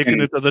 for taking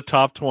it to the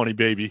top 20,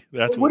 baby.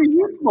 That's what do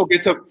you smoke?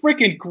 It's a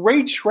freaking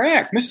great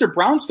track. Mr.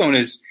 Brownstone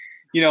is,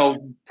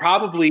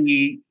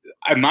 probably,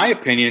 in my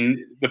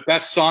opinion, the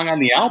best song on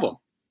the album.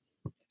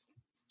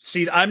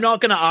 See, I'm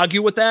not going to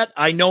argue with that.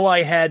 I know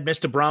I had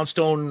Mr.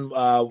 Brownstone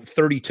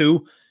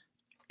 32.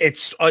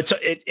 It's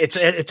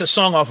a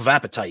song off of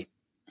Appetite.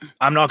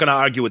 I'm not going to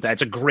argue with that.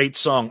 It's a great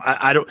song.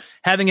 I don't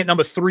having it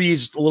number 3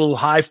 is a little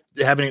high.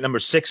 Having it number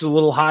 6 is a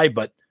little high,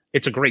 but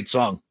It's a great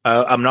song.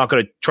 I'm not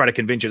going to try to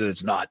convince you that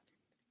it's not.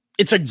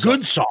 It's a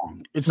good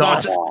song. It's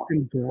not a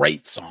fucking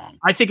great song.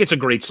 I think it's a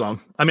great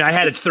song. I mean, I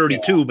had it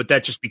 32, but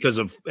that's just because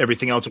of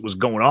everything else that was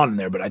going on in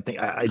there. But I think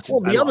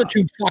the other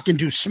two fucking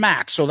do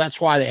smack, so that's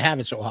why they have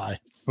it so high.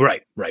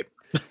 Right.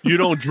 You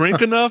don't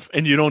drink enough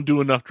and you don't do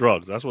enough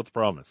drugs. That's what the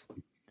problem is.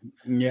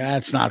 Yeah,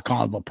 it's not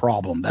called a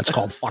problem. That's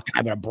called fucking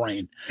having a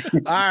brain.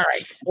 All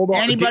right. Hold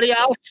on. Anybody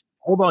else?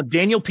 Hold on.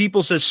 Daniel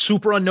People says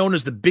Super Unknown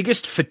is the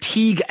biggest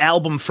fatigue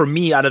album for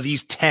me out of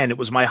these 10. It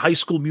was my high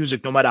school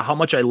music. No matter how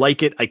much I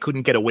like it, I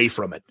couldn't get away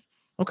from it.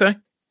 Okay.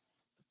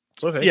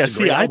 Okay. Yeah,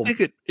 see, I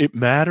think it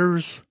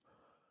matters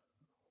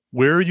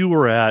where you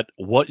were at,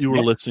 what you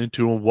were listening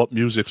to, and what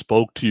music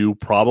spoke to you,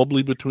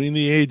 probably between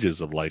the ages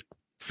of like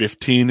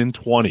 15 and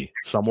 20,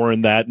 somewhere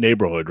in that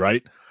neighborhood,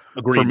 right?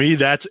 Agreed. For me,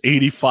 that's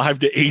 85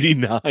 to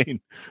 89.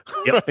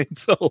 Yep. Right?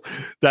 So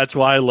that's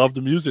why I love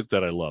the music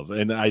that I love.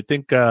 And I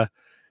think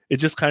it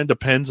just kind of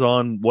depends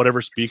on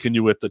whatever's speaking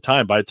you at the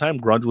time. By the time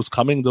grunge was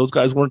coming, those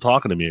guys weren't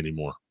talking to me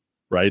anymore,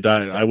 right?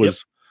 I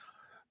was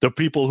the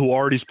people who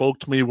already spoke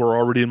to me were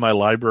already in my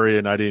library,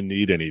 and I didn't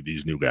need any of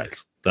these new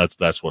guys.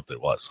 That's what it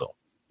was. So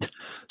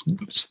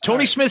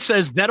Tony Smith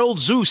says that old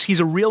Zeus, he's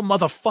a real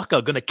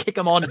motherfucker. Going to kick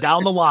him on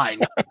down the line.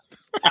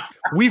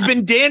 We've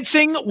been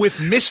dancing with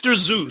Mr.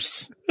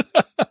 Zeus.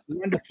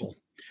 Wonderful.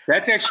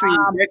 That's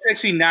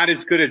actually not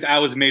as good as I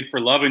Was Made for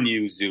Loving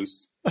You,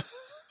 Zeus.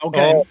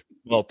 Okay. Oh,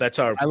 well, that's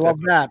our. I love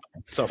that.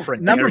 That's our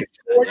friend. Number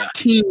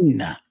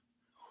 14,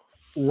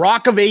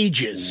 Rock of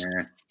Ages.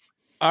 Yeah.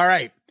 All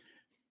right.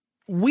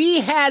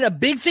 We had a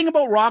big thing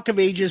about Rock of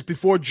Ages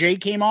before Jay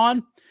came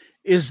on,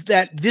 is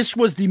that this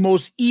was the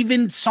most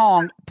even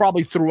song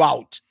probably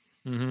throughout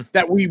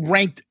that we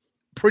ranked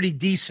pretty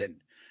decent.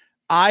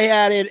 I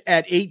had it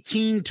at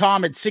 18,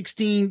 Tom at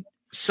 16,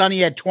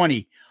 Sonny at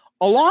 20.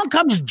 Along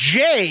comes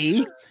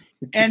Jay,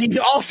 and he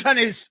all of a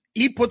sudden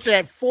he puts it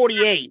at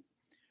 48.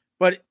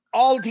 But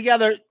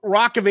altogether,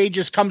 Rock of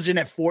Ages comes in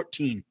at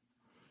 14.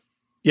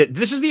 Yeah,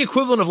 this is the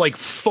equivalent of like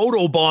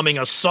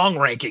photobombing a song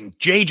ranking.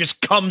 Jay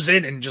just comes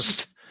in and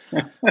just.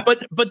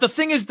 but the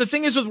thing is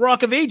with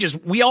Rock of Ages,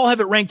 we all have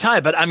it ranked high.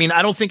 But I mean,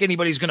 I don't think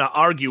anybody's going to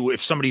argue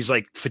if somebody's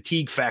like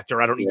fatigue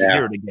factor. I don't need to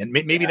hear it again.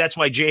 Maybe that's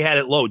why Jay had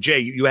it low. Jay,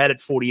 you had it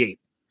 48.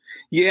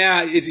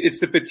 Yeah, it's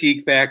the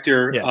fatigue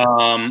factor. Yeah.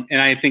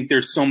 And I think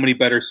there's so many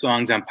better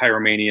songs on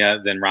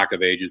Pyromania than Rock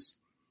of Ages.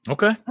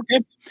 Okay.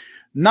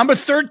 Number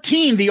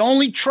 13, the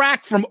only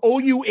track from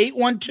OU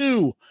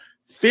 812,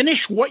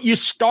 Finish What You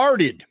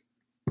Started.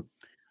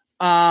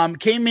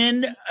 Came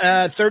in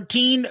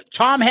 13.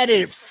 Tom had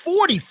it at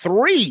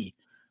 43.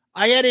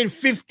 I had it at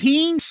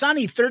 15.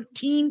 Sonny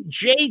 13.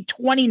 Jay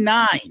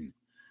 29.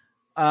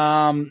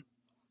 Van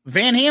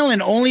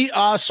Halen only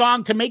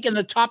song to make in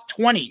the top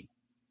 20.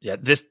 Yeah,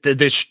 this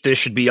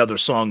should be other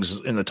songs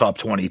in the top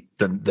 20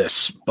 than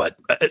this, but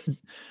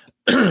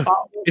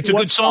it's a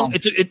good song.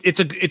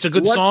 It's a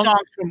good song.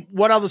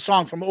 What other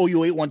song from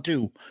OU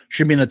 812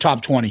 should be in the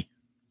top 20?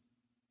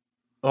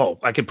 Oh,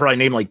 I could probably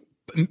name like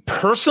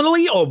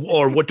personally,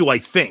 or what do I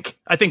think?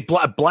 I think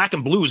Black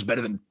and Blue is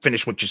better than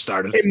Finish What You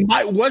Started.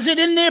 Was it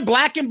in there?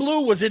 Black and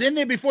Blue, was it in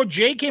there before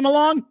Jay came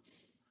along?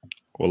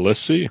 Well, let's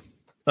see.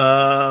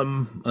 I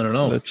don't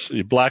know. Let's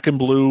see. Black and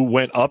Blue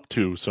went up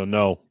to, so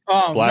no.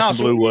 Oh, Black and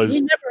Blue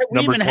was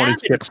number even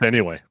 26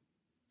 anyway.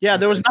 Yeah,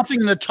 there was nothing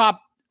in the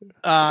top.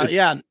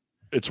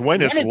 It's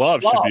When It's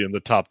Love should be in the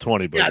top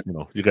 20, but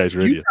you guys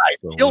are idiots.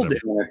 You killed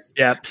it.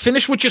 Yeah,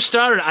 Finish What You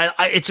Started.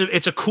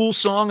 It's a cool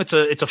song. It's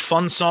a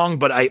fun song,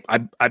 but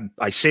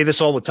I say this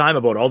all the time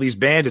about all these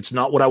bands. It's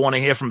not what I want to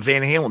hear from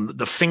Van Halen.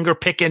 The finger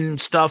picking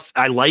stuff,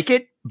 I like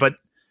it, but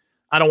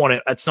I don't want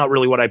to. That's not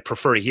really what I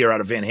prefer to hear out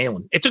of Van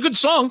Halen. It's a good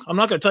song. I'm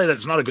not going to tell you that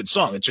it's not a good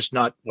song. It's just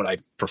not what I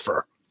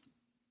prefer.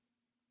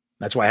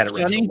 That's why I had it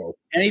ranked so low.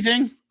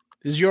 Anything?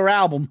 This is your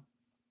album.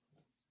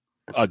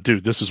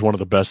 Dude, this is one of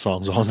the best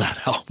songs on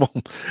that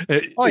album.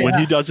 When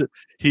he does it,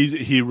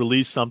 he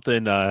released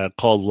something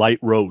called Light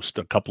Roast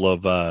a couple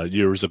of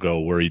years ago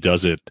where he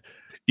does it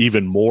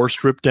even more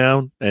stripped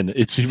down, and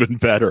it's even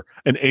better.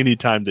 And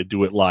anytime they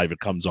do it live, it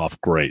comes off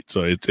great.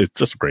 So it's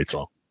just a great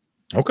song.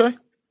 Okay.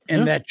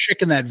 And that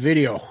chick in that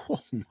video. Oh,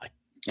 my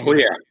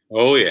God.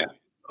 Oh, yeah.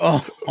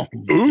 Oh,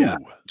 ooh. Yeah.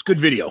 It's a good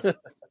video.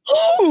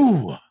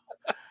 Ooh.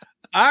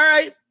 All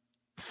right.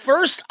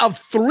 First of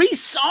 3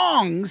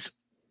 songs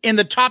in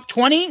the top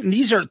 20, and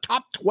these are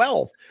top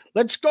 12.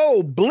 Let's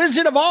go.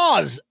 Blizzard of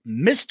Oz,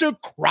 Mr.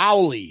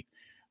 Crowley.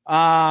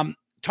 Tom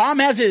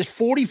has it at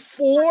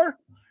 44.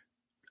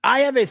 I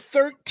have it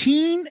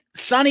 13.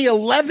 Sonny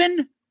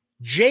 11.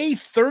 Jay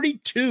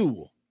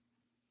 32.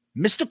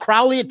 Mr.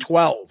 Crowley at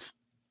 12.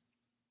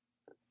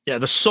 Yeah,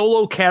 the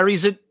solo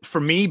carries it for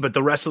me, but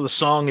the rest of the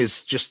song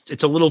is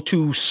it's a little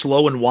too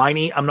slow and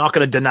whiny. I'm not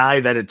going to deny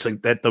that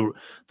that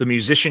the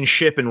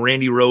musicianship and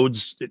Randy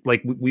Rhoads,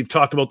 like we've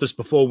talked about this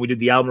before when we did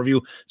the album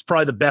review, it's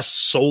probably the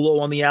best solo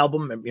on the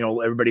album. And,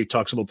 everybody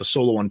talks about the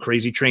solo on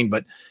Crazy Train,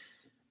 but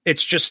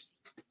it's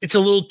a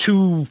little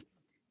too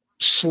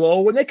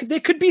slow, and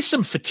there could be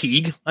some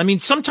fatigue. I mean,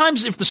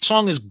 sometimes if the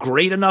song is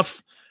great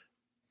enough,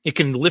 It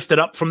can lift it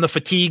up from the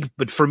fatigue,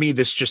 but for me,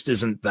 this just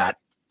isn't that.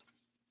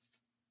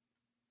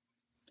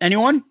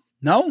 Anyone?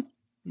 No?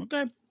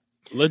 Okay.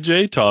 Let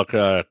Jay talk,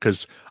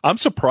 because I'm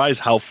surprised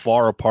how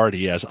far apart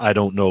he has I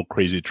Don't Know,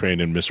 Crazy Train,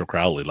 and Mr.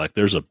 Crowley. Like,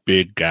 there's a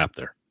big gap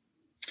there.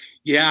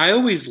 Yeah, I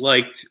always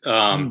liked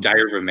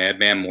Diary of a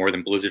Madman more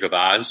than Blizzard of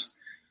Oz.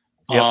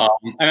 Yep.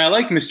 And I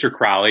like Mr.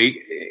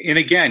 Crowley. And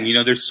again,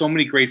 there's so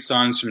many great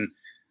songs from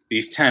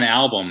these 10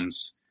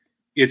 albums.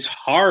 It's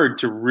hard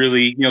to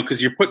really,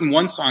 because you're putting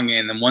one song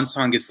in and one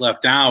song gets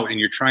left out and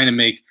you're trying to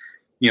make,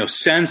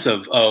 sense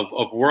of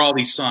where all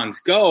these songs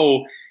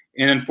go.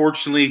 And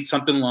unfortunately,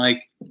 something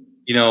like,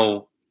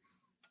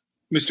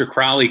 Mr.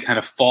 Crowley kind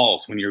of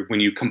falls when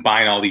you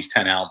combine all these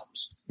 10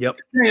 albums. Yep.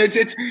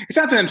 It's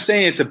not that I'm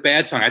saying it's a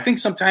bad song. I think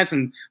sometimes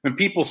when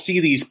people see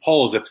these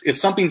polls, if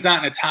something's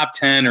not in a top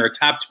 10 or a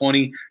top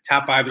 20,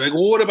 top 5, they're like,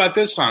 well, what about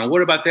this song?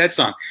 What about that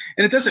song?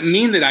 And it doesn't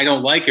mean that I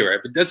don't like it, right?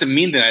 It doesn't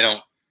mean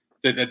that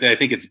that I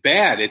think it's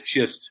bad. It's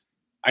just,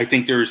 I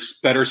think there's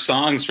better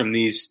songs from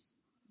these,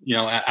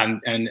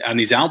 on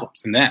these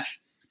albums than that.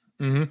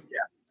 Mm-hmm. Yeah.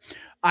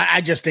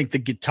 I just think the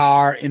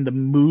guitar and the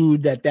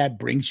mood that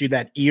brings you,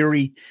 that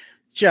eerie,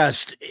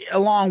 just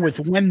along with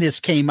when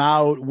this came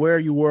out, where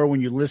you were when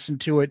you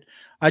listened to it.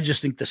 I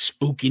just think the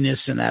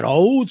spookiness and that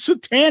old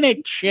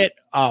satanic shit.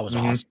 Oh, it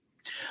was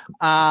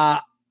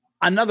awesome.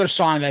 Another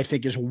song I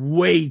think is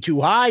way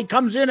too high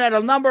comes in at a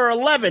number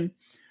 11.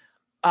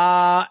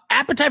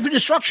 Appetite for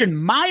Destruction,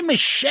 My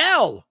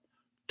Michelle.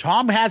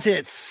 Tom has it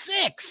at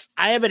 6.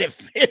 I have it at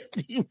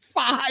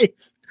 55.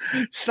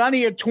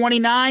 Sonny at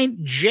 29.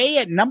 Jay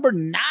at number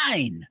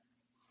 9.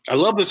 I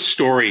love the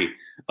story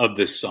of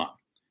this song.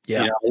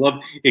 Yeah. I love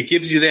it.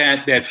 Gives you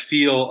that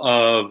feel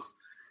of,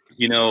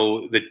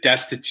 the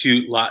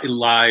destitute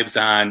lives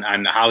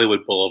on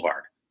Hollywood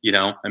Boulevard.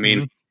 I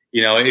mean,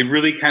 it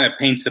really kind of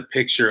paints the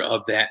picture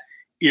of that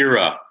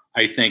era,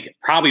 I think,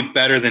 probably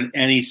better than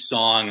any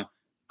song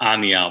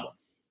on the album.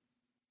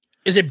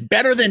 Is it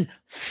better than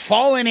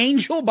Fallen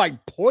Angel by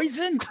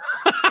Poison?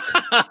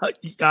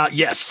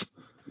 Yes.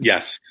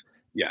 Yes.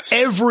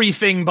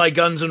 Everything by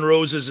Guns N'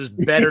 Roses is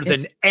better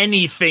than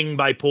anything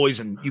by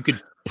Poison. You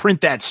could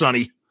print that,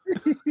 Sonny.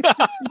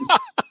 I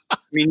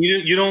mean,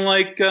 you don't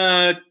like,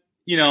 I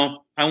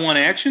Want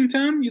Action,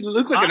 Tom? You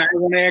look like an I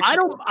Want Action.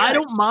 I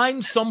don't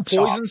mind some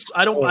Poisons.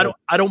 I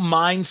don't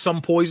mind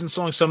some Poison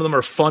songs. Some of them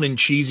are fun and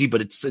cheesy,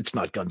 but it's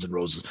not Guns N'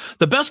 Roses.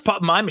 The best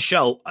part, My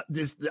Michelle,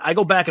 I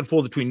go back and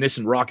forth between this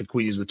and Rocket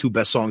Queen is the two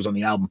best songs on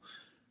the album.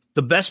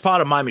 The best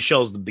part of My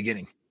Michelle is the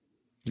beginning.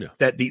 Yeah.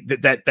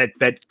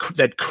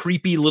 That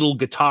creepy little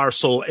guitar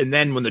solo, and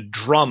then when the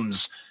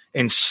drums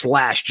and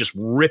Slash just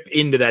rip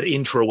into that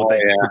intro with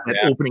that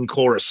opening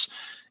chorus.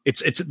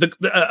 It's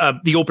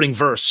the opening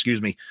verse,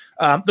 excuse me.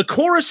 The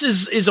chorus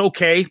is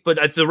okay,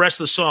 but the rest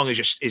of the song is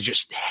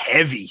just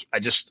heavy.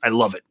 I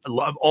love it.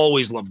 I've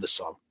always loved this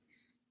song.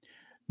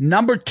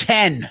 Number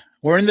 10.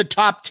 We're in the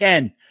top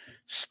 10.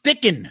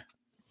 Sticking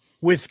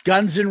with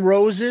Guns N'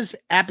 Roses,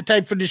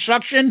 Appetite for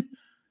Destruction.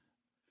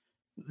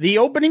 The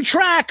opening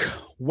track,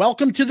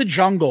 Welcome to the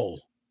Jungle.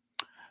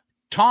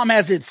 Tom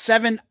has it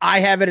 7. I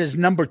have it as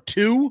number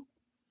 2.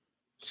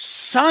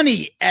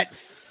 Sonny at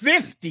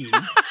 50.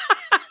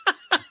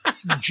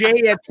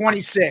 Jay at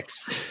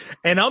 26.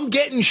 And I'm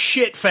getting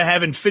shit for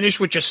having finished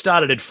what you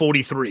started at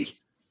 43.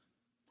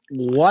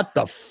 What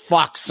the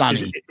fuck,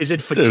 Sonny? Is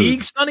it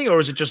fatigue, Sonny, or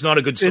is it just not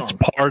a good song? It's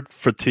part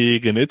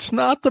fatigue, and it's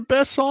not the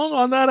best song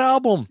on that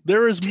album.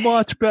 There is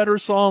much better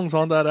songs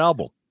on that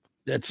album.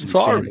 That's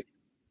sorry.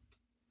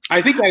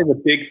 I think I have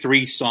the big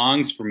 3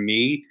 songs for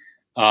me.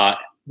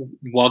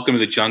 Welcome to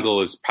the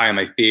Jungle is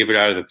probably my favorite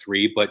out of the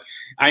 3, but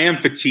I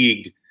am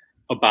fatigued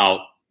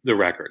about the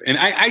record. And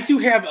I do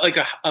have like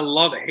a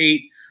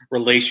love-hate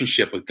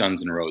relationship with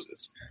Guns N'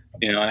 Roses.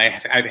 And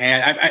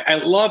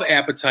I love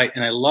Appetite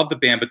and I love the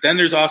band, but then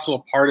there's also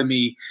a part of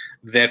me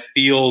that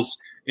feels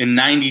in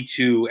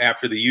 92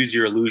 after the Use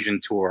Your Illusion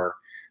tour,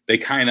 they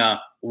kind of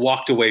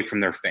walked away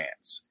from their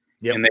fans.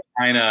 Yep. And they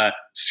kind of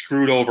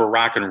screwed over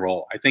rock and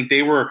roll. I think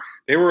they were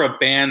a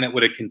band that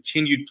would have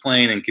continued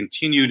playing and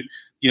continued,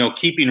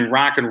 keeping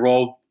rock and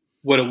roll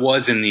what it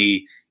was in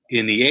the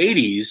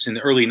 80s and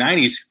the early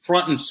 90s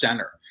front and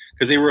center,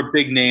 because they were a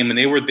big name and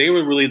they were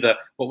really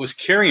what was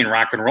carrying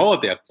rock and roll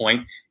at that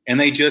point. And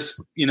they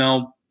just,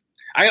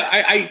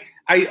 I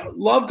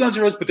love Guns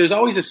N' Roses, but there's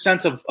always a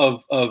sense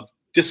of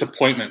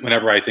disappointment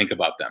whenever I think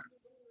about them,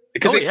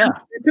 because they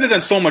could have done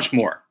so much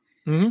more.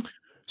 Mm-hmm.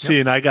 See,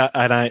 and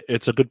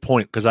it's a good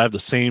point, because I have the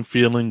same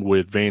feeling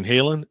with Van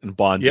Halen and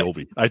Bon Jovi.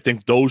 Yep. I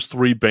think those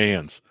 3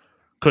 bands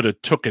could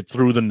have took it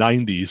through the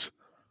 90s,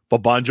 but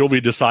Bon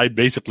Jovi decided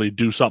basically to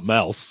do something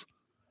else,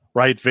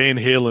 right? Van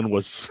Halen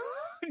was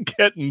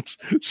getting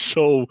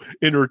so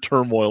inner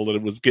turmoil that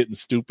it was getting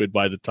stupid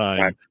by the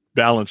time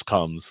Balance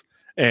comes,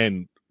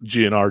 and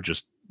GNR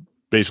just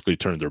basically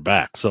turned their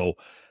back. So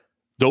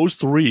those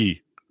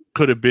 3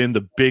 could have been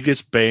the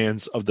biggest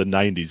bands of the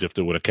 90s if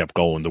they would have kept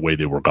going the way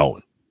they were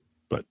going.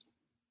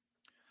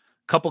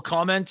 Couple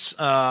comments.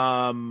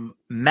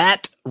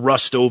 Matt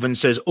Rustoven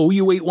says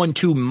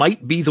OU812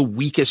 might be the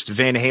weakest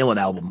Van Halen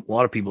album. A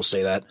lot of people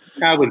say that.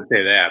 I wouldn't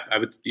say that.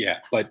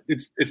 But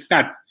it's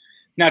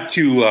not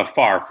too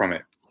far from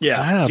it.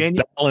 Yeah,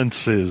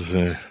 balances.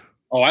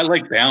 I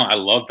like balance. I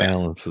love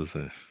balances.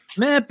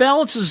 Man,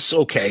 balance is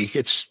okay.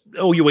 It's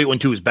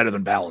OU812 is better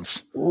than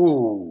balance.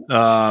 Ooh.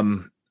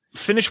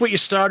 Finish what you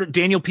started.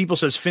 Daniel People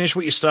says, finish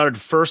what you started.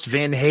 First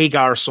Van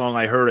Hagar song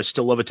I heard. I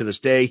still love it to this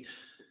day.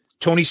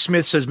 Tony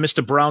Smith says,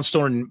 Mr.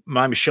 Brownstone and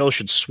My Michelle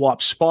should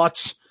swap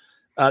spots.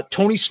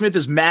 Tony Smith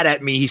is mad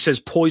at me. He says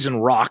poison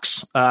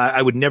rocks.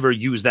 I would never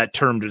use that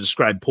term to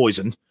describe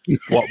poison.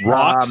 What,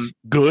 rocks?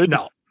 Good?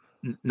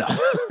 No.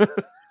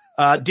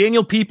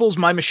 Daniel Peoples,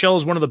 My Michelle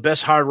is one of the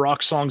best hard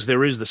rock songs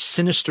there is. The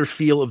sinister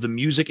feel of the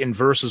music and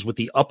verses with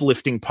the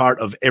uplifting part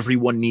of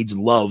Everyone Needs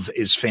Love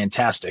is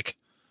fantastic.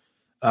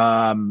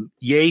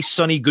 Yay,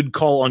 Sonny, good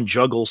call on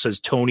Juggle, says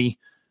Tony.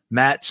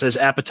 Matt says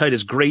Appetite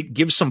is great.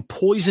 Give some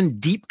Poison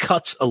deep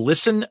cuts a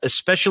listen,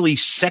 especially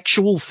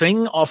Sexual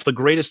Thing off the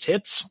greatest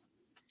hits.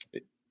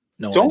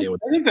 No idea.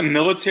 I think the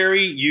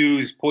military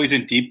use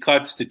Poison deep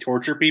cuts to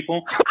torture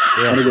people.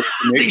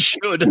 They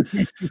should.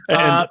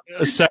 A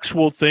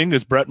Sexual Thing,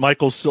 is Bret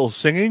Michaels still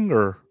singing,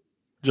 or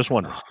just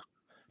wondering?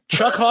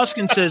 Chuck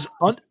Hoskins says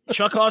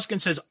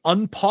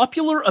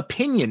unpopular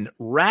opinion,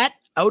 Rat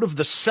Out of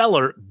the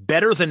Cellar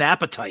better than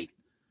Appetite.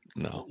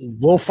 No.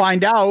 We'll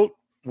find out.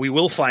 We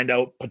will find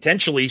out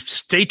potentially.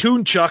 Stay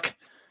tuned, Chuck.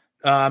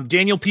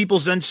 Daniel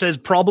Peoples then says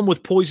problem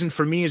with Poison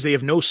for me is they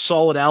have no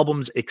solid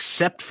albums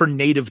except for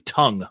Native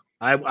Tongue.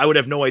 I would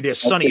have no idea.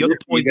 Sonny, you're the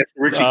Poison.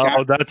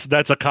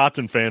 That's a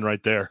Cotton fan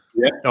right there.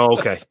 Yeah. Oh,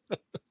 okay.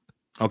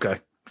 Okay.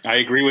 I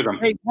agree with him.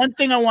 Hey, one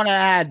thing I want to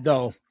add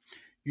though,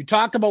 you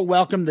talked about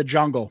Welcome to the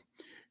Jungle.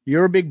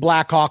 You're a big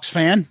Blackhawks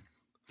fan.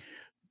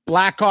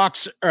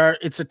 Blackhawks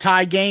it's a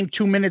tie game,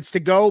 2 minutes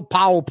to go,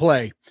 power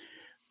play.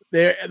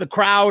 The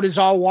crowd is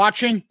all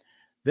watching.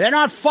 They're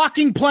not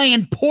fucking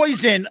playing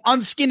Poison,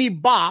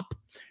 Unskinny Bop.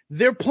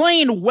 They're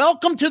playing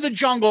Welcome to the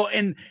Jungle,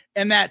 and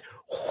that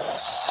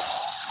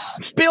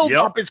build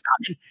up is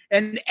coming,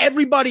 and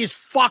everybody is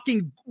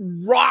fucking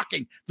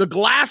rocking. The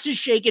glass is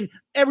shaking.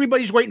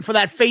 Everybody's waiting for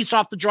that face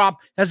off the drop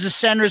as the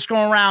center is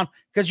going around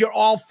because you're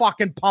all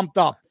fucking pumped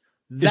up.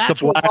 That's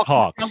the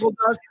Blackhawks.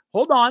 Does.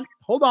 Hold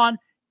on.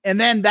 And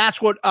then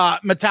that's what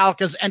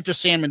Metallica's Enter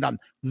Sandman done.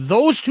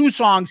 Those two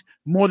songs,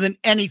 more than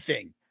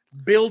anything,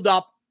 build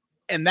up,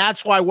 and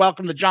that's why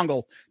Welcome to the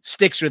Jungle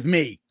sticks with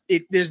me.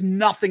 There's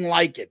nothing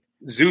like it.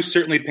 Zeus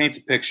certainly paints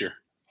a picture.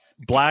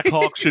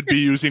 Blackhawks should be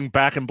using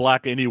Back in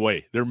Black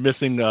anyway. They're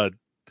missing a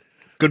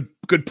good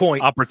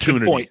point.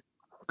 Opportunity.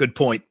 Good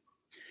point.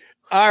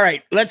 All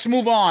right, let's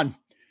move on.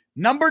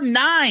 Number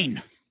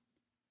 9,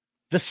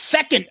 the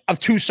second of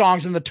two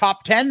songs in the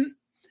top 10.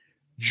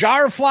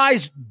 Jar of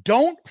Flies,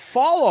 Don't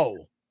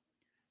Follow.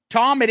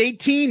 Tom at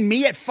 18,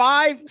 me at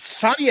 5,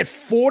 Sonny at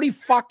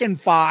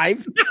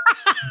 45,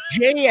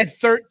 Jay at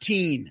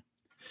 13.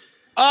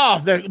 Oh,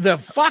 the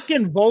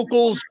fucking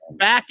vocals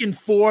back and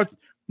forth.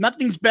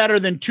 Nothing's better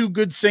than two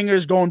good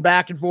singers going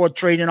back and forth,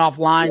 trading off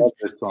lines.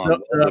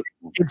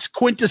 It's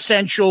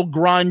quintessential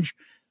grunge.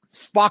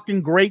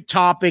 Fucking great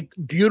topic.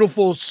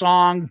 Beautiful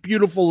song.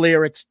 Beautiful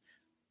lyrics.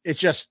 It's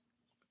just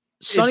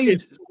Sonny.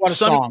 What a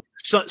song.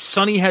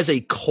 Sonny has a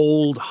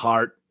cold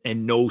heart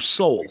and no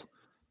soul.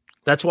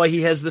 That's why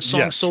he has the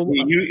song so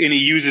long. And he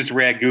uses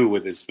ragu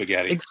with his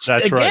spaghetti.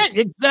 That's right.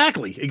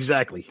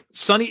 Exactly.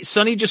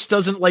 Sonny just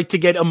doesn't like to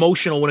get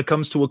emotional when it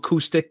comes to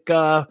acoustic,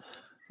 power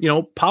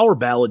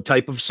ballad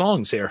type of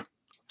songs here.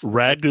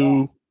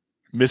 Ragu,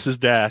 Mrs.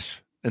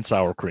 Dash, and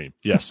sour cream.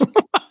 Yes.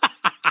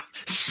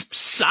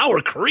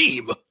 Sour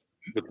cream.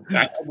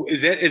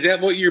 Is that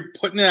what you're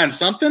putting on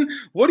something?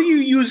 What do you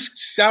use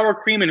sour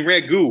cream and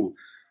ragu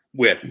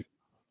with?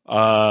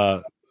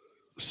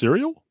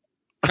 Cereal?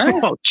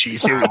 Oh,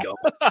 geez, here we go.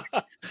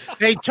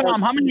 Hey,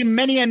 Tom, how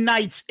many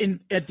nights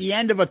at the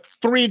end of a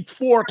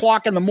 3-4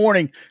 o'clock in the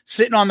morning,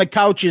 sitting on the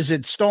couches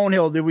at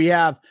Stonehill, did we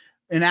have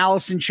an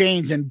Alice in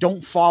Chains and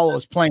Don't Follow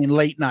Us playing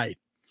late night?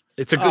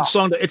 It's a good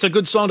song. It's a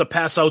good song to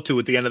pass out to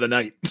at the end of the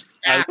night.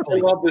 I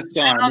love this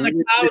song. Sitting on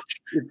the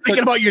couch,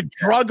 thinking about your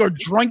drug or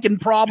drinking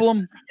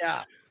problem.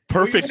 Yeah.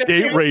 Perfect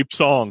date rape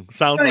song.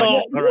 Sounds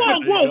like.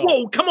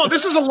 Whoa! Come on,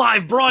 this is a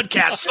live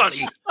broadcast,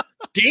 Sonny.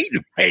 Date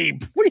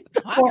rape? What are you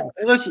talking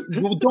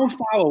about? Don't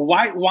follow.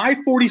 Why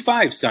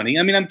 45, Sonny?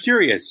 I mean, I'm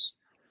curious.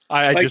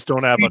 I just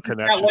don't have a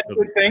connection. Like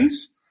good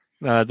things.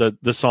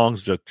 The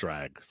songs just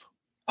drag.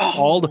 Oh,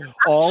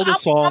 all the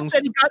songs.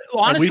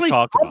 Honestly, we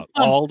talked about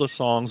all the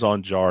songs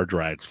on Jar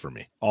drags for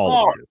me.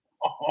 All of them.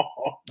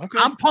 Okay.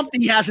 I'm pumped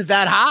that he has it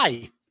that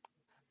high.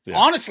 Yeah.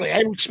 Honestly,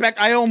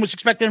 I almost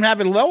expected him to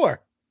have it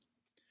lower.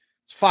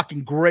 It's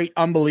fucking great,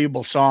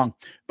 unbelievable song.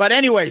 But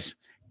anyways,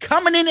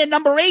 coming in at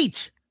number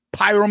 8,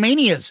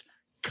 Pyromanias,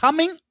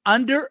 Coming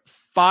Under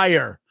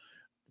Fire.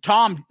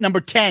 Tom,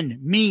 number 10.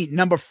 Me,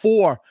 number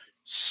 4.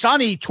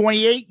 Sonny,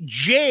 28.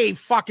 Jay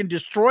fucking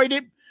destroyed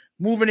it,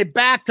 moving it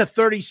back to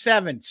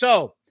 37.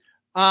 So,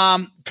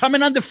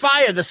 Coming Under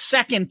Fire, the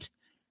second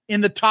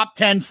in the top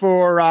 10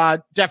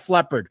 for Def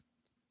Leppard?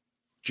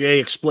 Jay,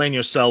 explain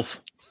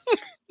yourself.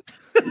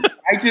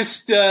 I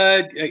just,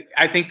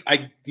 I think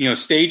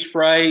Stage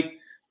Fright,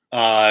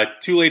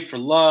 Too Late for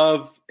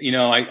Love.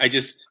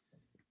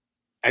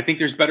 I think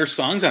there's better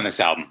songs on this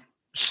album.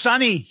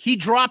 Sonny, he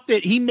dropped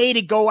it. He made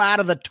it go out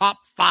of the top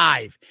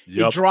 5.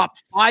 Yep. He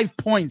dropped 5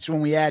 points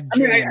when we had.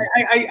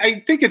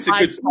 I think it's a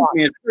good song. I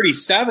mean, it's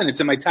 37. It's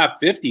in my top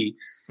 50.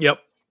 Yep.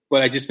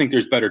 But I just think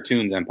there's better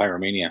tunes on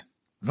Pyromania.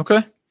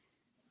 Okay.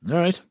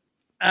 All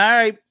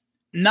right.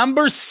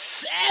 Number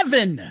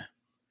 7.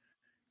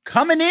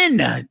 Coming in,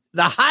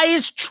 the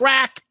highest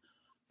track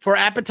for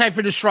Appetite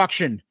for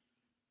Destruction,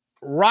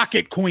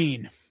 Rocket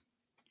Queen.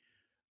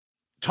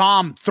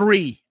 Tom,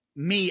 3.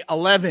 Me,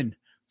 11.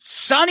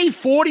 Sonny,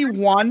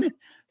 41.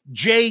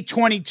 Jay,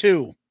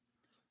 22.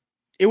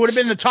 It would have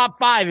been the top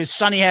 5 if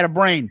Sonny had a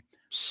brain.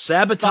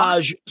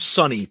 Sabotage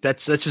Sonny.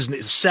 That's his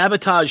name.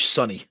 Sabotage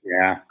Sonny.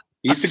 Yeah.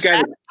 He's the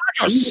guy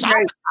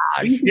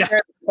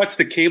that cuts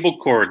the cable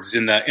cords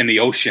in the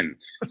ocean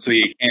so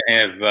you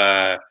can't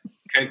have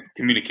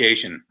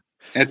communication.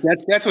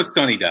 That's what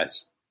Sonny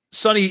does.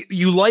 Sonny,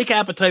 you like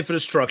Appetite for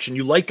Destruction.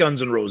 You like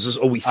Guns N' Roses.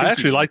 Oh, I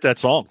actually like that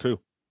song too.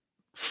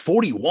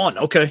 41.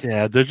 Okay.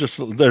 Yeah,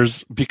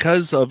 there's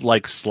because of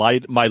like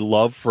my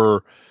love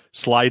for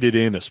Slide It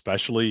In,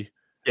 especially.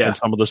 Yeah. And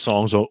some of the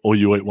songs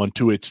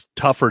OU812, it's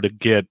tougher to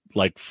get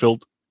like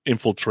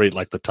infiltrate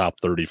like the top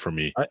 30 for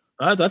me.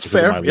 That's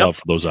fair. My love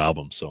for those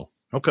albums. So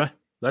okay,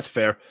 that's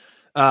fair.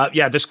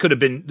 This could have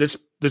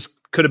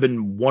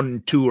been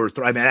 1, 2, or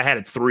 3. I mean, I had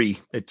it 3.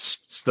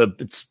 It's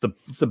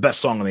the best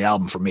song on the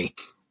album for me.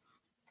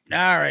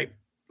 All right,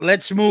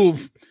 let's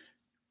move.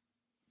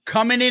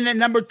 Coming in at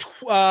number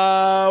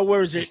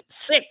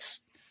 6.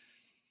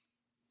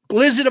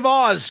 Blizzard of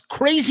Oz,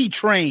 Crazy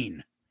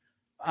Train.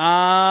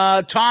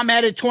 Tom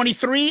had it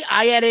 23.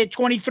 I had it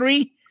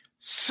 23.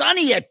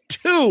 Sonny at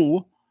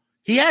 2.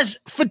 He has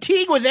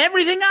Fatigue with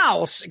everything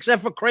else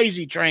except for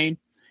Crazy Train.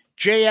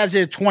 Jay has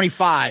it at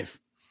 25.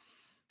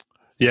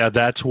 Yeah,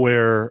 that's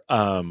where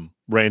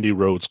Randy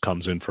Rhoads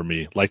comes in for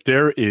me. Like,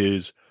 there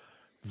is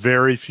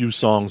very few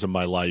songs in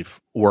my life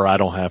where I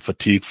don't have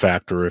fatigue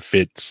factor if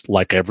it's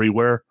like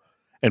everywhere.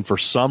 And for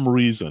some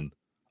reason,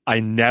 I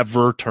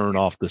never turn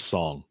off this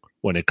song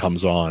when it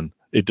comes on.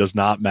 It does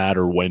not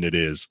matter when it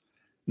is.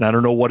 And I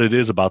don't know what it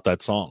is about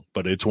that song,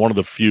 but it's one of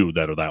the few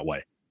that are that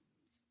way.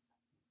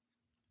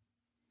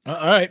 All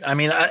right. I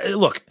mean,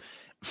 look,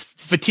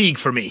 Fatigue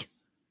for me.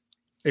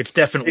 It's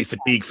definitely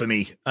Fatigue for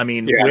me. I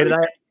mean, yeah.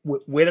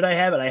 Where did I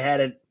have it? I had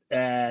it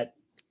at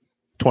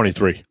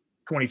 23.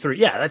 23.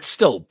 Yeah, that's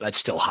still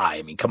high.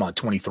 I mean, come on,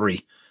 23. I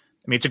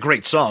mean, it's a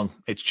great song.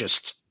 It's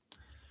just,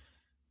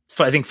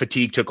 I think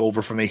Fatigue took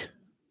over for me.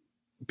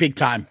 Big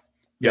time.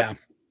 Yep.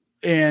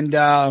 Yeah.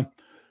 And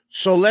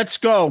so let's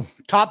go.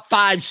 Top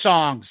 5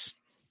 songs.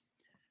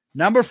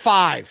 Number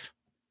 5.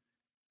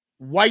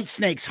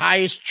 Whitesnake's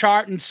highest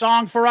charting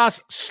song for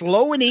us,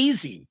 Slow and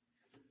Easy.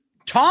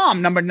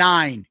 Tom, number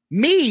 9.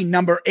 Me,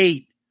 number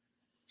 8.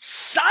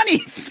 Sonny,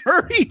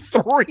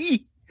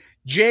 33.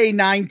 Jay,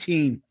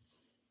 19.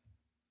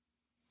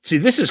 See,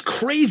 this is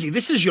crazy.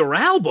 This is your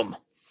album.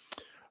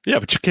 Yeah,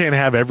 but you can't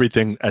have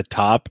everything at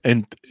top.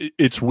 And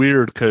it's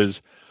weird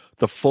because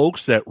the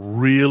folks that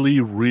really,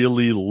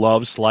 really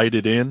love Slide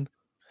It In,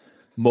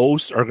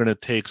 most are going to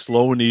take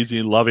Slow and Easy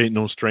and Love Ain't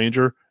No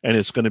Stranger, and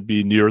it's going to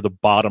be near the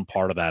bottom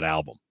part of that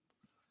album.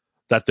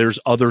 That there's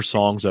other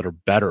songs that are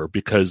better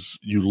because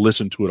you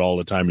listen to it all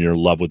the time and you're in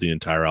love with the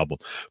entire album.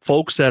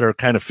 Folks that are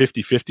kind of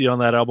 50-50 on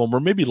that album, or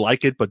maybe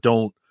like it but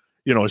don't,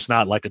 it's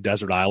not like a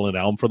Desert Island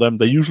album for them.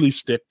 They usually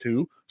stick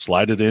to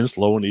Slide It In,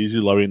 Slow and Easy,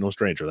 Love Ain't No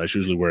Stranger. That's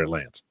usually where it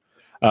lands.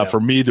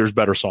 For me, there's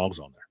better songs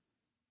on there.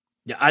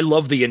 Yeah, I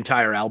love the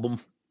entire album.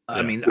 Yeah.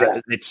 I mean,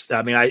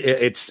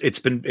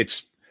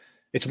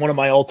 it's one of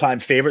my all-time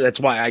favorite. That's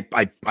why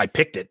I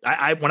picked it.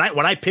 When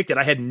I picked it,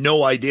 I had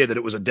no idea that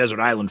it was a Desert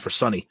Island for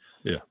Sonny.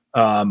 Yeah.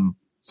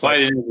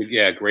 Slide It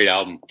In, great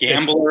album.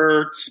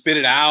 Gambler, Spit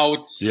It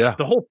Out. Yeah.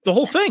 The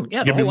whole thing.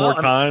 Yeah. Give Me More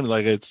Time.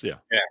 Like it's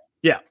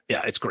Yeah,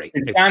 it's great.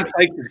 And John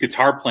Sykes'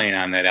 guitar playing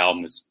on that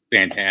album is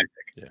fantastic.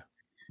 Yeah.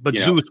 But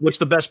Zeus, what's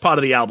the best part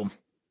of the album?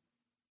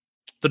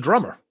 The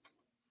drummer.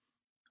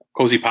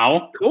 Cozy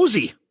Powell.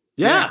 Cozy.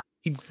 Yeah.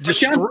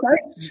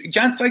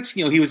 John Sykes,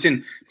 he was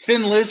in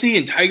Thin Lizzy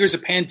and Tigers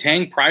of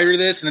Pantang prior to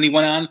this, and then he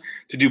went on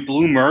to do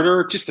Blue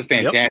Murder. Just a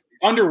fantastic,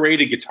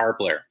 underrated guitar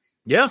player.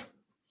 Yeah.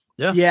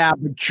 Yeah,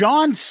 but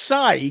John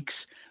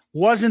Sykes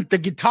wasn't the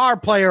guitar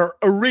player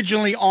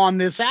originally on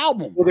this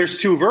album. Well, there's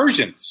 2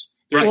 versions.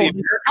 There's a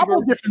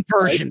couple different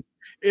versions.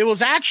 It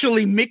was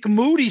actually Mick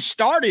Moody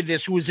started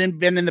this, who's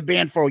been in the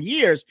band for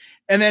years,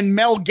 and then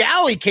Mel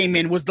Galley came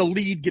in, was the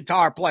lead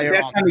guitar player.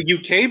 That's on the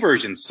UK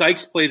version.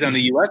 Sykes plays on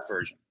the US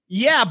version.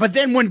 Yeah, but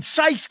then when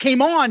Sykes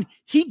came on,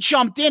 he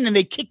jumped in and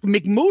they kicked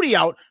Mick Moody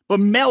out, but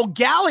Mel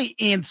Galley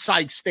and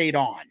Sykes stayed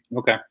on.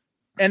 Okay.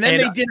 And then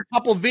they did a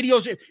couple of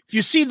videos. If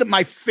you see that,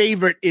 my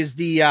favorite is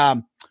the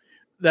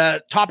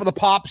Top of the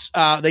Pops.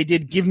 They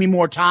did Give Me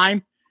More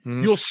Time.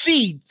 Mm-hmm. You'll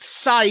see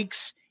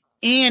Sykes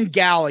and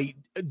Galley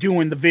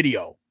doing the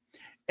video.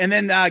 And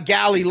then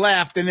Galley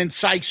left, and then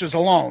Sykes was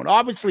alone.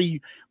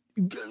 Obviously,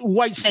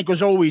 Whitesnake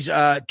was always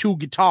 2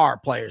 guitar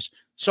players.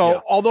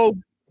 So although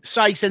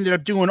Sykes ended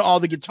up doing all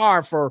the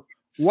guitar for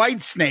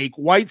Whitesnake,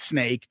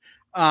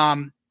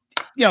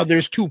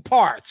 there's 2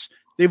 parts.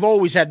 They've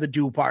always had the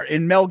duo part.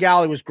 And Mel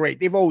Galley was great.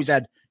 They've always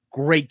had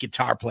great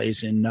guitar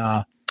plays in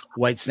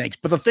Whitesnake.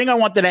 But the thing I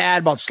wanted to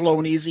add about Slow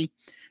and Easy,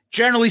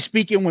 generally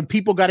speaking, when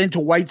people got into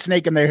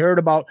Whitesnake and they heard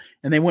about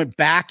and they went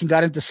back and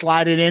got into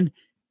Slide It In,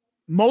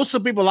 most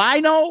of the people I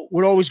know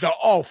would always go,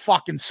 oh,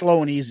 fucking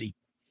Slow and Easy.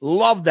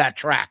 Love that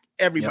track.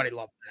 Everybody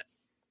loved that.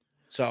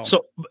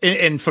 So,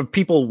 and for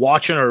people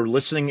watching or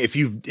listening, if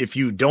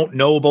you don't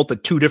know about the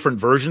 2 different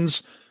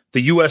versions,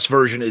 the US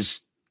version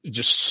is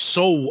just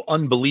so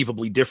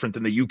unbelievably different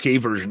than the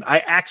UK version.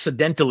 I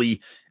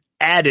accidentally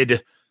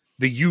added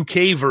the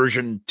UK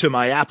version to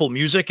my Apple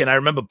Music, and I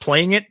remember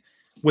playing it.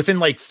 Within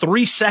like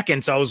 3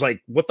 seconds, I was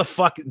like, "What the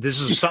fuck? This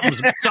is something's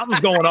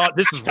going on.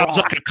 This is wrong." Sounds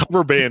like a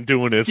cover band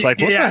doing it. It's like,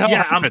 what the hell?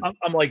 Yeah.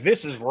 I'm like,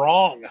 this is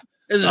wrong.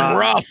 This is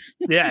rough.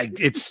 Yeah,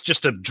 it's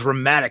just a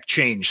dramatic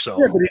change. So,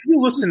 yeah, but if you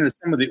listen to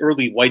some of the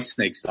early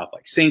Whitesnake stuff,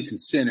 like Saints and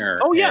Sinner,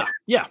 all that,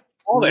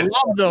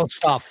 love those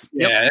stuff.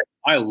 Yeah,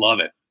 I love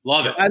it.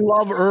 Love it. I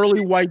love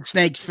early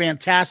Whitesnake.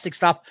 Fantastic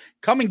stuff.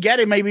 Come and Get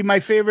It. Maybe my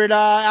favorite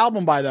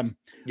album by them.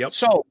 Yep.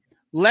 So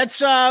let's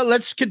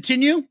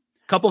continue.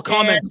 Couple of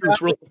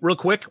comments real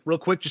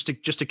quick, just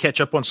to catch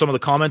up on some of the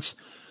comments.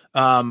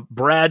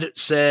 Brad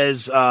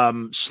says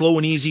Slow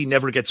and Easy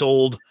never gets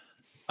old.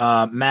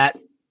 Matt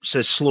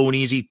says Slow and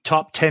Easy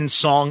top 10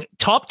 song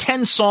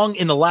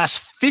in the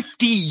last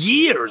 50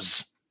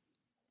 years.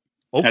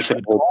 Okay. That's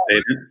a bold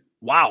statement.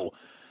 Wow.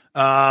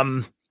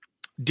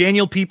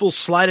 Daniel Peoples,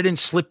 Slide It In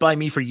slipped by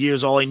me for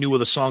years. All I knew were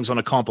the songs on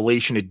a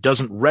compilation. It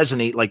doesn't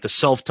resonate like the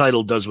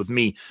self-titled does with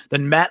me.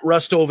 Then Matt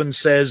Rustoven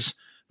says,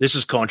 this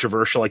is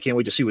controversial. I can't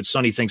wait to see what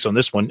Sonny thinks on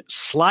this one.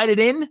 Slide It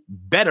In,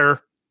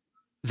 better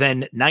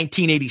than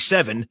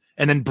 1987.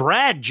 And then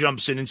Brad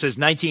jumps in and says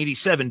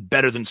 1987,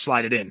 better than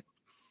Slide It In.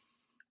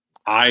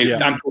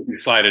 I'm taking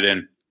Slide It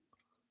In.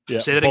 Yeah.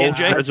 Say that again,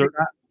 Jay?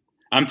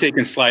 I'm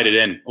taking Slide It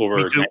In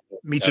over.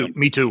 Me too.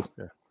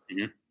 Yeah.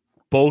 Mm-hmm.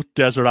 Both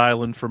Desert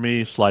Island for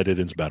me. Slide It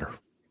In's better.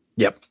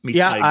 Yep.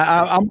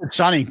 I'm with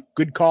Sonny.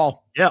 Good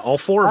call. Yeah, all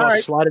 4 of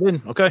us Slide It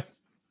In. Okay.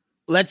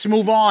 Let's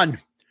move on.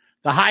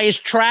 The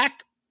highest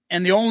track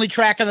and the only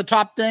track in the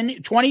top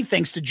 20,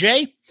 thanks to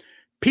Jay.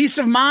 Peace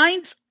of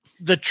Mind,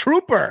 The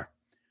Trooper.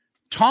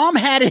 Tom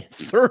had it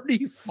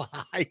 35.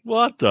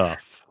 What the?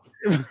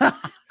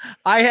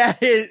 I had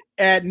it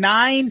at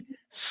 9.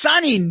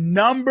 Sonny,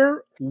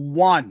 number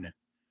 1.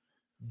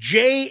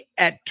 Jay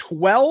at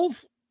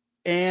 12.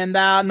 And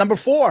number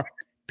 4,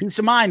 Peace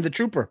of Mind, The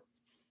Trooper.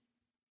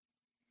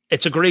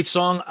 It's a great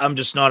song. I'm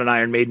just not an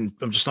Iron Maiden.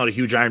 I'm just not a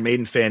huge Iron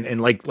Maiden fan.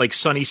 And like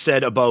Sonny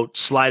said about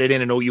Slide It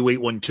In and OU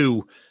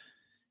 812,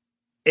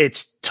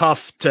 it's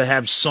tough to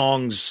have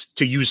songs,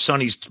 to use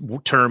Sonny's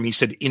term, he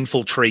said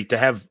infiltrate, to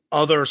have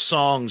other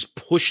songs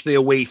push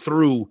their way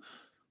through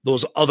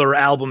those other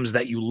albums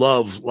that you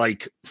love.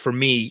 Like for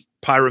me,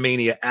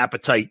 Pyromania,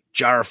 Appetite,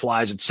 Jar of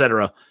Flies,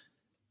 etc.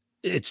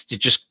 It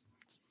just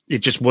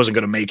wasn't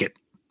going to make it.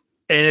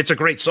 And it's a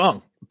great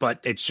song, but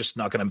it's just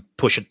not going to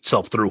push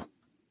itself through.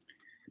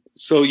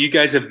 So you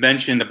guys have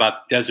mentioned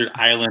about Desert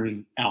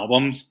Island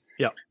albums.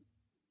 Yeah.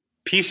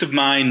 Peace of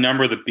Mind,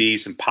 Number of the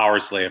Beast, and Power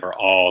Slave are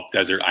all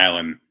Desert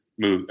Island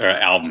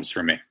albums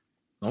for me.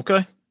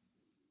 Okay.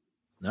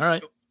 All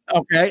right.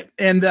 Okay.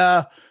 And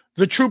The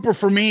Trooper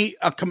for me,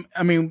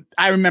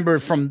 I remember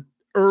from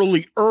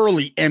early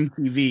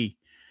MTV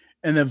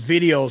and the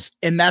videos,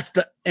 and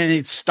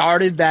it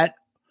started that.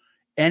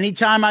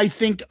 Anytime I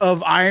think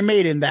of Iron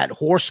Maiden, that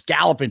horse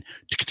galloping,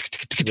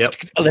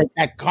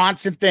 that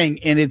constant thing,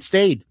 and it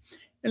stayed.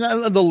 And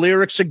the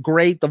lyrics are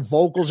great. The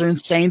vocals are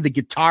insane. The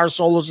guitar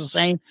solos are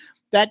insane.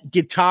 That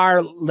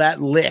guitar,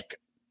 that lick.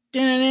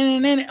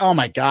 Oh,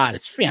 my God.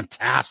 It's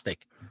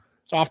fantastic.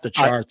 It's off the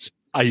charts.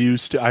 I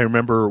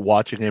remember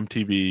watching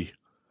MTV,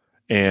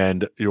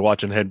 and you're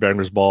watching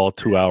Headbangers Ball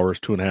 2 hours,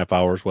 2.5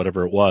 hours,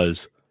 whatever it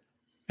was.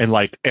 And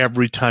like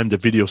every time the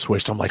video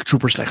switched, I'm like,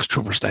 Troopers next.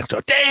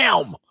 Oh,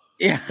 damn.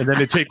 Yeah. And then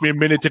it take me a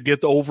minute to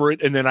get over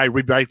it. And then I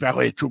read back,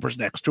 hey, Troopers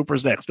next.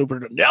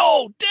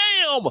 No,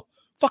 damn.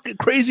 Fucking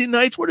Crazy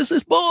Nights. What is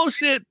this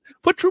bullshit?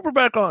 Put Trooper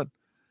back on.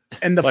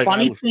 And the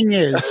funny thing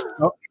is,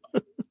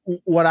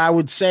 what I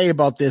would say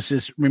about this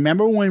is,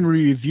 remember when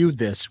we reviewed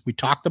this, we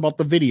talked about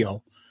the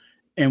video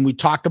and we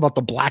talked about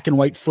the black and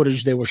white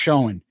footage they were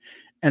showing.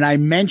 And I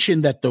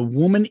mentioned that the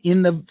woman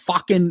in the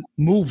fucking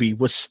movie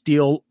was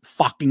still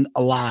fucking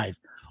alive.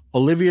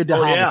 Olivia de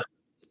Havilland. Yeah.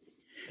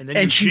 And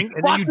then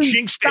you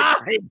jinxed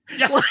it.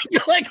 Yeah.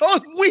 Like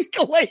a week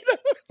later.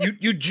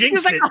 You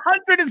jinxed it. She was like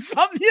 100 and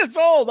something years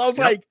old. I was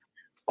like,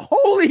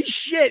 holy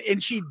shit.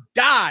 And she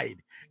died.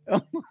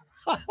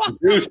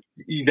 Zeus,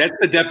 that's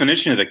the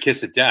definition of the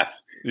kiss of death.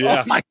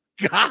 Yeah. Oh my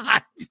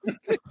God.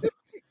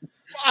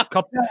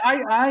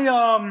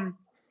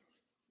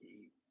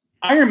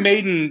 Iron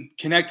Maiden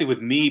connected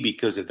with me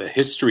because of the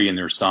history in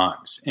their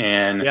songs.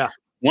 And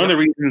One of the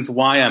reasons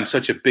why I'm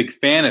such a big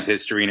fan of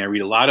history and I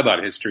read a lot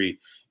about history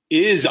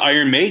is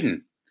Iron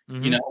Maiden.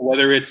 Mhm.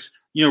 Whether it's,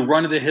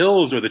 Run of the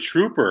Hills or The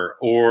Trooper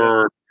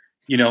or,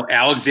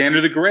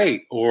 Alexander the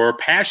Great or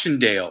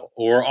Passchendaele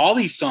or all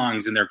these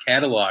songs in their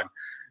catalog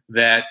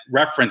that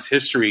reference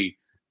history.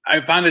 I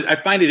find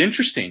it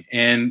interesting,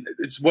 and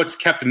it's what's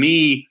kept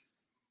me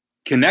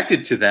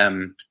connected to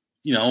them,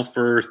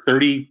 for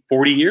 30,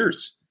 40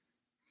 years.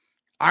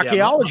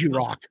 Archaeology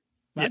rock.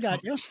 I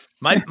got you.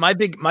 My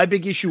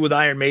big issue with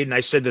Iron Maiden, I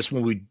said this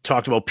when we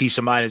talked about Peace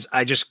of Mind, is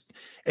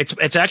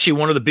it's actually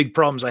one of the big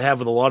problems I have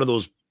with a lot of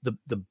those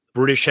the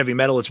British heavy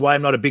metal. It's why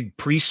I'm not a big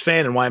Priest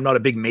fan and why I'm not a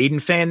big Maiden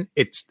fan.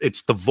 It's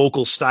the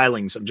vocal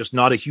stylings. I'm just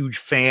not a huge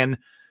fan.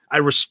 I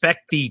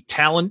respect the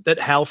talent that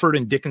Halford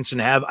and Dickinson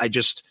have.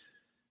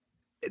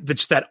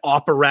 That's that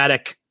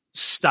operatic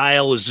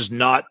style is just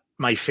not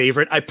my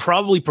favorite. I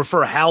probably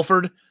prefer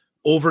Halford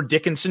over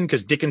Dickinson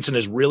because Dickinson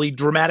is really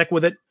dramatic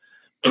with it.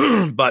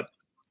 But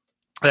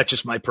that's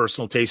just my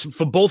personal taste.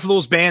 For both of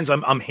those bands,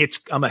 I'm a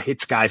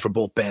hits guy for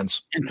both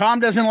bands. And Tom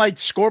doesn't like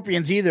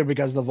Scorpions either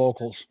because of the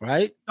vocals,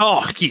 right?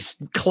 Oh,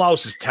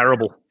 Klaus is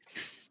terrible.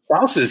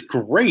 Klaus is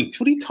great.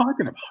 What are you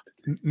talking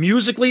about?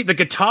 Musically, the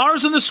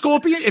guitars in the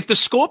Scorpion. If the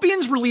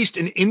Scorpions released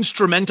an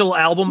instrumental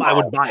album, I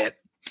would buy it.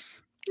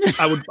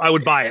 I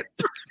would buy it.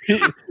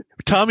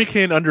 Tommy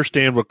can't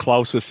understand what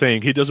Klaus is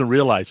saying. He doesn't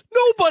realize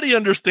nobody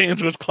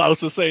understands what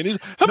Klaus is saying. No,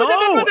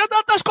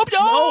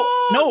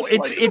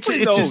 it's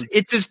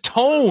his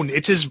tone.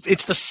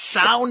 It's the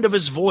sound of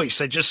his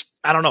voice. I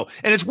don't know.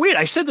 And it's weird.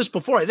 I said this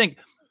before. I think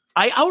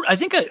I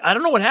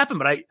don't know what happened,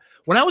 but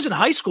when I was in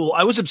high school,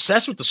 I was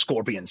obsessed with the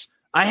Scorpions.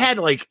 I had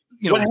the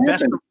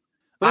best.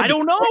 I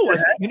don't know.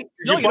 You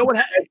know what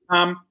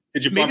happened?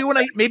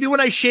 Maybe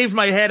when I shaved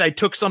my head, I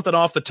took something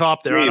off the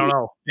top there. I don't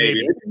know.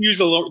 Maybe. Use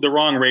the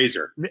wrong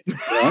razor.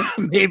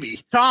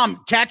 Maybe.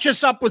 Tom, catch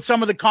us up with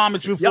some of the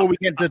comments before we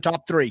get to the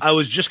top three. I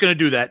was just going to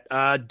do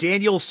that.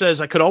 Daniel says,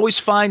 I could always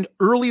find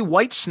early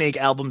Whitesnake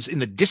albums in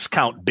the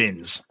discount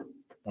bins.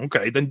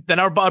 Okay. Then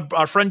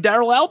our friend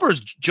Daryl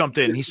Albers jumped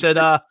in. He said,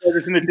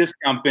 it's in the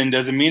discount bin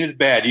doesn't mean it's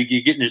bad.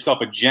 You're getting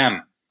yourself a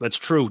gem. That's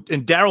true.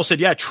 And Daryl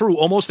said, yeah, true.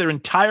 Almost their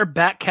entire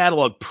back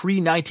catalog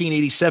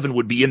pre-1987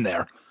 would be in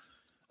there.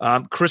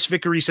 Chris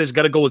Vickery says,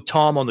 got to go with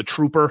Tom on the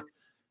Trooper.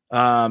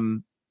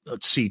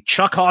 Let's see.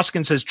 Chuck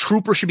Hoskins says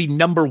Trooper should be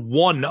number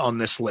 1 on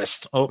this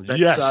list. Oh,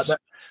 yes.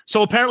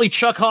 So apparently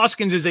Chuck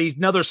Hoskins is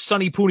another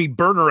Sonny Pooney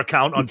burner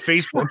account on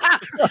Facebook.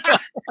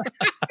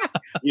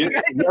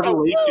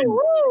 Revelation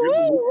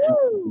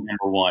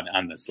number 1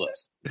 on this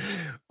list.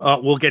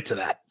 We'll get to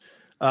that.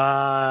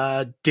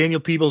 Daniel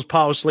Peebles,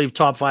 Power Slave,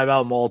 top 5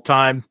 album all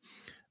time.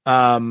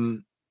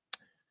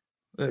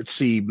 Let's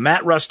see.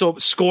 Matt Rusto,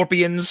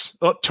 Scorpions.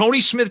 Oh,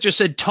 Tony Smith just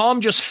said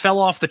Tom just fell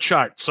off the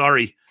chart.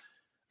 Sorry.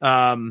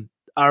 Then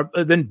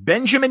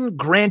Benjamin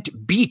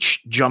Grant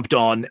Beach jumped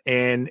on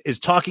and is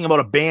talking about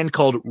a band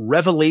called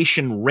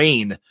Revelation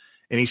Rain.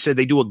 And he said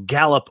they do a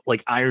gallop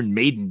like Iron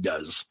Maiden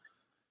does.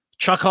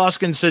 Chuck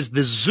Hoskins says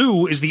The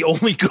Zoo is the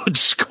only good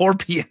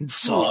Scorpion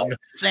song.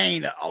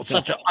 Insane. Oh,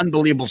 such an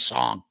unbelievable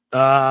song.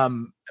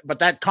 But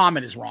that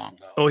comment is wrong,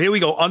 though. Oh, here we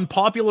go.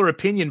 Unpopular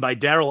opinion by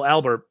Daryl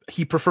Albert.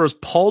 He prefers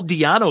Paul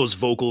Di'Anno's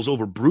vocals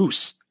over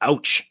Bruce.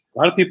 Ouch. A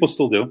lot of people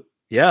still do.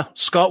 Yeah.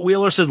 Scott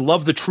Wheeler says,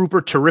 love the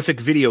Trooper.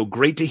 Terrific video.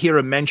 Great to hear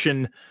a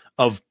mention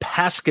of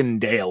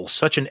Passchendaele.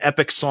 Such an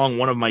epic song.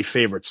 One of my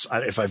favorites.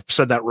 If I've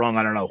said that wrong,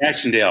 I don't know.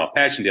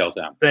 Passchendaele,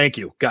 Tom. Thank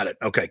you. Got it.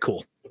 Okay,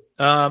 cool.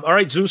 All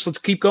right, Zeus, let's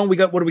keep going.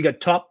 What do we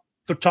got? Top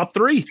 3. Top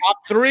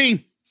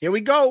 3. Here we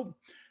go.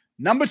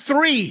 Number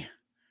 3.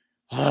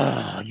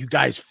 You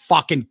guys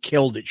fucking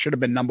killed it. Should have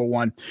been number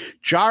 1.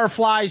 Jar of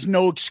Flies,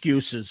 No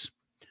Excuses.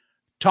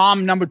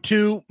 Tom, number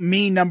 2.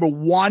 Me, number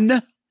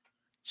 1.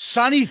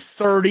 Sonny,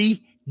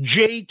 30.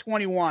 Jay,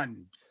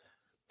 21.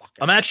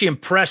 I'm actually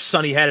impressed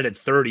Sonny had it at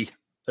 30.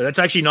 That's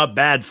actually not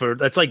bad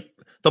that's like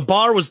the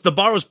bar was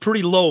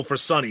pretty low for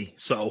Sonny.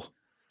 So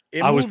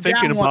I was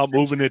thinking about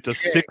moving it to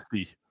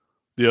 60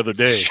 the other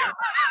day.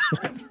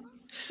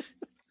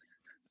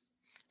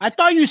 I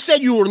thought you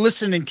said you were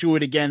listening to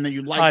it again, that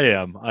you liked it.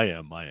 I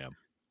am.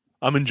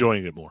 I'm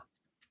enjoying it more.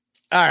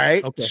 All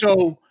right. Okay.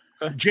 So,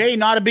 Jay,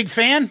 not a big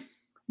fan?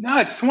 No,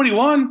 it's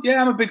 21.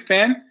 Yeah, I'm a big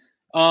fan.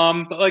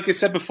 But like I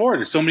said before,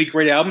 there's so many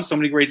great albums, so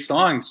many great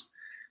songs.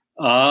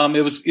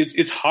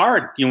 It's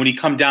hard, when you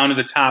come down to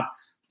the top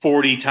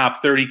 40,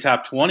 top 30,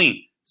 top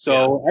 20.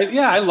 So,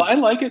 I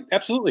like it.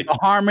 Absolutely. The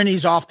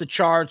harmonies off the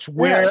charts,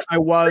 where I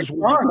was.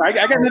 I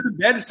got nothing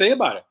bad to say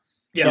about it.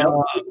 Yeah,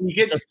 you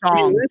get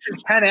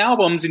 10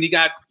 albums and you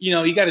got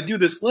to do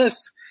this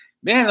list,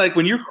 man. Like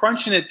when you're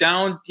crunching it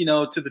down,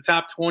 to the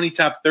top 20,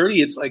 top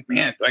 30, it's like,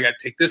 man, I got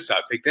to take this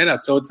out, take that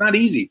out. So it's not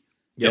easy.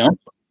 Yeah,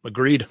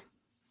 agreed.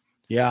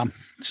 Yeah.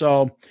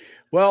 So,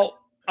 well,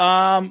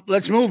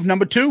 let's move.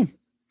 Number 2.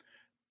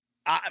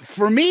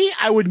 For me,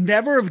 I would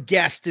never have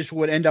guessed this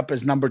would end up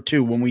as number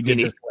 2 when we did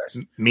this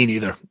list. Me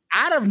neither.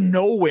 Out of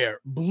nowhere,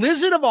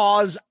 Blizzard of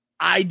Oz.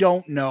 I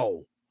don't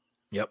know.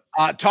 Yep.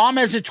 Tom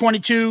has it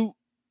 22.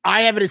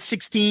 I have it at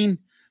 16.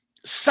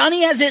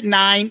 Sonny has it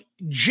 9.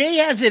 Jay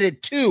has it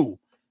at 2.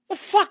 The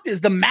fuck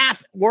does the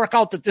math work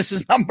out that this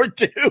is number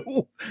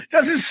 2?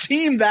 Doesn't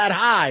seem that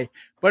high,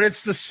 but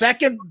it's the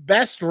second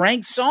best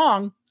ranked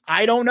song.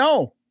 I don't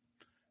know.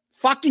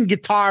 Fucking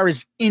guitar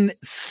is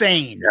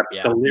insane.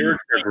 Yep, the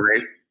lyrics are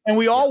great. And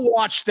we all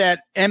watched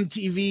that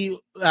MTV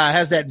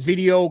has that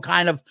video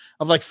kind of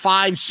like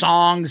 5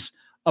 songs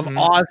of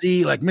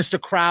Ozzy, like Mr.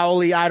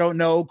 Crowley, I don't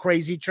know,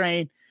 Crazy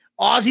Train.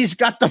 Ozzy's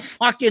got the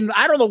fucking,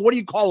 I don't know, what do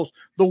you call those?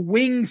 The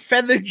wing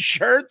feathered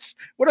shirts?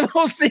 What are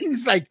those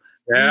things like?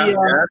 Like,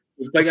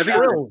 the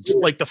frills,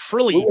 like the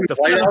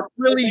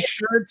frilly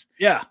shirts.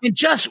 Yeah. And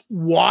just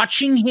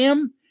watching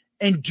him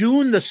and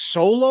doing the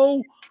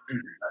solo,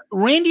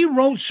 Randy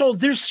Rhoads. So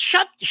there's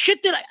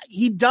shit that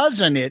he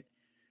does in it.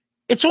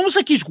 It's almost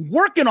like he's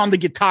working on the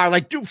guitar,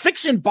 like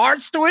fixing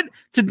bars to it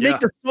to make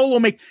the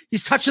solo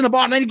he's touching the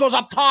bar and then he goes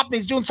up top and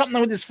he's doing something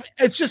with his,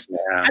 it's just,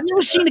 I've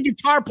never seen a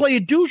guitar player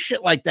do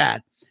shit like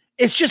that.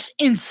 It's just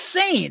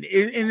insane.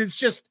 And it's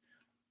just,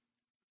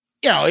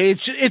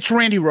 it's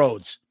Randy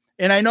Rhoads.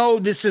 And I know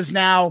this is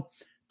now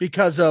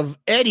because of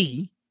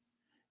Eddie,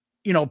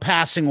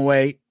 passing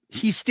away.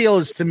 He still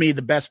is, to me,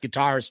 the best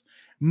guitarist,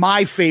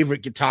 my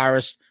favorite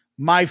guitarist,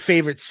 my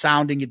favorite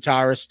sounding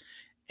guitarist.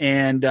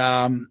 And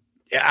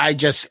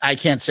I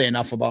can't say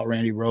enough about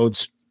Randy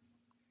Rhoads.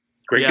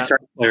 Great guitar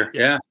player.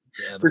 Yeah.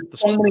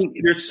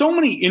 There's so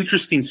many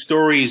interesting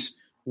stories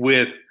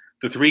with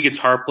the 3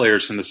 guitar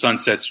players from the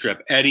Sunset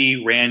Strip,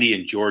 Eddie, Randy,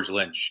 and George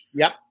Lynch.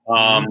 Yep.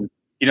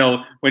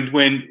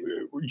 When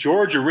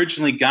George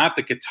originally got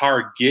the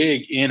guitar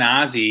gig in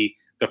Ozzy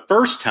the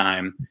first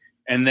time,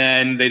 and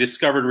then they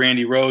discovered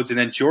Randy Rhoads, and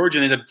then George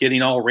ended up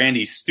getting all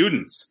Randy's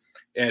students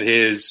at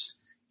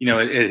his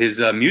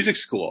music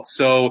school.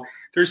 So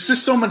there's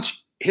just so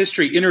much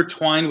history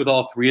intertwined with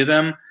all 3 of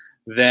them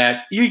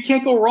that you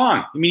can't go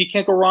wrong. I mean, you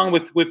can't go wrong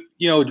with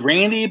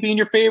Randy being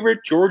your favorite,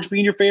 George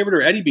being your favorite,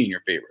 or Eddie being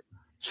your favorite.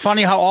 It's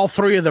funny how all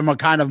 3 of them are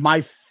kind of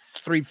my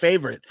 3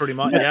 favorite. Pretty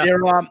much, yeah.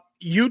 They're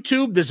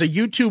YouTube. There's a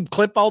YouTube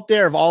clip out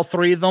there of all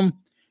 3 of them.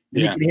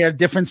 And you can hear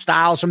different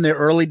styles from their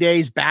early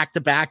days, back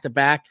to back to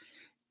back.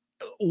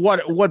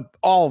 What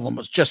all of them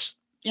was just,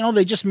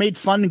 they just made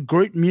fun and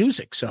great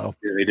music. So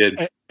yeah, they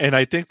did. And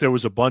I think there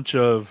was a bunch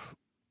of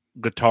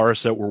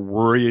guitarists that were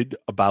worried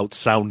about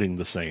sounding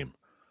the same.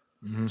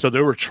 Mm-hmm. So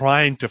they were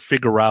trying to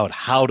figure out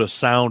how to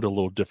sound a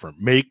little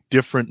different, make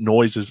different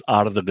noises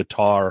out of the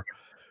guitar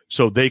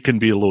so they can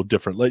be a little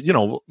different.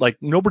 Like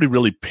nobody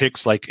really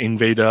picks like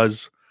Yngwie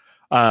does.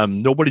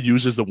 Nobody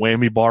uses the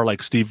whammy bar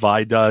like Steve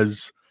Vai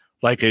does.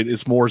 Like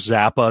it's more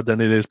Zappa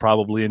than it is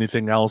probably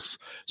anything else.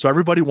 So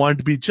everybody wanted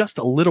to be just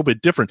a little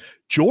bit different.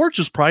 George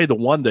is probably the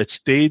one that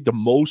stayed the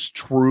most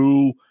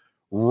true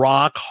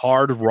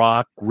hard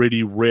rock,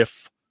 gritty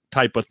riff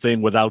type of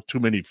thing without too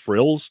many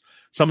frills.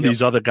 Some of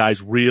these other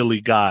guys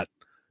really got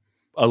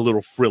a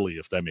little frilly,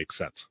 if that makes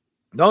sense.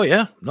 Oh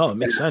yeah. No, it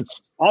makes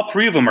sense. All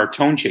 3 of them are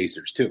tone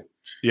chasers too.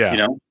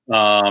 Yeah.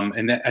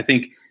 And that, I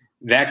think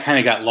that kind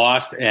of got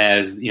lost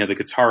as, the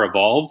guitar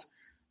evolved.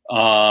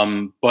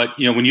 But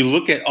when you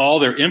look at all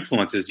their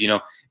influences,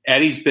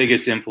 Eddie's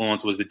biggest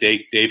influence was the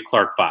Dave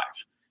Clark 5.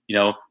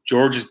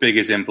 George's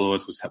biggest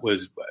influence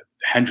was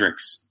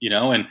Hendrix,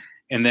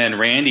 and then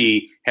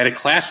Randy had a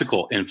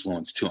classical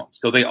influence to him.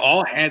 So they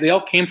all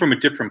came from a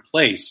different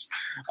place.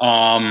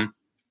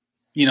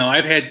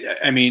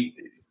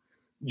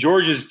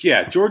 George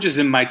is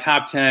in my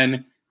top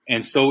 10,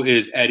 and so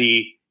is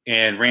Eddie,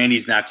 and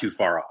Randy's not too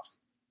far off.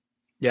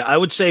 Yeah, I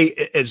would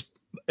say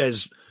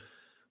as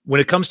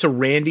when it comes to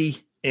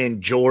Randy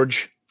and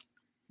George,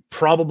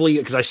 probably,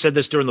 because I said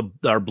this during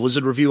our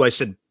Blizzard review, I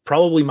said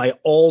probably my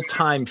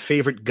all-time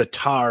favorite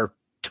guitar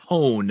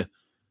tone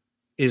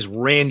is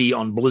Randy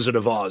on Blizzard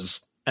of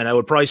Oz. And I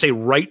would probably say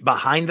right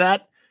behind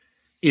that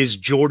is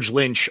George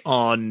Lynch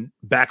on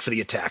Back for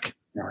the Attack.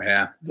 Oh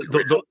yeah,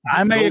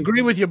 I may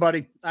agree with you,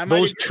 buddy.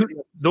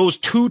 Those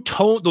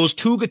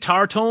two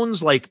guitar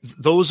tones, like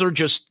those are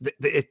just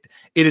it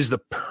is the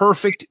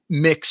perfect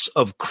mix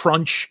of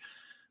crunch,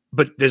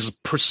 but there's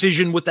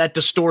precision with that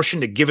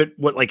distortion to give it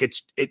what like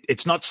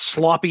it's not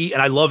sloppy.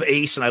 And I love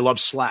Ace and I love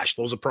Slash.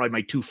 Those are probably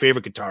my 2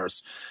 favorite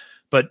guitars.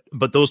 But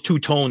those 2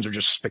 tones are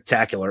just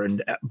spectacular.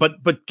 And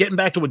but getting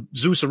back to what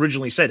Zeus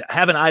originally said,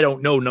 having I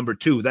Don't Know number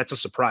 2, that's a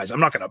surprise. I'm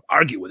not going to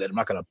argue with it. I'm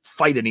not going to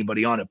fight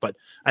anybody on it, but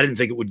I didn't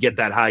think it would get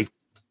that high.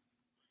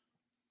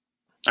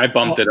 I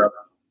bumped it up.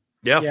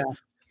 Yeah.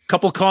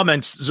 Couple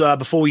comments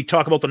before we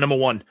talk about the number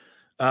 1.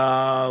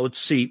 Let's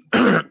see.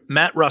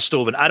 Matt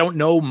Rustoven, I Don't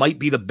Know might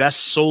be the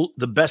best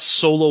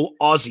solo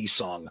Ozzy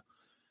song.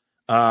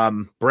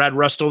 Brad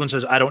Rustoven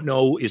says I Don't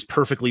Know is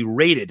perfectly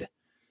rated.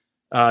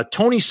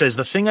 Tony says,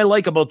 the thing I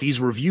like about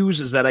these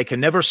reviews is that I can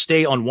never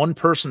stay on one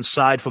person's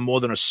side for more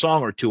than a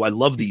song or 2. I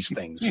love these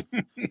things.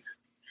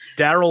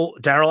 Daryl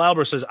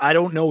Albert says, I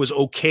Don't Know is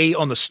okay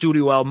on the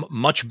studio album,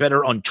 much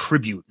better on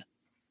Tribute.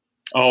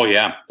 Oh,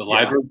 yeah. The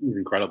live version is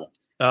incredible.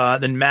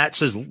 Then Matt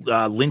says,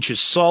 Lynch is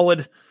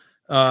solid.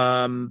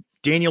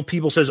 Daniel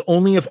People says,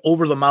 only if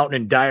Over the Mountain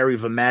and Diary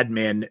of a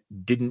Madman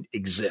didn't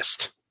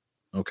exist.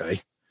 Okay.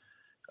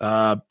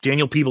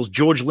 Daniel Peebles,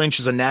 George Lynch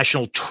is a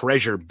national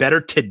treasure.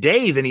 Better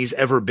today than he's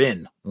ever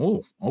been.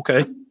 Oh,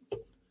 okay.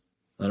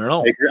 I don't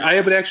know. I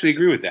would actually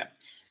agree with that.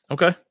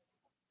 Okay.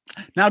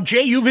 Now,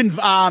 Jay, you've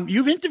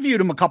interviewed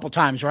him a couple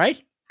times,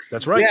 right?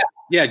 That's right.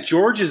 Yeah.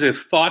 George is a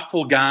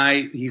thoughtful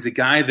guy. He's a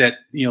guy that,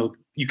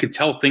 you can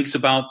tell thinks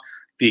about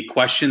the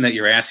question that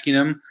you're asking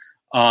him.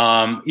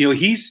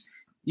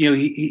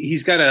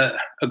 He's got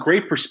a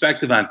great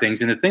perspective on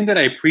things. And the thing that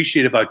I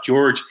appreciate about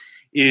George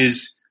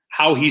is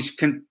how he's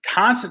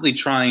constantly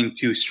trying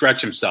to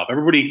stretch himself.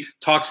 Everybody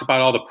talks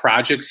about all the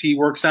projects he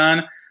works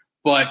on,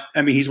 but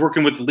I mean, he's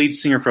working with the lead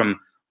singer from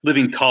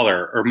Living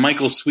Colour or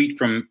Michael Sweet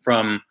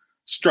from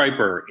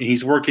Striper. And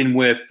he's working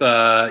with,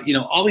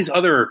 all these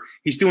other,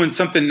 he's doing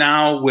something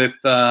now with,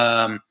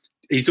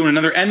 he's doing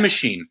another End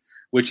Machine,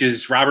 which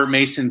is Robert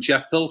Mason,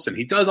 Jeff Pilson.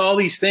 He does all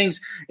these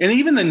things. And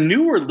even the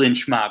newer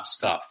Lynch Mob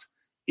stuff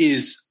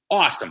is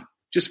awesome.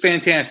 Just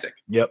fantastic.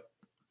 Yep.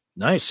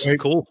 Nice. Very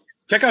cool.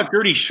 Check out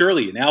Dirty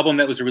Shirley, an album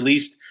that was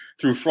released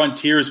through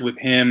Frontiers with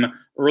him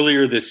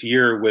earlier this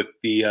year with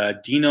the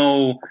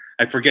Dino,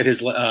 I forget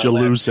his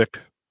Jalusic.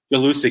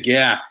 Jalusic,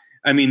 yeah.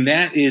 I mean,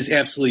 that is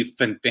absolutely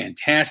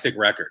fantastic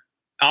record.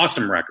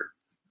 Awesome record.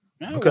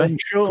 Yeah, okay. Well,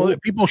 sure cool.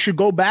 People should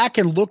go back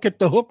and look at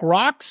the Hook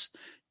Rocks,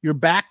 your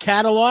back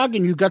catalog,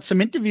 and you got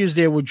some interviews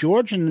there with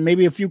George and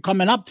maybe a few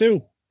coming up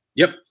too.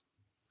 Yep.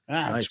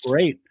 That's nice.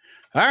 Great.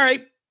 All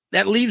right.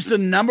 That leaves the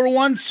number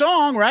one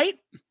song, right?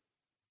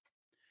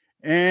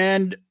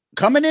 And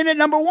coming in at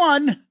number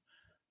one,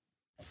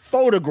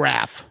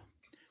 Photograph.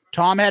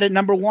 Tom had it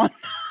number one.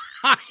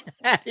 I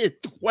had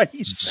it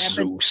 27.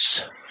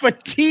 Zeus.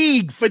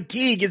 Fatigue.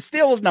 It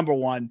still is number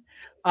one.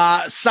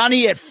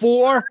 Sonny at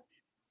 4,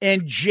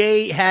 and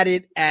Jay had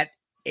it at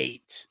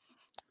 8.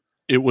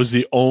 It was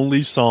the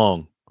only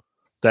song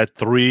that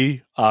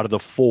 3 out of the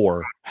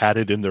 4 had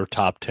it in their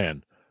top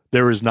 10.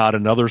 There is not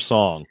another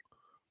song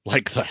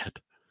like that.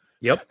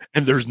 Yep.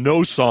 And there's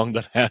no song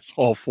that has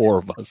all 4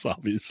 of us,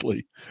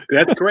 obviously.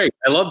 That's great.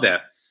 I love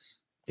that.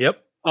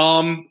 Yep.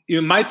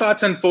 My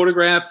thoughts on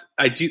Photograph,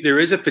 there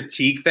is a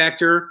fatigue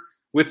factor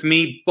with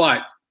me,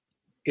 but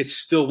it's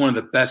still one of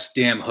the best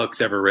damn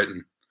hooks ever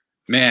written.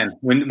 Man,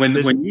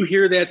 when you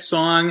hear that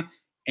song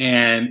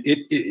and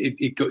it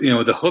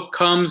the hook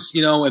comes,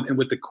 and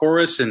with the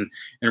chorus and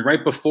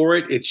right before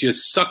it, it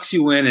just sucks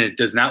you in and it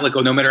does not let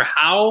go. No matter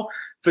how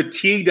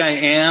fatigued I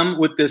am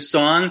with this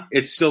song,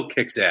 it still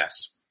kicks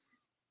ass.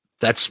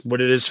 That's what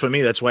it is for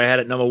me. That's why I had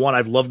it number one.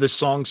 I've loved this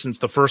song since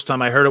the first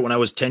time I heard it when I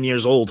was 10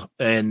 years old.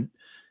 And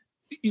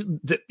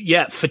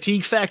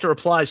fatigue factor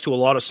applies to a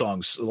lot of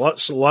songs, a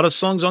lot of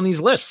songs on these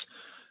lists.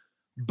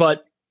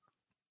 But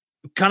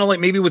kind of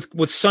like maybe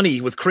with Sonny,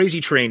 with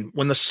Crazy Train,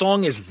 when the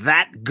song is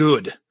that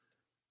good,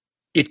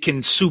 it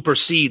can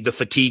supersede the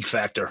fatigue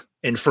factor.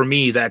 And for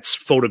me, that's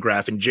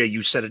Photograph. And Jay,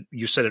 you said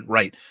it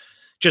right.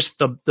 Just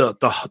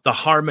the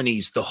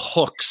harmonies, the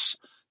hooks,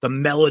 the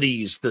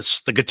melodies,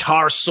 the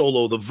guitar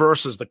solo, the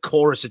verses, the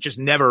chorus, it just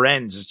never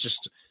ends. It's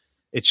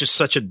just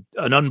such an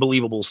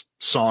unbelievable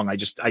song. I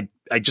just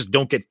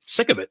don't get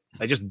sick of it.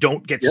 I just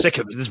don't get sick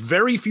of it. There's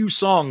very few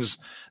songs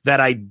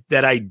that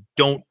I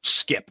don't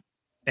skip.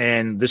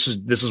 And this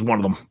is one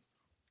of them.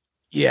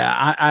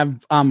 Yeah,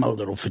 I'm a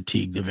little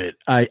fatigued of it.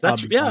 I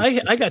got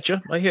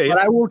you. I hear you. But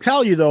I will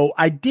tell you though,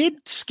 I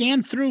did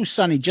scan through,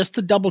 Sonny, just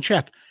to double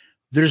check.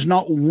 There's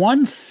not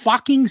one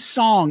fucking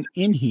song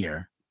in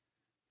here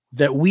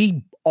that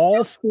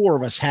all 4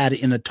 of us had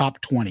in the top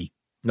 20.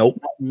 Nope.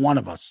 Not one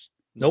of us.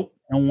 Nope.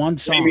 And one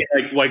song. Maybe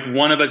like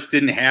one of us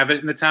didn't have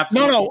it in the top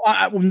 20? No.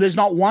 There's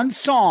not one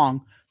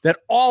song that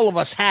all of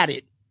us had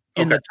it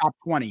in the top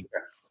 20.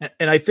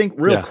 And I think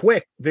real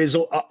quick, there's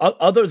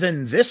other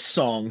than this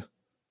song,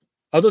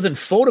 other than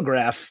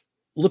Photograph,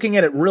 looking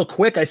at it real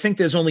quick, I think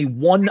there's only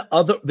one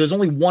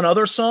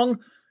other song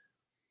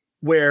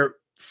where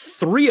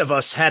 3 of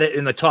us had it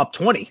in the top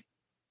 20.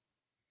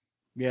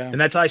 Yeah.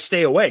 And that's I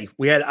Stay Away.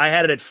 I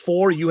had it at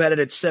 4, you had it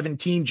at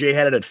 17, Jay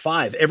had it at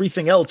 5.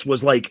 Everything else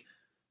was like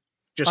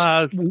just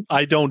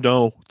I don't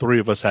know. 3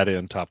 of us had it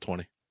in top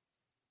 20.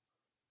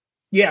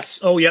 Yes.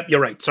 Oh, yep,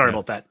 you're right. Sorry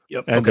about that.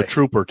 Yep. And the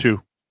Trooper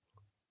too.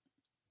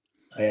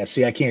 Yeah,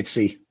 see, I can't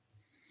see.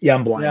 Yeah,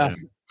 I'm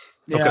blind.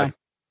 Yeah.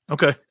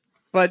 Okay.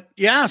 But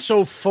yeah,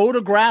 so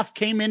Photograph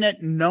came in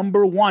at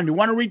number 1. You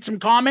want to read some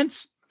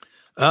comments?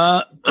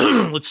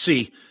 Let's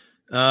see.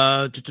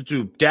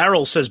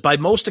 Daryl says, by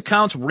most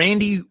accounts,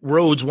 Randy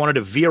Rhoads wanted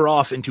to veer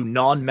off into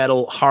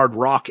non-metal hard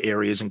rock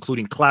areas,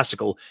 including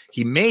classical.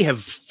 He may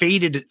have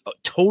faded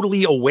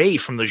totally away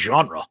from the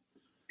genre.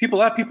 A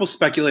lot of people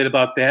speculate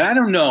about that. I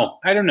don't know.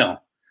 I don't know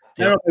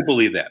if I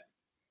believe that.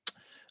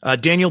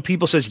 Daniel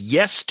People says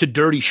yes to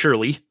Dirty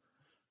Shirley.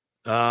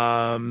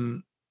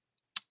 Let's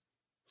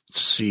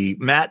see.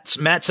 Matt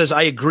says,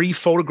 I agree.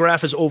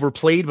 Photograph is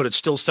overplayed, but it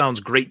still sounds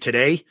great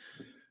today.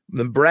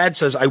 Then Brad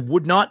says, I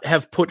would not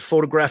have put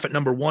Photograph at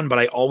number 1, but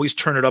I always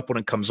turn it up when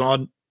it comes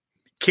on.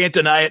 Can't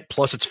deny it.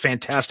 Plus, it's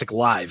fantastic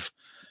live.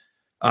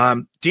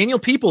 Daniel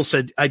People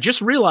said, I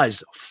just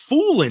realized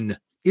Foolin'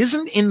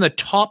 isn't in the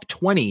top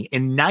 20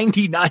 and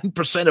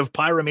 99% of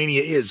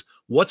Pyromania is.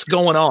 What's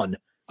going on?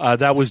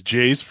 That was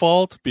Jay's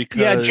fault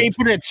because Jay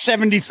put it at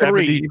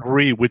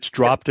 73, which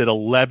dropped at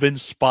 11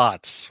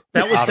 spots.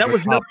 That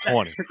was top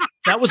 20.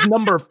 That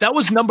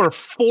was number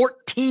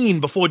 14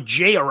 before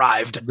Jay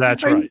arrived.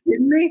 That's Are right. you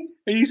kidding me?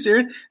 Are you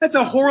serious? That's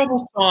a horrible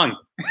song.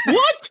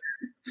 What?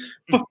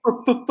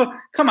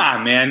 Come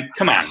on, man.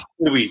 Come on.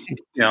 What do we,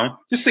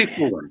 just say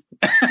fooling.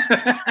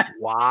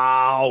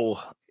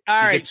 Wow.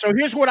 All right, so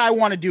here's what I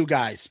want to do,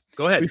 guys.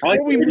 Go ahead.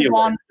 Before we move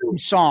on to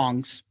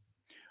songs,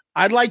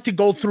 I'd like to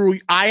go through.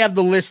 I have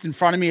the list in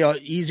front of me.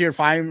 Easier if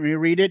I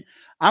read it.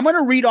 I'm going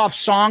to read off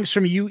songs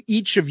from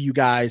each of you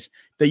guys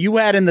that you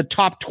had in the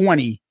top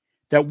 20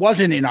 that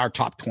wasn't in our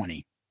top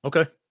 20.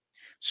 Okay.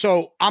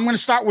 So I'm going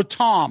to start with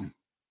Tom.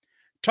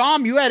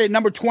 Tom, you had at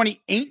number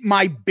 20, Ain't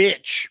My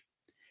Bitch.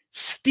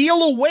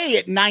 Steal Away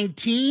at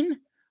 19.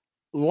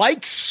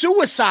 Like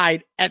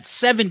Suicide at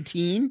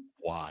 17.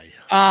 Why?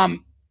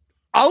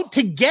 Out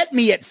to Get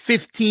Me at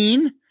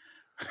 15.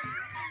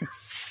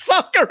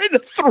 Sucker in a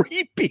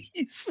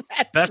 3-piece.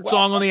 Best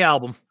song on the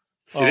album.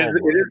 It is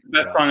the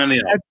best song on the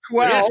album. At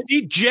 12. Yes,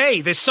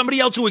 DJ. There's somebody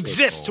else who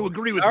exists to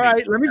agree with me. All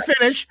right, let me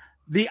finish.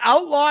 The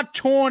Outlaw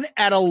Torn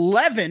at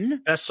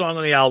 11. Best song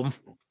on the album.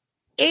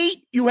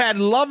 8, you had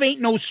Love Ain't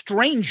No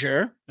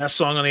Stranger. Best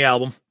song on the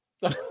album.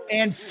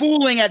 And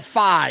Fooling at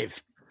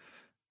 5.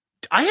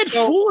 I had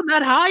Fooling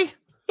that high?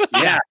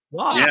 Yeah.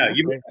 Wow. Yeah,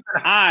 you made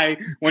that high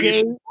when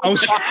Jay,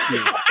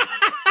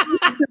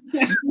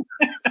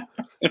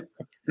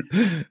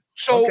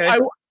 So Okay.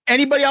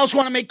 anybody else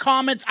want to make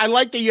comments? I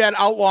like that you had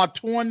Outlaw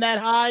Torn that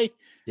high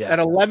at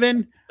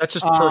 11. That's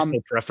just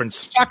personal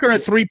preference. Sucker in a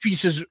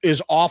 3-piece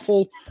is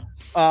awful.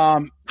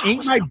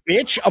 Ain't My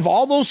Bitch, of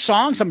all those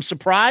songs, I'm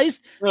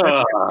surprised.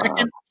 That's your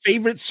second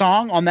favorite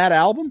song on that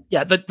album?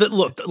 Yeah,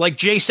 look, like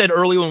Jay said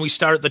earlier when we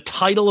started, the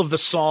title of the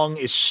song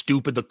is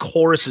stupid. The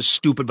chorus is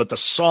stupid, but the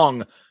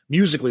song,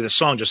 musically, the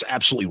song just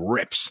absolutely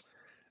rips.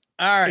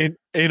 All right.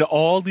 In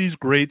all these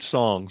great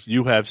songs,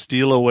 you have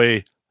Steal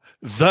Away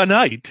the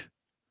Night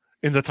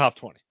in the top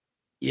 20.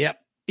 Yep.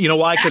 You know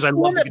why? Because I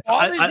love the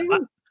bothers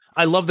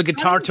I love the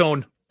guitar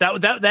tone.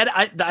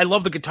 I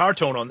love the guitar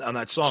tone on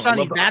that song.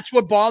 Sonny, that's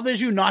what bothers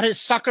you, not his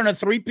Sucker in a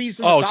 3-piece?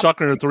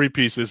 Sucker in a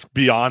 3-piece is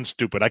beyond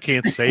stupid. I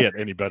can't say it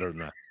any better than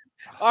that.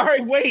 All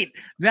right, wait.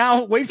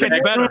 Now, wait for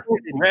better.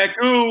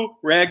 Ragu.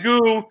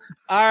 All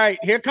right,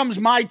 here comes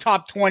my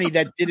top 20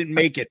 that didn't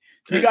make it.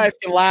 You guys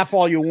can laugh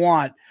all you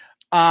want.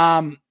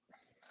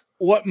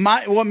 What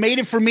made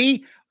it for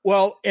me?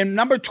 Well, in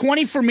number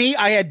 20 for me,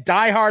 I had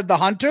Die Hard the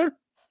Hunter.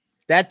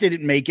 That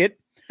didn't make it.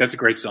 That's a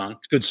great song.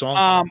 It's a good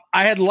song.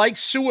 I had Like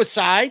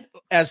Suicide,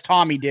 as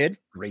Tommy did.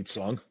 Great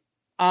song.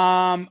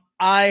 I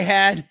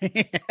had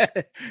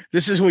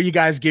this is where you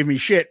guys give me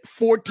shit.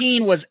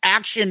 14 was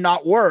Action,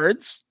 Not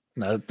Words.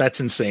 No,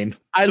 that's insane.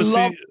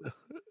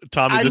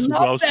 Tommy, this is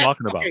what I was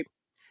talking about. Okay.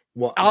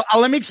 Well,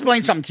 let me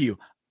explain something to you.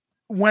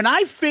 When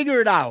I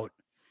figured out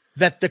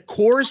that the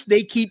chorus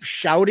they keep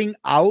shouting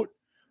out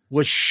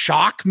was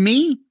Shock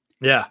Me,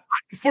 yeah,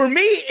 for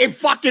me, it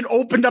fucking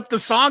opened up the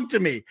song to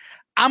me.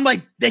 I'm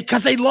like,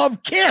 because they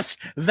love Kiss.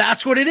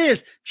 That's what it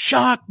is.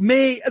 Shock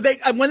me.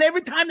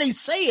 Every time they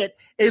say it,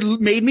 it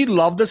made me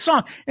love the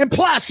song. And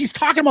plus, he's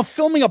talking about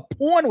filming a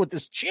porn with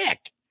this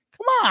chick.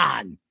 Come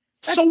on.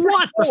 That's so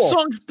what?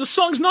 cool. The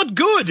song's not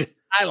good.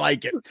 I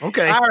like it.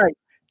 Okay. All right.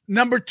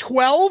 Number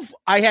 12,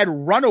 I had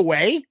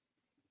Runaway.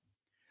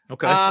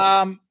 Okay.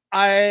 I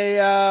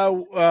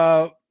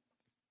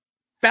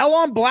Fell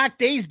on Black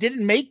Days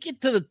didn't make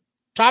it to the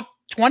top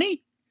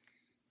 20.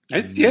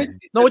 It did.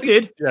 No, it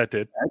did. Yeah, it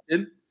did.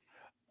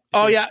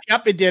 Oh, yeah.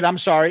 Yep, it did. I'm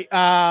sorry.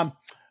 I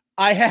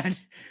had,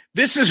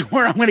 this is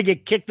where I'm going to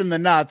get kicked in the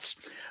nuts.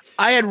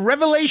 I had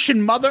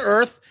Revelation Mother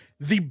Earth,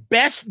 the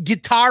best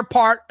guitar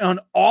part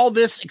on all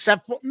this,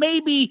 except for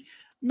maybe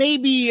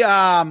the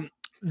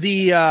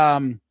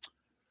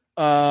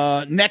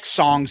next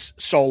song's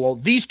solo.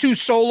 These two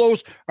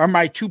solos are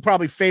my two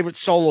probably favorite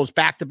solos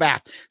back to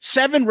back.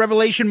 7,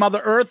 Revelation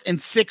Mother Earth,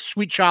 and 6,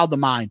 Sweet Child of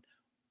Mine.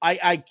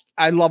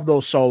 I love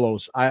those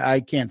solos.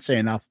 I can't say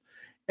enough.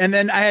 And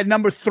then I had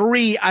number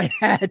 3, I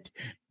had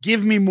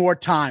Give Me More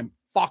Time.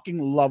 Fucking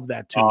love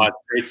that too. Oh,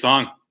 great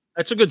song.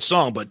 That's a good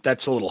song, but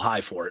that's a little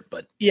high for it.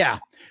 But yeah.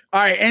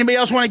 All right. Anybody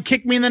else want to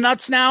kick me in the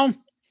nuts now?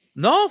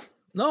 No.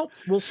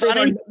 We'll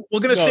save we're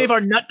gonna save our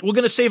nut. We're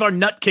gonna save our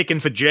nut kicking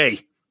for Jay.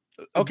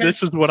 Okay.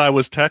 This is what I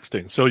was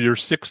texting. So you're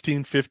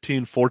 16,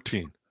 15,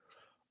 14.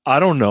 I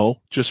don't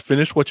know. Just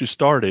finish what you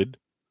started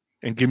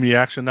and give me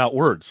action, not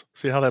words.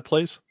 See how that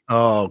plays?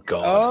 Oh,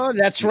 God. Oh,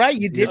 that's right.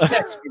 You did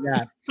text me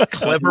that.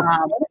 Clever.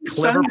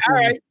 Sonny, all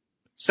right.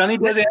 Sonny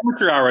does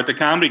amateur hour at the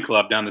comedy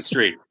club down the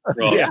street.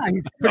 Bro. Yeah,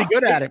 he's pretty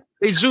good at it.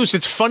 Hey, Zeus,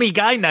 it's funny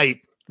guy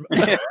night.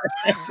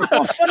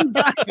 Oh, funny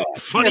guy.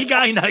 Funny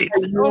guy night.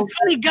 Oh,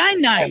 funny guy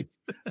night.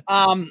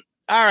 All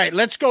right,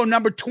 let's go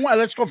number 20.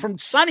 Let's go from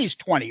Sonny's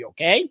 20,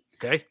 okay?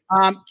 Okay.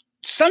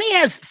 Sonny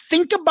has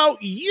Think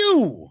About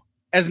You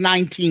as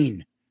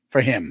 19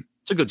 for him.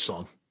 It's a good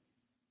song.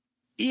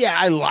 Yeah,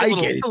 I like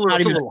it. It's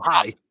a little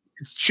high.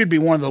 should be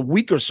one of the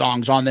weaker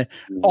songs on there,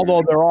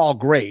 although they're all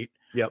great.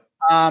 Yep.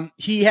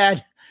 He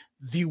had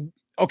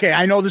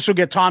I know this will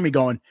get Tommy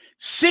going.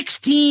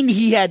 16,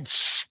 he had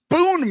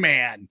Spoon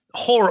Man.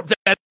 Horrible.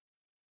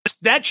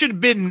 That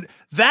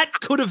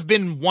could have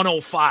been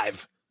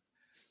 105.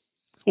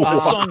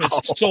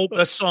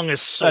 The song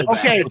is so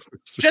okay. bad.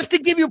 Just to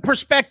give you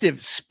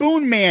perspective,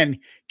 Spoon Man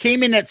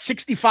came in at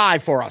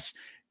 65 for us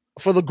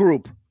for the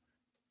group.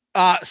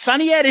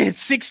 Sonny had it at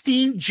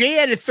 16, Jay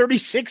had it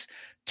 36,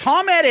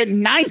 Tom had it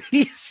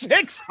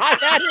 96, I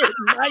had it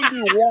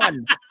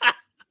 91.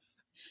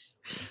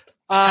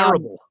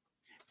 Terrible.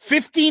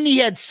 15, he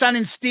had Sun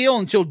and Steel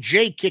until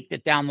Jay kicked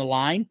it down the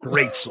line.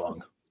 Great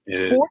song.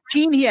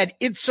 14, he had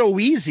It's So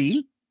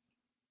Easy.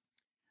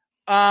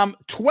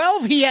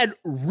 12, he had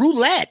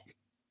Roulette.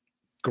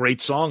 Great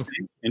song.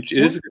 It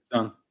is a good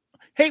song.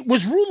 Hey,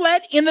 was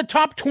Roulette in the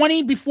top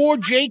 20 before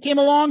Jay came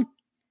along?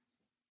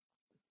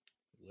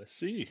 Let's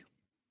see.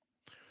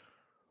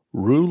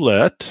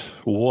 Roulette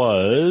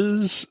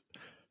was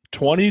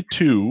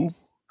 22.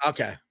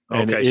 Okay.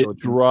 And Okay,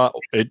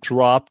 it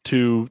dropped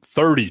to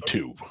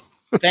 32.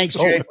 Thanks,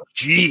 Jay.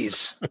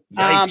 Jeez.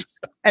 Yikes.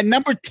 And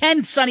number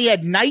 10, Sonny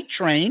had Night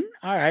Train.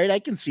 All right, I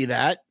can see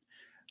that.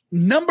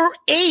 Number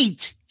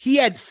 8, he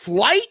had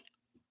Flight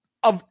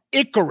of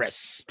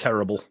Icarus.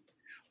 Terrible.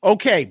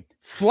 Okay,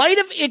 Flight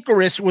of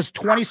Icarus was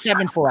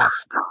 27 for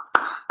us.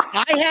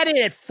 I had it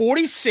at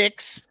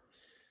 46.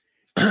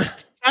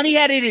 Sonny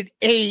had it at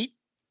 8.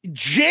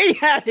 Jay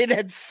had it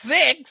at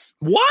 6.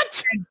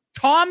 What? And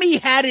Tommy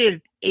had it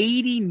at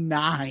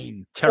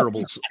 89.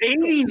 Terrible.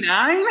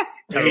 89?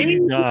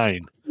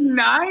 89.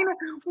 89?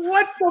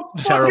 What the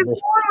fuck Terrible.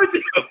 is wrong with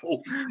you?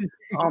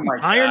 Oh my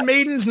God. Iron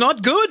Maiden's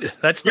not good.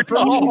 That's the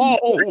problem.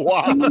 Oh,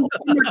 wow.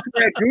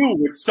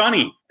 With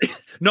Sonny.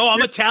 No,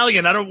 I'm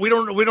Italian. We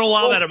don't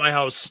allow that at my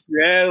house.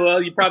 Yeah,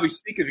 well, you probably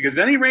sneak it because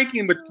any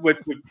ranking with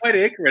Flight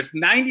of Icarus,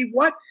 90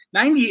 what?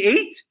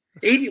 98?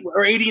 80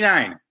 or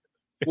 89?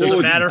 It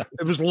doesn't matter.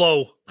 It was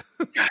low.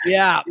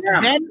 Yeah.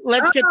 Then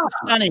let's get to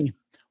Sonny.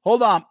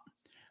 Hold on.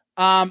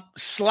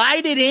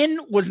 Slide It In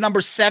was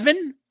number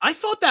 7. I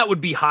thought that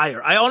would be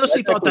higher. I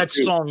honestly thought that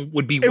song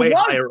would be way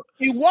higher.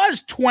 It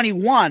was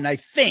 21, I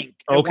think.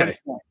 Okay.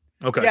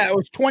 Yeah, it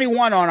was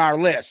 21 on our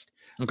list.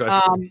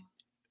 Okay.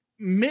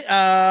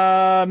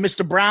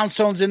 Mr.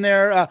 Brownstone's in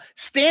there.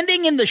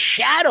 Standing in the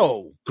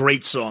Shadow.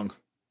 Great song.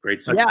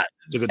 Great song. Yeah.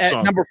 It's a good At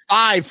song. number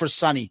 5 for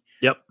Sonny.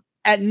 Yep.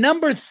 At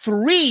number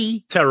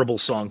 3, Terrible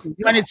song.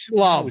 When It's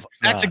Love.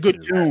 That's a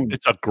good tune.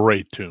 It's a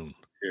great tune.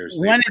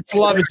 Seriously. When It's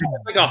Love is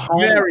like a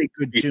very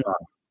good tune.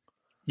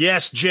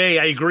 Yes, Jay,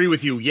 I agree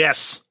with you.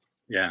 Yes.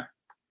 Yeah.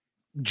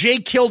 Jay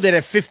killed it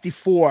at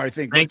 54, I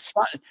think. Thanks.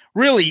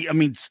 Really, I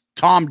mean,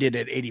 Tom did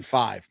it at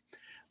 85.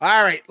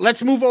 All right,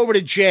 let's move over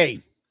to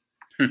Jay.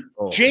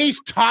 Oh.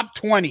 Jay's top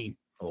 20.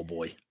 Oh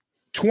boy.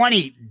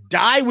 20,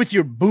 Die With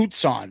Your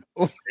Boots On.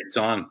 Oh, Great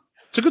song.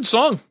 It's a good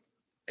song.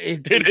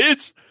 It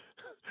is.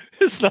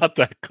 It's not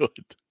that good.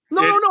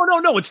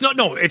 No. It's not.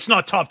 No, it's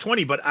not top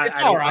 20. But I It's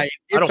don't. all right.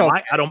 I don't It's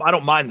mind. I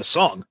don't mind the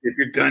song. If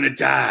you're gonna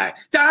die,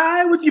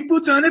 die with your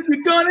boots on. If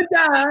you're gonna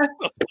die,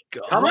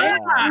 come on.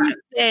 I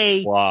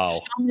say Wow.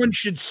 someone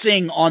should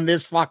sing on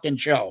this fucking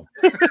show.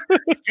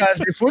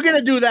 Because if we're going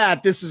to do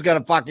that, this is going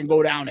to fucking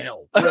go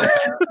downhill. All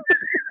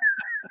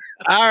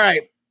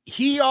right.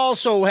 He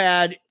also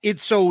had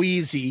It's So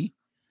Easy.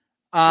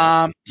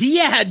 He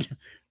had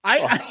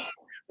I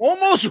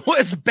almost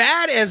as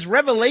bad as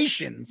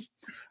Revelations.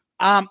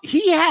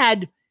 He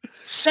had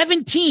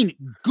 17,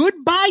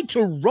 Goodbye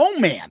to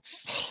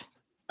Romance.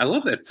 I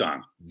love that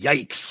song.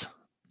 Yikes,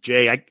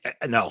 Jay. I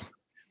no.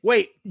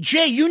 Wait,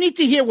 Jay, you need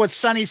to hear what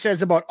Sonny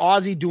says about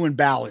Ozzy doing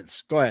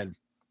ballads. Go ahead.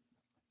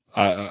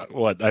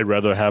 What? I'd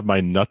rather have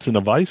my nuts in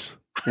a vice.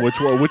 Which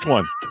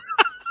one?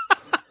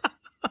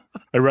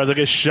 I'd rather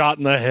get shot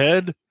in the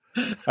head.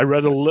 I'd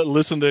rather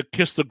listen to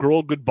 "Kiss the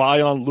Girl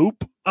Goodbye" on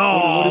loop.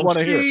 What do you want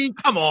to hear?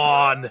 Come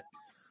on.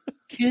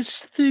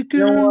 Kiss the You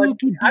girl. know what?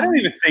 I don't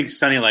even think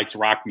Sonny likes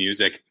rock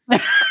music.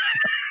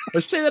 I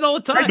say that all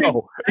the time.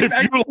 No, if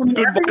you like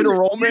Goodbye to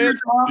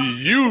Romance,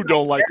 you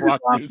don't like rock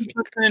He's music.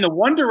 listening to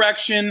One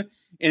Direction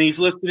and he's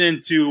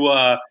listening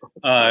to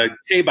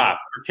K-bop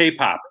or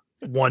K-pop.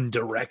 One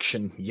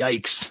Direction.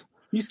 Yikes.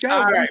 He's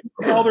got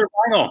all their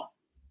vinyl.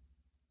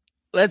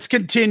 Let's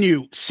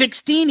continue.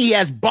 16, he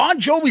has Bon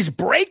Jovi's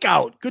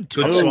Breakout. Good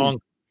tune. Good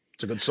song.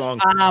 It's a good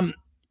song.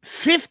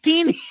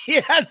 15,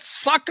 he had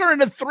Sucker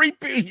in a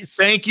 3-piece.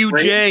 Thank you,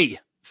 Great. Jay.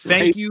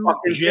 Thank Great you,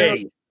 fucking Jay.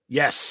 tune.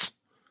 Yes.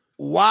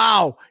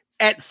 Wow.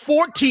 At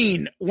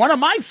 14, one of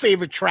my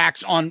favorite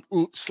tracks on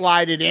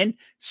Slide It In,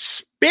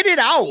 Spit It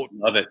Out.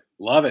 Love it.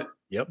 Love it.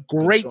 Yep.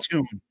 Great Good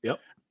song. tune. Yep.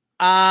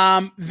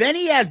 Then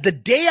he has The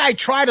Day I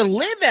Try to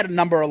Live at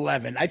number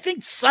 11. I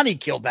think Sonny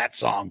killed that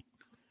song.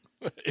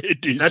 It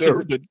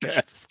deserved a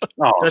death.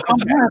 Oh,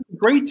 come on. It's a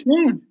great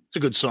tune. It's a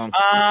good song.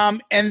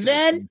 And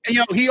then,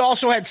 he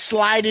also had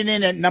Slide It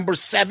In at number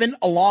 7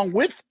 along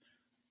with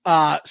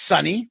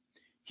Sonny.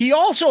 He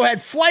also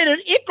had Flight of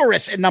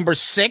Icarus at number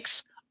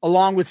 6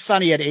 along with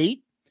Sonny at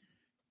 8.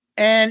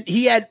 And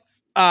he had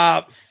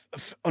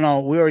no,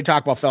 we already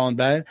talked about Fell in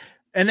Bed.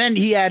 And then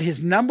he had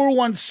his number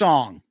one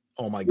song.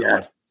 Oh my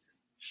God.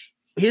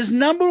 His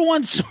number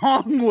one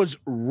song was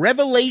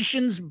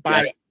Revelations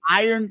by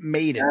Iron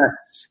Maiden.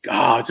 Yes.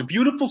 Oh, it's a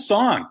beautiful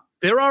song.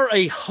 There are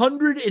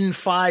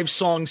 105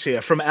 songs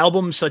here from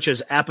albums such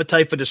as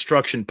Appetite for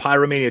Destruction,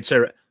 Pyromania,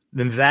 etc.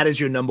 Then that is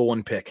your number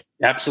one pick.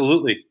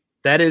 Absolutely.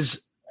 That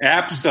is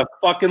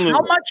absolutely.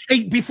 How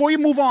much, before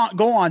you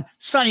go on,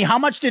 Sonny, how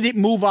much did it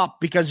move up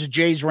because of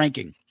Jay's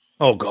ranking?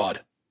 Oh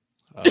God.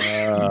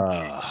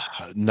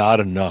 Not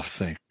enough,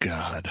 thank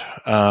God.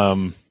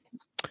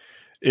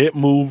 It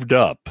moved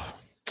up.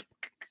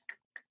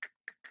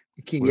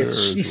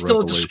 He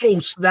still just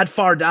goes that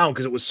far down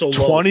because it was so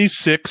low.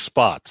 26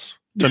 spots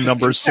to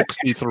number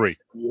 63.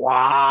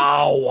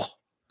 Wow.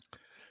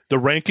 The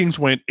rankings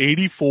went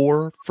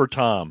 84 for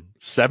Tom,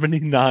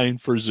 79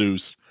 for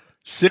Zeus,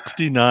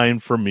 69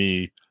 for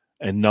me,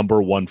 and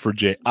number 1 for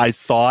Jay. I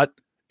thought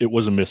it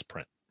was a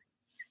misprint.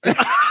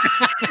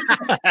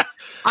 I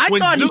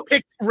thought he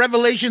picked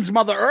Revelations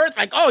Mother Earth.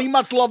 Like, oh, he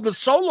must love the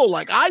solo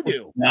like I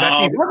do.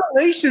 No,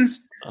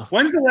 Revelations.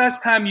 When's the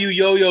last time you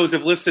yo-yos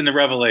have listened to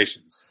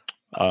Revelations?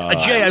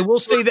 Jay, I will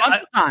say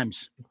that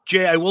times.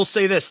 Jay, I will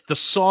say this: the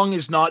song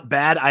is not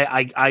bad.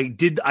 I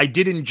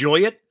did enjoy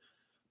it,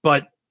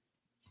 but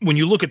when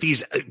you look at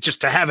these,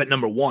 just to have it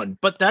number one,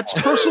 but that's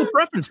personal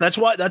preference. That's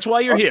why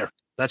you're here.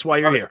 That's why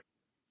you're here.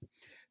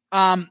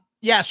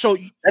 Yeah. So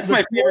that's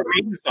my favorite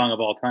Maiden song of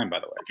all time,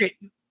 by the way. Okay,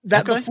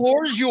 the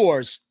floor is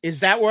yours. Is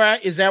that where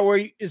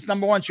is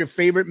number one? It's your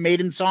favorite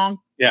Maiden song?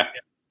 Yeah.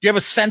 Do you have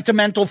a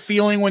sentimental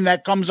feeling when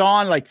that comes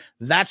on? Like,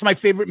 that's my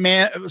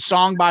favorite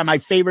song by my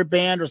favorite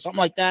band or something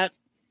like that?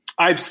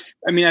 I've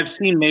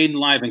seen Maiden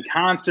live in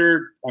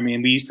concert. I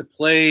mean, we used to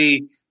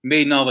play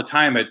Maiden all the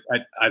time at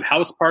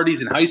house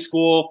parties in high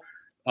school.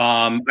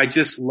 I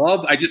just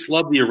love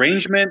the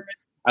arrangement.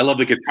 I love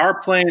the guitar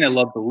playing. I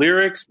love the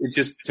lyrics. It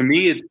just, to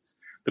me, it's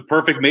the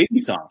perfect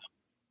Maiden song.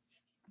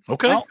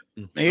 Okay. Well,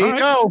 there you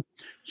go.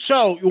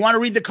 So you want to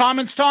read the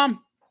comments,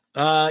 Tom?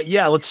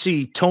 Yeah, let's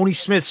see. Tony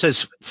Smith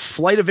says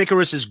Flight of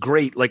Icarus is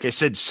great. Like I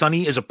said,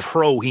 Sonny is a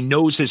pro. He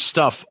knows his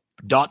stuff. ...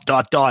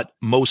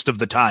 most of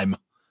the time.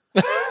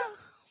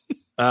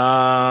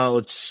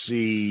 Let's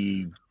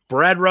see.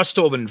 Brad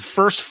Rustoven,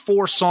 first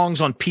 4 songs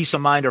on Peace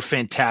of Mind are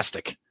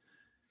fantastic.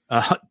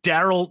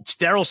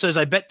 Daryl says,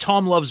 I bet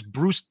Tom loves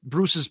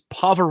Bruce's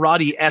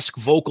Pavarotti-esque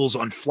vocals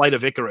on Flight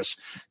of Icarus.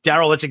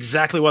 Daryl, that's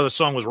exactly why the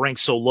song was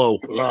ranked so low.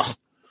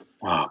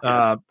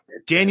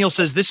 Daniel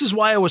says, this is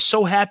why I was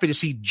so happy to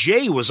see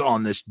Jay was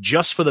on this,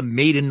 just for the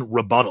Maiden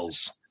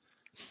rebuttals.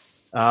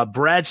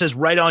 Brad says,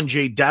 right on,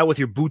 Jay, Die With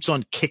Your Boots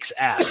On kicks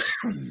ass.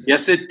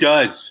 Yes, it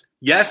does.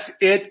 Yes,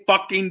 it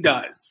fucking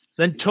does.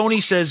 Then Tony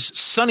says,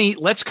 Sonny,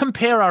 let's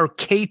compare our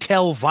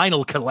K-Tel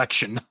vinyl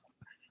collection.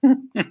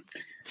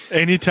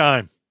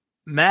 Anytime.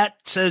 Matt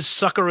says,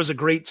 Sucker is a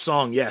great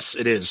song. Yes,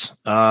 it is.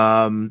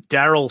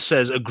 Daryl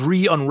says,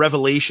 agree on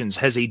Revelations,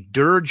 has a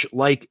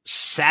dirge-like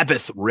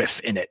Sabbath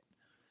riff in it.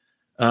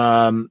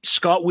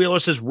 Scott Wheeler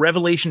says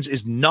Revelations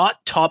is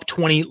not top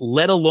 20,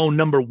 let alone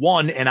number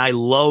 1, and I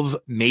love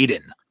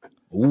Maiden.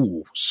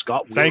 Ooh,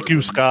 Scott Wheeler. Thank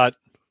you, Scott.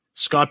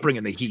 Scott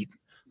bringing the heat.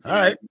 All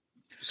right.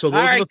 So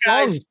those are the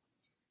songs.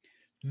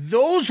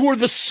 Those were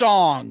the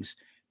songs.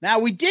 Now,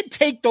 we did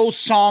take those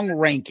song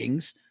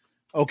rankings.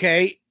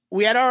 Okay.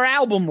 We had our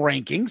album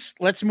rankings.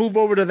 Let's move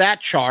over to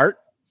that chart.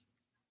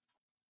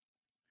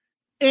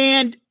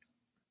 And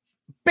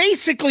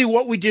basically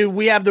what we do,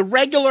 we have the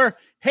regular,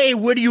 hey,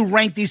 where do you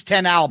rank these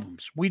 10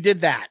 albums? We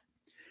did that.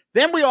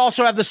 Then we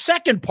also have the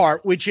second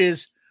part, which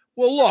is,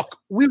 well, look,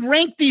 we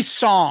rank these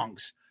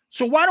songs.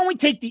 So why don't we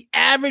take the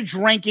average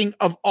ranking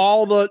of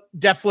all the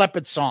Def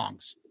Leppard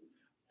songs,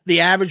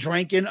 the average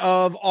ranking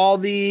of all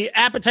the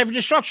Appetite for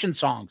Destruction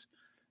songs,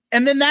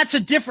 and then that's a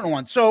different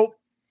one. So,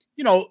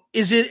 you know,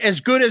 is it as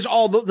good as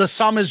all the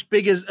sum as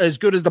big as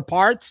good as the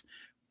parts?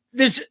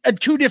 There's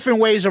 2 different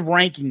ways of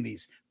ranking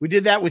these. We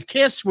did that with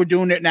Kiss. We're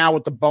doing it now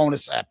with the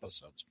bonus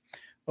episodes.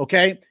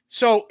 Okay.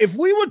 So if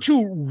we were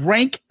to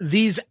rank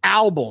these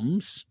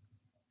albums,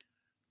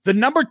 the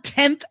number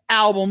 10th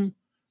album,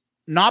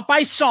 not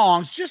by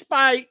songs, just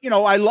by, you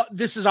know,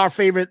 this is our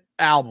favorite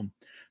album.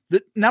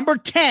 The number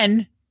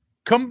 10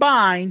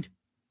 combined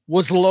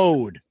was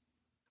Load.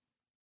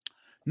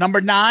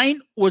 Number 9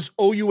 was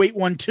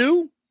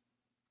OU812.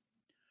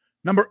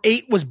 Number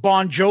 8 was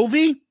Bon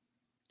Jovi.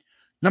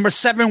 Number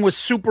 7 was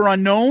Super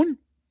Unknown.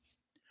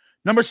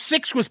 Number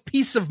 6 was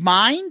Peace of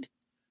Mind.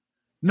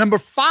 Number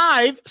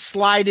 5,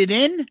 Slide It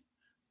In.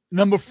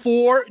 Number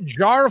 4,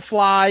 Jar of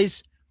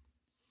Flies.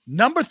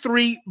 Number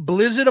 3,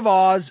 Blizzard of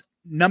Oz.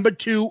 Number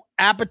 2,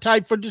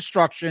 Appetite for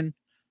Destruction.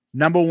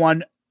 Number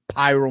 1,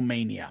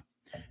 Pyromania.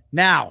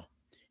 Now,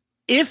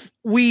 if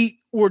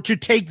we were to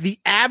take the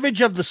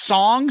average of the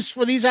songs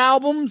for these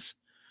albums,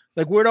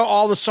 like where do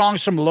all the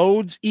songs from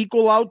Loads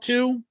equal out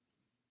to?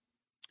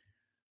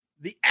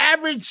 The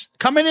average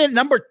coming in at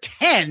number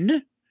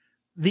 10,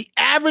 the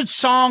average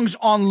songs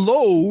on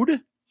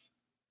Load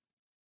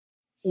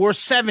were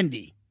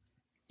 70.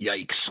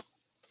 Yikes.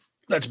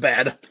 That's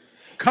bad.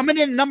 Coming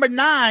in number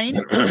 9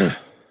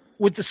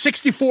 with the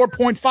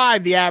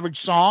 64.5, the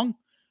average song,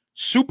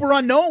 Super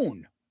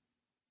Unknown.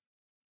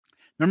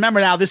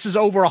 Remember now, this is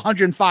over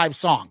 105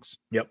 songs.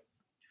 Yep.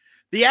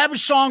 The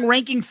average song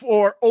ranking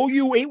for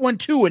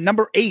OU812 at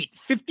number 8,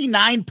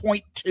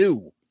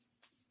 59.2.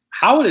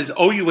 How does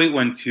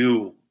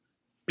OU812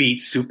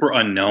 beat Super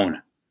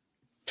Unknown?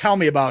 Tell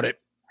me about it.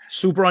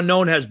 Super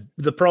Unknown has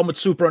the problem with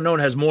Super Unknown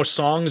has more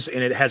songs,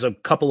 and it has a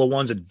couple of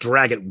ones that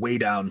drag it way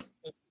down.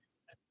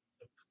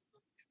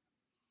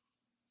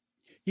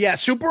 Yeah,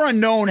 Super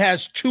Unknown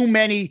has too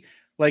many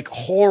like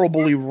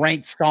horribly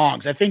ranked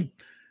songs. I think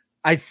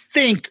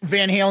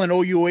Van Halen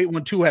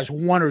OU812 has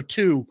 1 or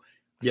 2.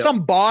 Yep.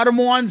 Some bottom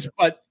ones,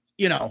 but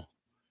you know,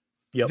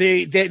 yep.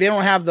 they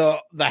don't have the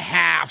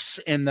halves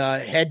and the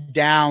head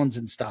downs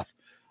and stuff.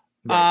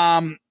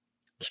 Right.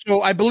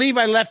 So I believe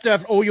I left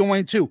off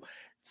OU812.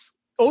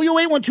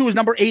 OU812 is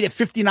number 8 at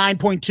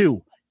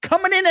 59.2.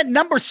 Coming in at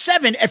number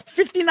 7 at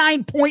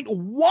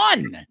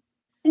 59.1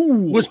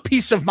 was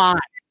Peace of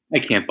Mind. I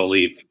can't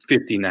believe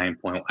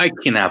 59.1. I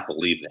cannot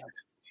believe that.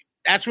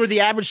 That's where the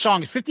average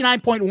song is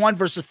 59.1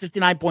 versus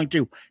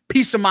 59.2.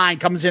 Peace of Mind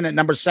comes in at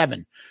number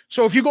 7.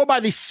 So if you go by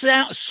the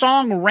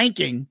song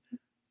ranking,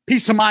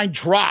 Peace of Mind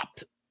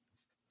dropped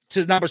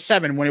to number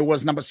 7 when it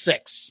was number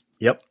 6.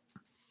 Yep.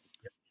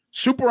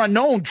 Super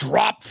Unknown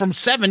dropped from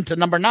 7 to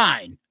number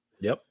 9.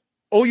 Yep.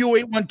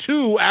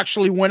 OU812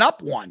 actually went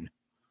up 1,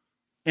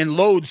 and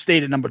Load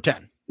stayed at number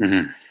 10.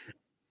 Mm-hmm.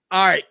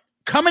 All right.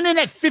 Coming in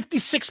at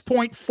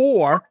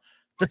 56.4,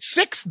 the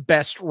 6th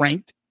best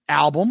ranked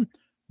album,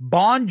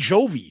 Bon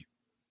Jovi.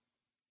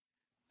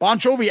 Bon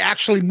Jovi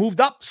actually moved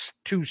up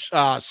 2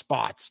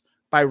 spots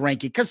by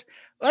ranking. Because,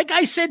 like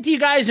I said to you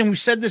guys, and we've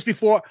said this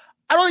before,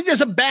 I don't think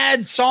there's a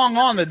bad song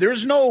on there.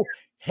 There's no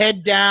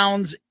head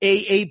downs,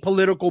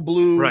 apolitical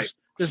blues. Right.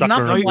 There's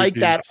Sucker nothing like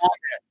that on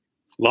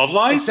there. Love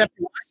Lies? Except,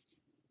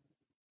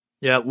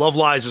 Yeah, Love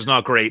Lies is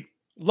not great.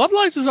 Love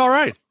Lies is all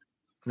right.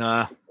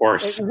 Nah. Of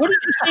course. what did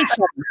you say,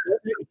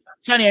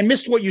 Sonny? I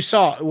missed what you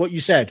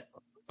said.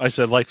 I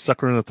said like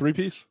Sucker in a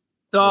 3-piece.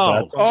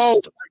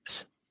 Oh.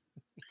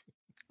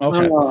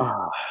 Okay.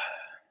 All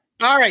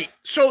right.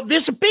 So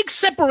there's a big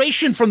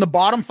separation from the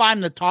bottom 5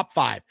 and the top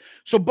 5.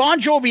 So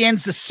Bon Jovi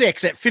ends the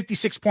 6 at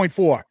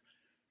 56.4.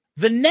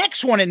 The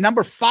next one at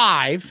number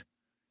 5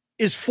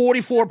 is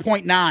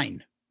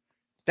 44.9.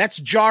 That's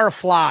Jar of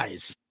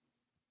Flies.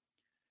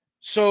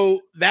 So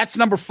that's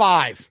number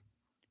 5.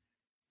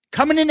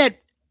 Coming in at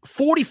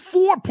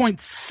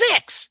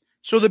 44.6.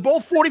 So they're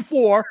both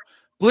 44.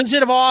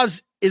 Blizzard of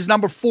Oz is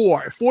number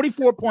 4.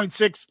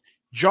 44.6.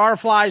 Jar of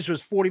Flies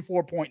was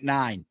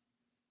 44.9.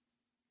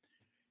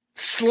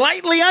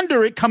 Slightly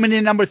under it, coming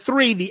in number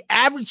 3, the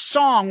average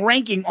song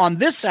ranking on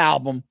this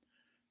album,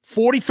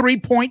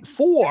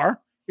 43.4.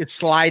 It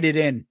slided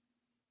in.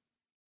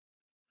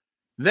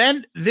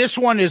 Then this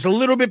one is a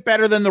little bit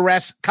better than the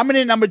rest. Coming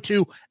in number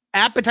 2,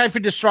 Appetite for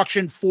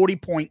Destruction,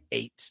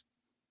 40.8.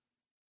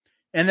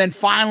 And then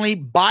finally,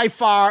 by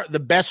far the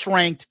best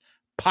ranked,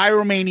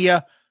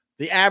 Pyromania.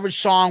 The average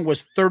song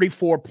was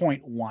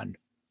 34.1.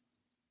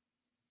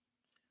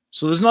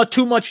 So there's not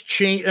too much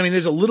change. I mean,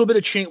 there's a little bit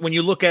of change when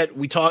you look at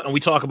we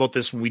talk about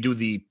this when we do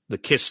the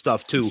Kiss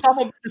stuff too. Some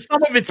of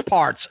its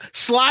parts.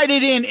 Slide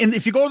it in, and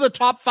if you go to the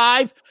top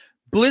 5,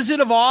 Blizzard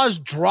of Oz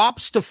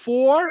drops to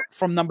 4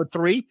 from number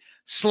 3.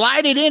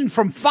 Slide it in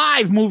from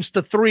 5 moves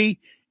to 3,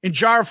 and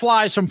Jar of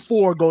Flies from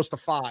 4 goes to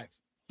 5.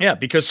 Yeah,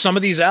 because some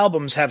of these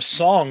albums have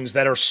songs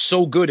that are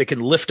so good it can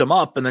lift them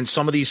up, and then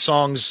some of these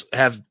albums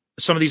have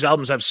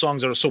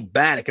songs that are so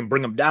bad it can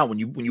bring them down when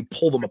you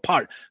pull them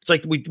apart. It's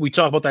like we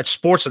talk about that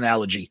sports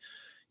analogy.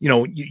 You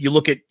know, you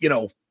look at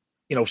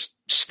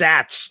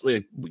stats.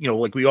 Like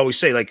we always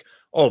say, like,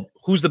 oh,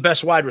 who's the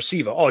best wide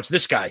receiver? Oh, it's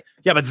this guy.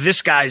 Yeah, but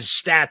this guy's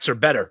stats are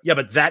better. Yeah,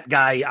 but that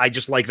guy, I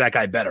just like that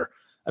guy better.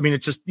 I mean,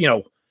 it's just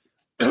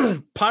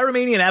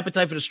Pyromania and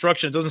Appetite for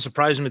Destruction. It doesn't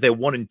surprise me that they're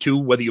 1 and 2,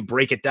 whether you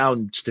break it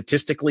down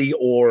statistically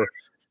or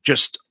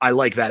just I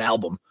like that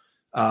album.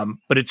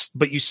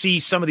 But you see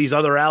some of these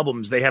other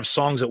albums, they have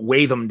songs that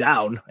weigh them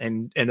down,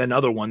 and then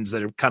other ones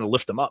that are kind of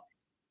lift them up.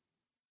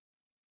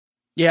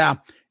 Yeah.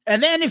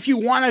 And then if you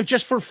want to,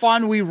 just for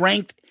fun, we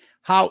ranked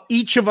how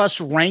each of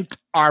us ranked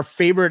our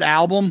favorite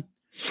album.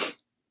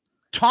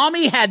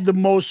 Tommy had the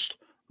most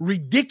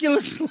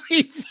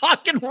ridiculously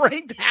fucking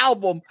ranked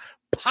album,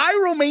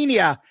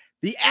 Pyromania.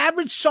 The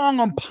average song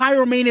on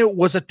Pyromania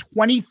was a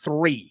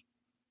 23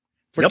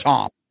 for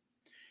Tom.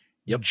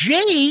 Yep.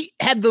 Jay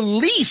had the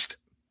least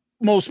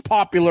most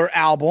popular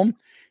album.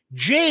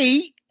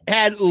 Jay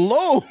had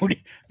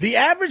Load. The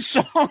average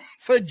song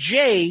for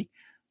Jay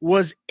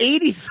was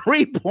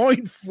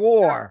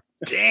 83.4.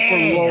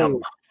 Damn.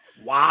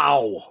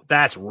 Wow.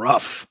 That's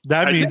rough.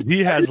 That means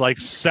he has like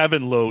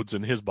 7 loads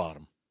in his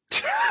bottom.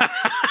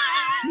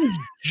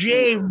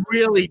 Jay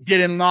really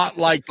did not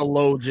like the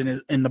loads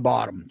in the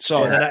bottom.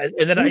 So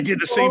and then I did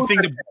the same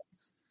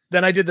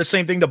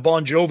thing to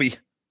Bon Jovi.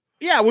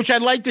 Yeah, which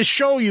I'd like to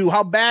show you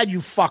how bad you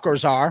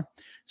fuckers are.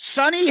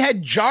 Sonny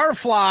had Jar of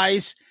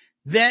Flies,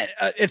 Then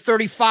at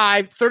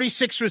 35,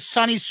 36 was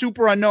Sonny's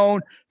Super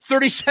Unknown.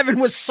 37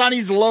 was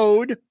Sonny's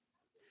Load.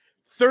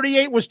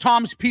 38 was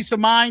Tom's Peace of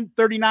Mind.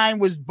 39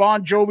 was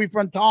Bon Jovi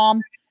from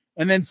Tom.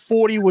 And then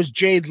 40 was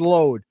Jade's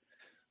Load.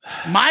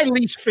 My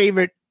least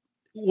favorite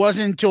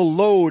wasn't until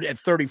Load at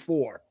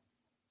 34.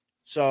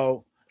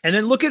 So, and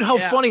then look at how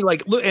funny,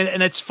 like, look,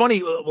 and it's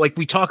funny, like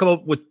we talk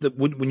about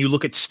when you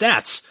look at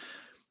stats,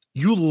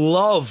 you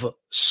love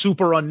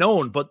Super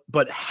Unknown,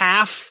 but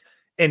half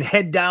and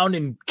Head Down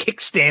and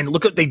Kickstand,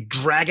 look at, they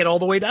drag it all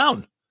the way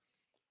down.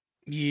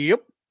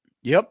 Yep.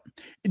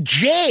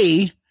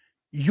 Jay,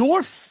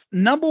 your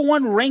number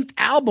one ranked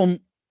album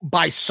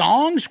by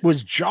songs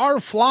was Jar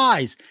of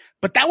Flies,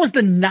 but that was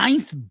the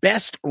 9th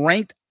best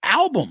ranked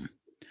album.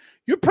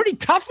 You're pretty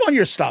tough on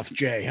your stuff,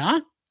 Jay,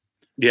 huh?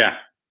 Yeah.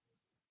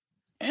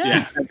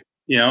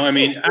 You know, I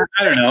mean,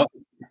 I don't know.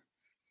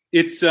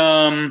 It's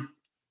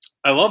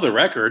I love the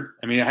record.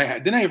 I mean,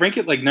 didn't I rank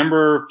it like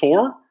number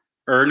 4?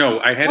 Or no,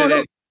 I had it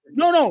at...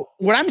 No.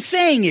 What I'm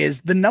saying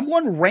is the number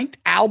one ranked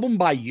album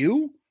by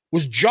you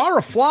was Jar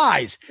of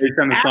Flies. Based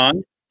on the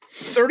song?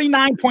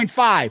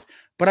 39.5.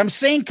 But I'm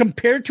saying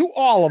compared to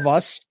all of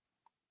us,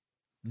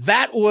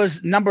 that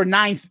was number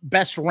 9th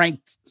best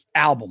ranked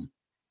album.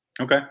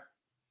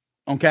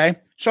 Okay.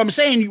 So I'm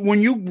saying when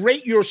you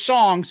rate your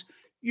songs,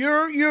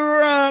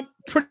 you're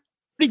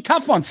pretty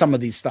tough on some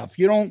of these stuff.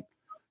 You're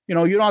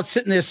not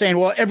sitting there saying,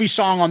 well, every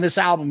song on this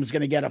album is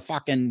going to get a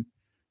fucking,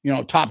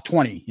 top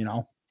 20,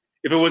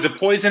 If it was a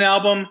Poison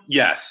album,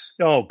 yes.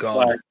 Oh,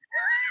 God.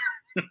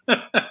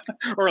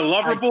 Or a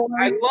Lover Boy.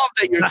 I love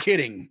that you're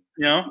kidding.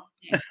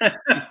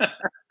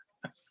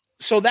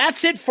 So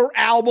that's it for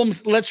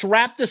albums. Let's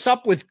wrap this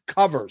up with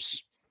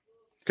covers.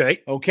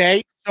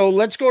 Okay. So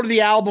let's go to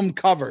the album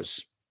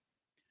covers.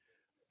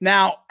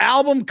 Now,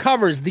 album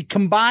covers, the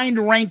combined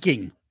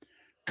ranking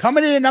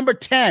coming in at number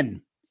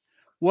 10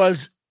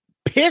 was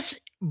Piss,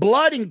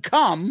 Blood, and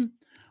Cum,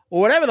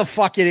 or whatever the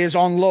fuck it is,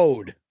 on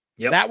Load.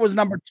 Yep. That was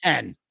number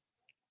 10.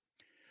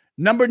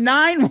 Number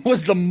 9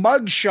 was the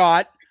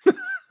Mugshot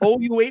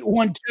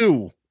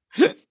OU812.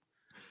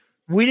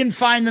 We didn't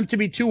find them to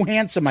be too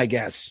handsome, I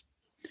guess.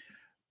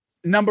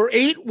 Number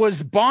 8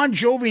 was Bon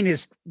Jovi in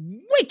his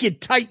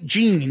wicked tight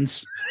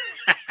jeans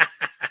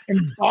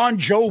and Bon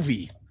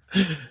Jovi.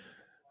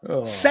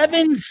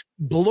 7's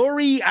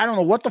Blurry, I don't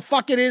know what the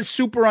fuck it is,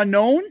 Super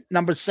Unknown,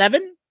 number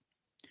 7.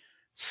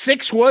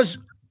 6 was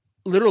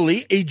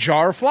literally a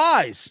Jar of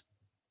Flies.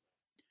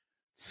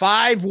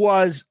 5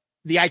 was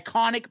the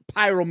iconic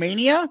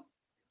Pyromania.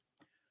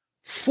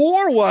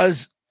 4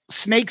 was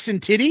Snakes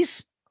and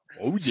Titties.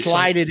 Oh,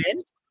 Slide it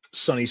in.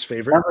 Sonny's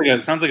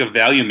favorite. Sounds like a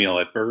value meal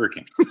at Burger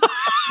King.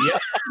 Yeah.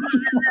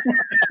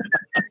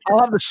 I'll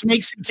have the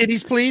Snakes and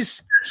Titties,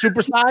 please.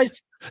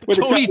 Supersized.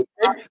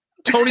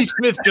 Tony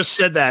Smith just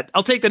said that.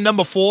 I'll take the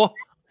number 4.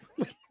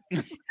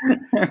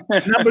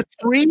 Number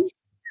 3,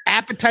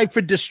 Appetite for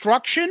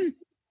Destruction.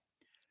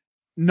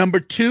 Number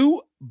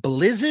 2,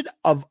 Blizzard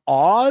of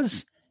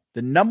Oz.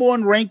 The number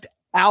 1 ranked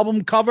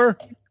album cover,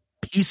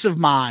 Peace of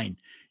Mind.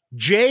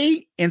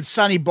 Jay and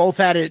Sonny both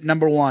had it at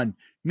number 1.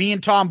 Me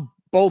and Tom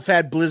both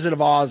had Blizzard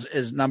of Oz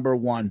as number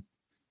 1.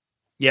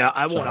 Yeah,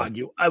 I won't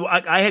argue.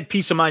 I had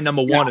Peace of Mind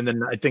number 1, and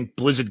then I think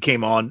Blizzard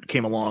came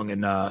along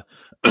and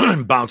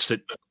bounced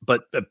it.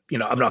 But I'm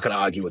not going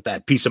to argue with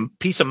that. Peace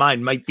of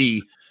Mind might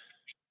be.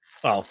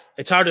 Well,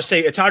 it's hard to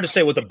say. It's hard to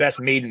say what the best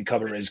Maiden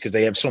cover is because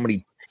they have so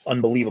many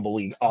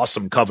unbelievably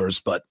awesome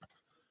covers. But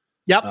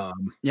yep.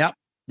 Yeah.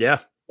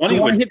 Funny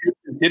was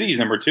Titties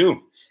number 2.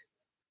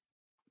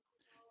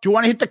 Do you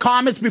want to hit the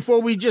comments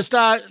before we just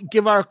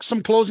give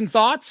some closing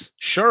thoughts?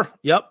 Sure.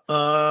 Yep.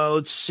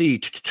 Let's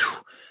see.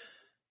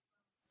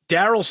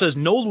 Daryl says,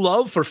 no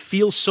love for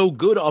Feels So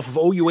Good off of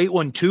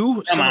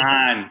OU812.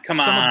 Come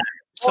on.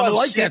 I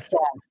like that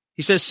song.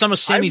 He says some of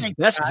Sammy's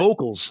best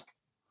vocals.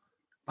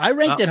 I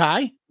ranked it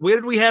high. Where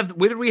did we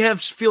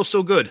have Feel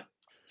So Good?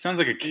 Sounds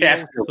like a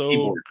Casio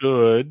keyboard.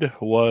 Good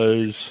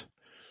was,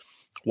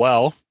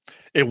 well,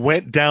 it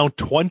went down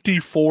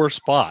 24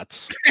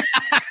 spots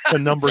to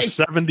number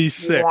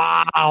 76.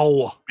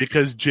 Wow.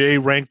 Because Jay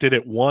ranked it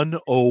at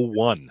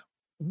 101.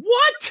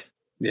 What?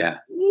 Yeah.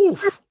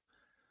 Oof.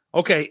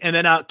 Okay, and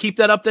then keep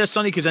that up there,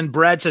 Sonny, because then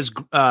Brad says,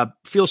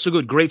 Feels So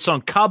Good, great song.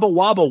 Cabo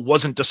Wabo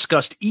wasn't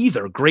discussed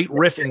either. Great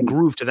riff and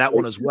groove to that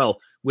one as well.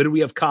 Where do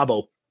we have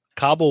Cabo?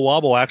 Cabo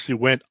Wabo actually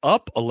went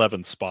up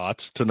 11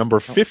 spots to number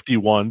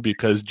 51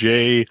 because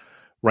Jay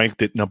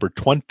ranked it number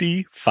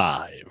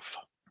 25.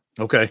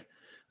 Okay.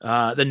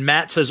 Then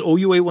Matt says,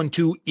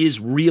 OU812 is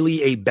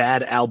really a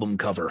bad album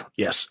cover.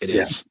 Yes, it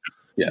is.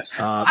 Yes.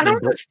 I don't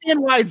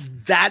understand why it's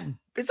that.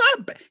 It's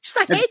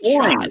not a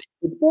headshot.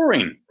 It's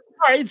boring.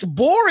 All right, it's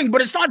boring,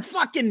 but it's not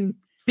fucking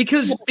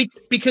because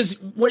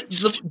what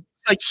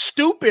like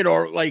stupid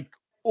or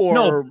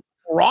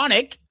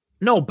ironic.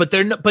 No,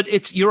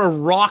 but you're a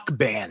rock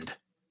band,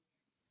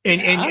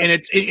 and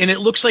it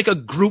looks like a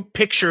group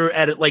picture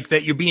at it like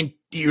that.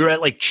 You're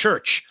at like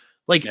church,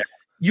 like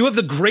you have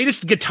the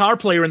greatest guitar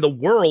player in the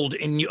world,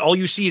 and all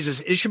you see is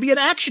it should be an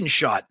action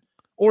shot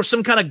or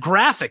some kind of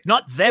graphic,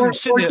 not them or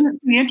sitting there.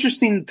 the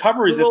interesting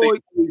covers that they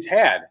always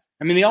had.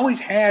 I mean, they always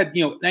had,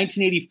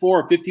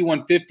 1984,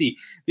 5150.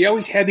 They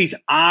always had these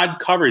odd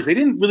covers. They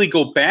didn't really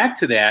go back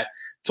to that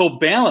till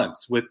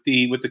Balance with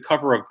the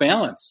cover of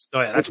Balance.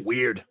 Oh yeah, that's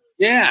weird.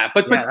 Yeah,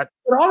 but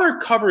all their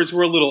covers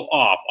were a little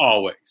off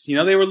always.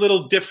 They were a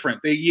little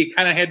different. You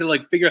kind of had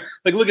to figure,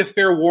 look at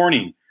Fair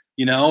Warning,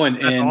 and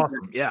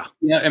awesome. Yeah.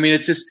 I mean,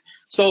 it's just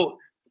so,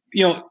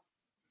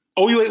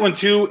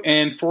 OU812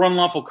 and For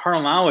Unlawful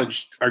Carnal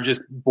Knowledge are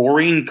just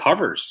boring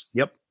covers.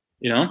 Yep.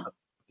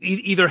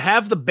 Either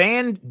have the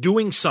band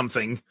doing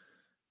something,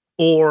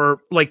 or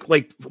like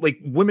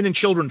Women and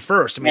Children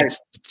First. I mean,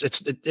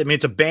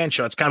 it's a band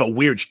show. It's kind of a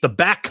weird. The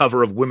back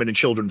cover of Women and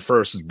Children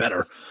First is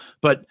better,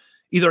 but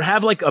either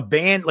have a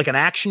band, an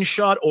action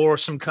shot, or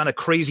some kind of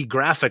crazy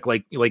graphic,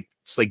 like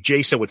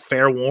Jay said with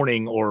Fair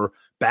Warning or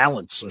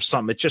Balance or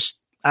something. It just,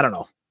 I don't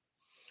know.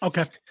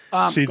 Okay.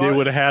 See, they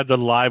would have had the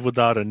Live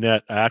Without a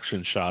Net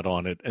action shot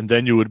on it, and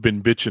then you would have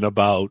been bitching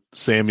about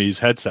Sammy's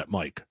headset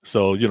mic.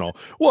 So,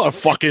 what a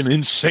fucking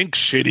NSYNC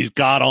shit he's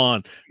got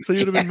on. So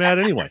you'd have been mad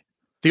anyway.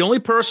 The only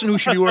person who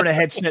should be wearing a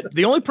headset,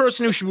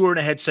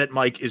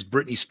 Mike, is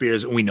Britney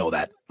Spears, and we know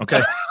that.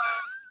 Okay.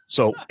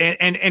 So,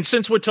 and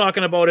since we're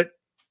talking about it,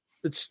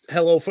 it's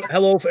hello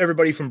for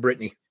everybody from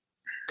Britney.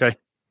 Okay.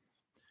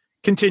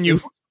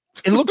 Continue.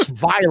 It looks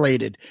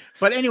violated,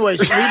 but anyways,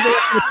 read the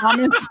rest of the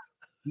comments.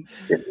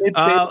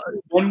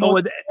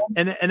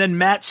 And then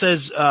Matt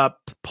says,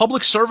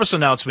 public service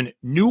announcement,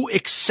 new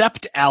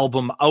Accept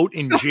album out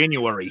in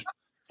January.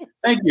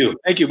 Thank you.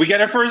 We got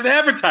our first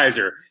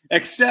advertiser,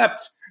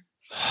 Accept.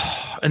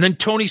 And then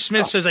Tony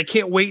Smith says, I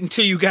can't wait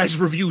until you guys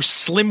review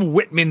Slim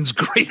Whitman's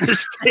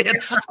greatest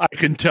hits. I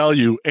can tell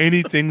you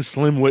anything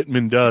Slim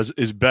Whitman does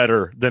is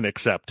better than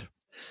Accept.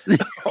 You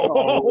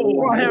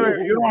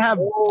don't have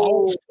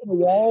Balls to the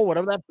Wall,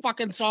 whatever that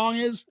fucking song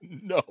is.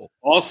 No.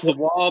 Balls to the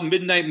Wall,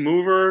 Midnight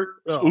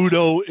Mover.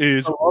 Udo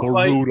is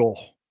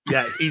brutal.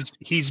 Yeah,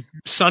 he's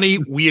Sonny.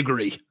 We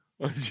agree.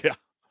 Yeah,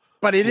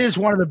 but it is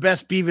one of the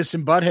best Beavis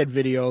and Butthead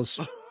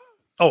videos.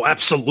 Oh,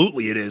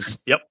 absolutely, it is.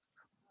 Yep.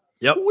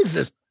 Who is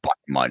this butt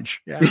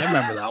munch? Yeah, I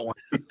remember that one.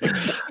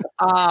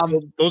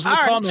 Those are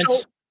the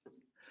comments.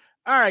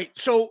 All right,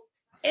 so.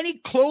 Any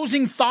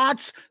closing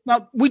thoughts?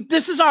 Now,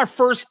 this is our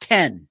first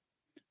 10,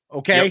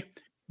 okay? Yep.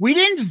 We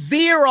didn't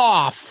veer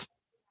off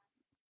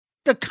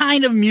the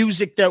kind of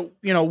music that,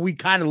 we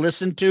kind of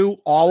listen to,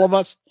 all of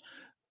us,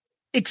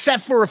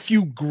 except for a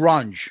few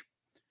grunge.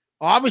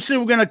 Obviously,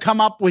 we're going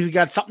to we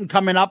got something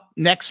coming up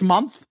next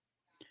month,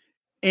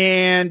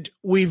 and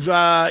we've,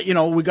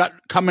 we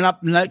got coming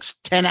up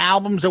next 10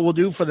 albums that we'll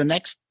do for the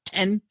next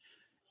 10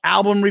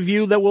 album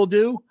review that we'll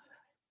do.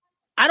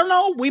 I don't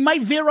know. We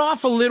might veer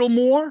off a little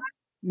more.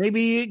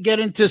 Maybe get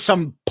into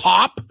some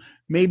pop,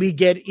 maybe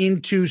get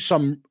into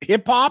some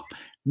hip hop,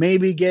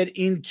 maybe get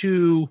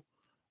into,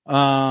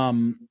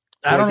 some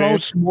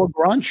more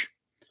grunge.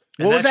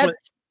 What was that?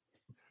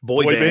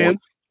 Boy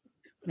bands.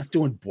 I'm not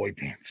doing boy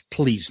bands.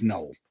 Please,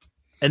 no.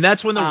 And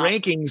that's when the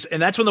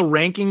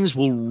rankings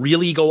will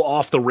really go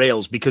off the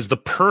rails, because the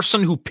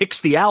person who picks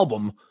the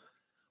album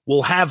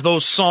will have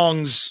those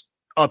songs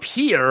up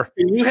here.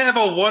 And you have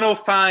a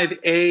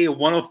 105A,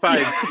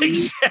 105B.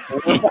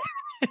 Exactly.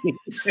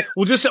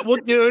 We'll just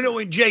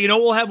Jay,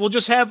 we'll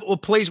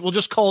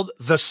just call it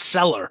The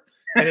Cellar,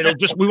 and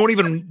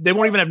they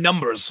won't even have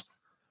numbers.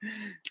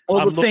 Well,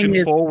 I'm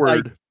looking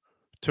forward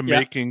to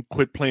making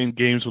Quit Playing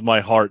Games with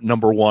My Heart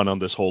 #1 on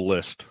this whole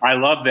list. I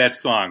love that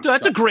song.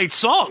 That's a great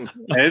song.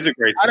 That is a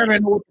great song. I don't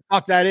even know what the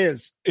fuck that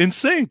is.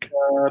 NSYNC.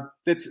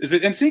 Is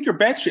it NSYNC or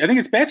Backstreet? I think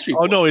it's Backstreet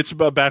Boys. Oh no, it's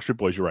about Backstreet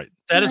Boys. You're right.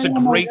 That is a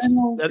great.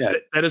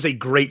 That is a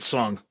great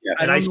song. Yes.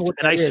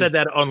 And I said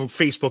that on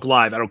Facebook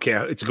Live. I don't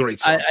care. It's a great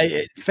song.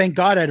 I thank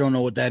God I don't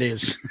know what that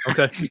is.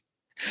 Okay.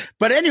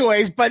 But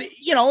anyways,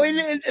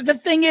 the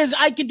thing is,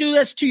 I could do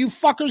this to you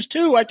fuckers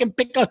too. I can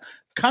pick a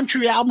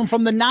country album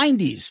from the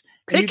 90s.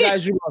 And you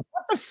guys are like,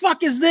 what the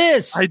fuck is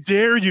this? I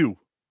dare you.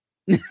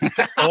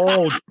 How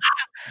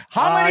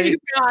many of you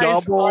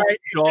guys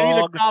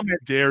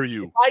dare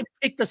you? If I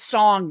picked the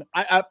song,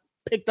 I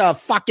picked a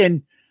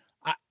fucking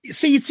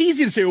see, it's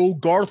easy to say,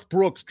 Garth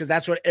Brooks, because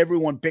that's what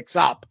everyone picks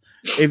up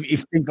if you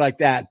think like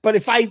that. But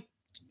if I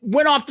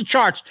went off the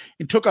charts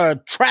and took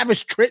a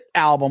Travis Tritt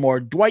album or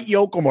Dwight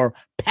Yoakam or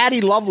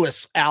Patty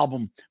Loveless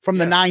album from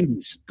the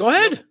 90s. Go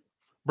ahead.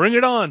 Bring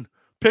it on.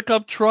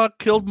 Pickup truck,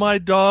 killed my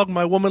dog,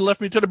 my woman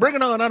left me to the bring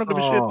it on. I don't give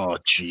a shit. Oh,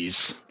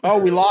 jeez. Oh,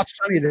 we lost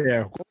Sonny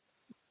there.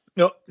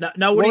 No,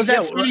 now what was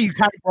that? You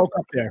kind of broke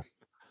up there.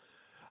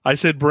 I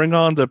said, bring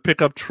on the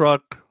pickup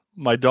truck.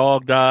 My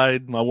dog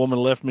died. My woman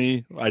left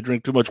me. I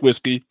drink too much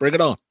whiskey. Bring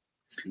it on.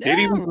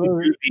 Maybe we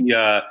could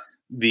do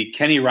the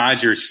Kenny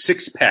Rogers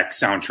Six Pack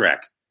soundtrack.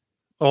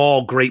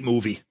 Oh, great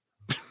movie.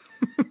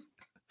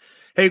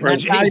 Hey,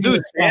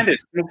 Zeus,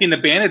 Smoking the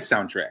Bandit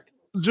soundtrack.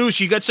 Zeus,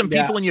 you got some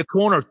people in your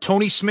corner.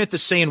 Tony Smith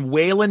is saying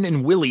Waylon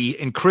and Willie,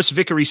 and Chris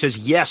Vickery says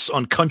yes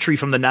on country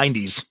from the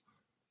 90s.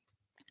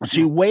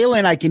 See,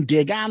 Waylon, I can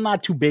dig. I'm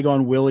not too big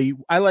on Willie.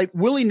 I like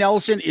Willie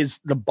Nelson is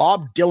the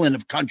Bob Dylan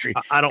of country.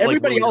 I don't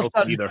everybody like Willie else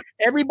does Nelson either.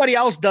 Everybody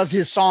else does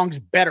his songs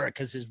better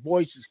because his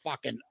voice is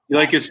fucking. You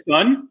like his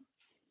son?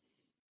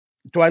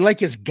 Do I like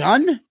his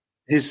gun?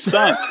 His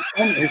son.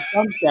 His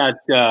son's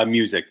got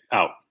music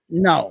out.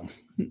 No.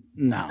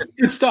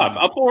 Good stuff.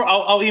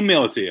 I'll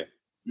email it to you.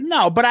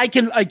 No, but I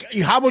can like.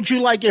 How would you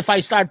like if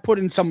I start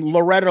putting some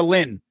Loretta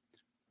Lynn?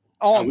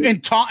 Oh,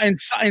 in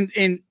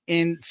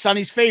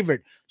Sonny's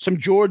favorite, some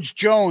George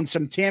Jones,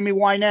 some Tammy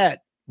Wynette.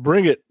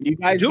 Bring it. You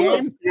guys Do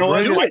game? it. You know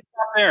what? Do it.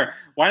 There.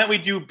 Why don't we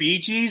do Bee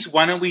Gees?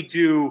 Why don't we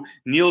do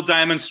Neil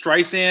Diamond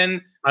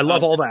Streisand? I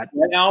love all that.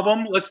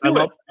 Album. Let's do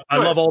it. I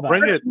love all that.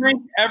 Bring it.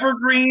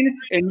 Evergreen,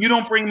 and you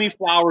don't bring me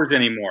flowers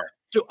anymore.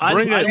 Dude,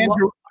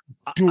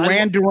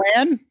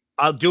 Duran.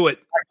 I'll do it.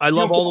 I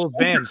love all those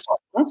bands.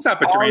 Don't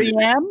stop at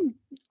Duran.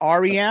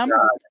 REM.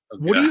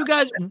 What are you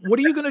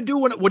gonna do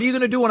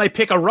when I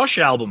pick a Rush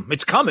album?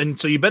 It's coming,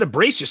 so you better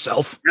brace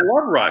yourself. I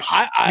love Rush.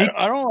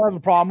 I don't have a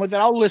problem with it.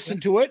 I'll listen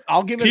to it.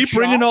 I'll give it. Keep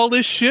bringing all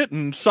this shit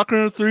and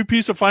sucking a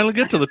 3-piece to finally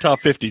get to the top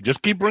 50.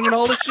 Just keep bringing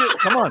all this shit.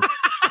 Come on.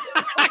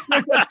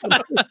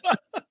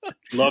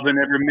 Loving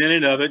every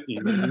minute of it.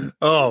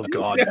 Oh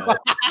God. No.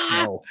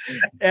 All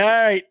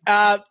right.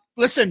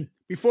 Listen.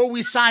 Before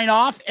we sign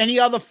off, any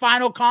other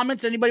final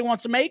comments anybody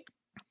wants to make?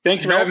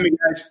 Thanks for having me,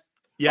 guys.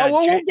 Yeah,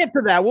 we'll get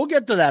to that. We'll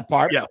get to that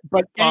part. Yeah.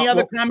 But any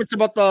other comments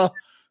about the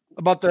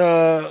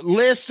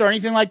list or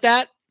anything like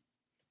that?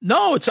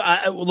 No, it's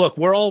look,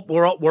 we're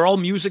all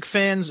music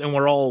fans and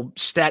we're all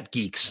stat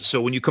geeks. So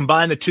when you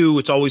combine the two,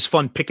 it's always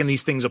fun picking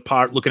these things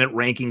apart, looking at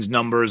rankings,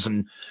 numbers,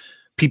 and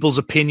people's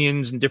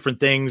opinions and different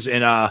things.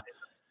 And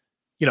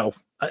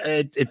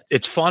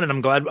it's fun, and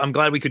I'm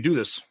glad we could do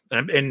this.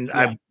 And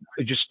I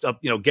just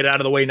get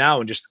out of the way now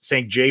and just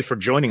thank Jay for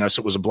joining us.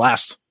 It was a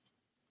blast.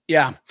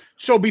 Yeah.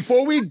 So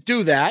before we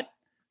do that,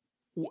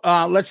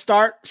 let's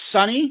start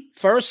Sonny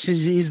first.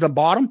 He's the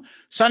bottom.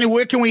 Sonny,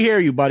 where can we hear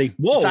you, buddy?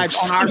 Whoa, besides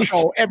on our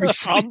show every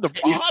on the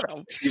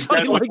bottom.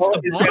 Sonny likes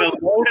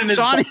the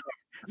bottom.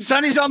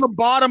 Sonny's on the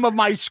bottom of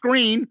my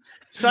screen.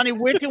 Sonny,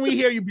 where can we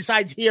hear you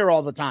besides here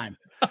all the time?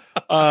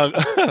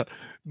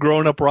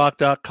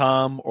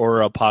 grownuprock.com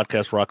or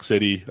Podcast Rock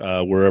City,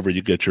 wherever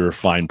you get your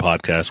fine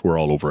podcasts. We're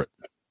all over it.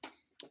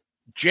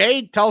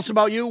 Jay, tell us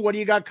about you. What do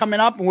you got coming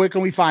up, and where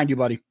can we find you,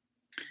 buddy?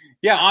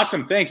 Yeah,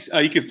 awesome. Thanks.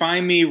 You can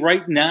find me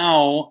right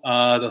now,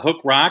 The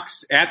Hook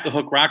Rocks, at The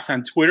Hook Rocks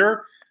on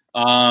Twitter.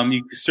 You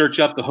can search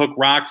up The Hook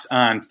Rocks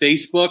on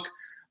Facebook.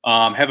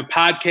 Have a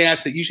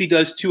podcast that usually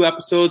does 2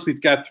 episodes.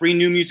 We've got 3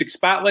 new music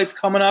spotlights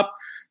coming up.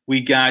 We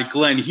got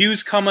Glenn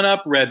Hughes coming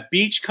up, Red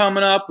Beach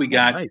coming up. We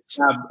got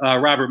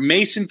Robert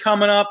Mason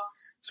coming up.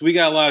 So we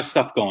got a lot of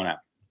stuff going on.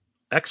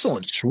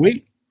 Excellent.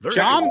 Sweet.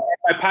 John,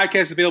 my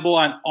podcast is available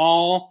on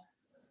all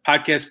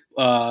podcast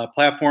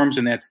platforms,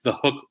 and that's The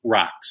Hook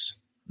Rocks.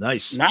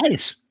 Nice.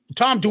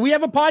 Tom, do we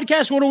have a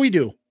podcast? What do we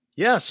do?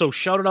 Yeah, so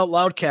Shout It Out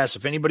Loudcast.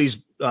 If anybody's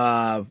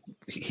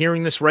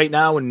hearing this right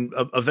now, and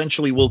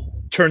eventually we'll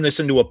turn this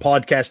into a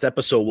podcast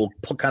episode, we'll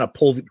kind of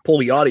pull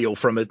the audio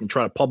from it and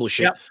try to publish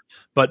it. Yep.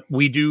 But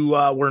we do,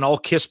 we're an all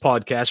Kiss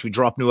podcast. We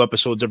drop new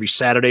episodes every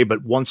Saturday,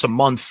 but once a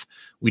month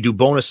we do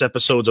bonus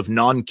episodes of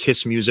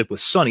non-Kiss music with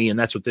Sonny, and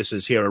that's what this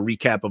is here, a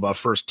recap of our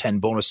first 10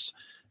 bonus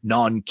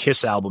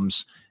non-Kiss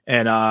albums.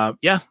 And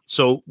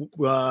so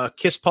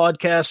Kiss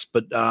podcast,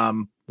 but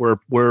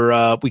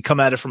we come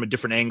at it from a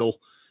different angle.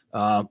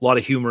 A lot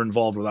of humor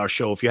involved with our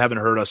show. If you haven't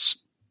heard us,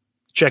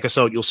 check us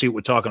out. You'll see what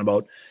we're talking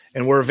about.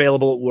 And we're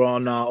available. We're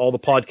on all the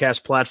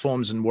podcast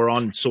platforms, and we're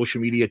on social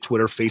media,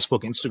 Twitter,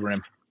 Facebook,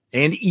 Instagram,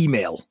 and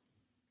email.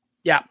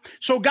 Yeah.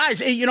 So guys,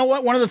 hey, you know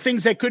what? One of the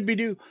things that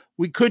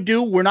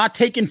we're not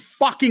taking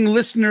fucking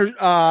listener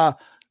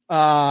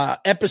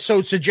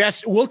episode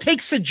suggestions. We'll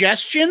take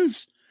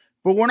suggestions,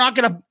 but we're not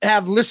going to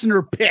have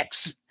listener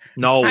picks.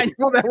 No. I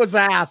know that was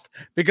asked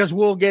because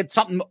we'll get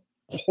something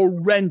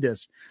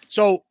horrendous.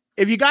 So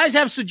if you guys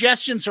have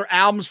suggestions or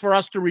albums for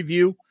us to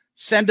review,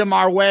 send them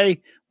our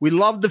way. We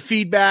love the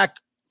feedback.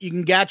 You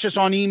can catch us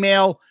on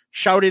email,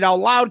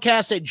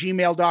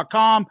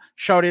 shoutitoutloudcast@gmail.com,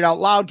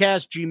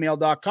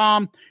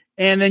 shoutitoutloudcast@gmail.com.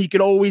 And then you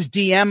can always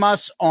DM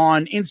us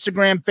on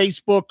Instagram,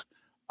 Facebook,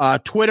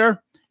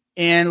 Twitter,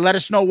 and let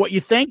us know what you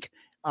think.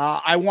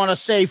 I want to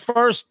say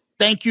first,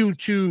 thank you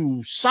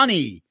to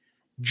Sonny,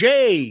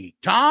 Jay,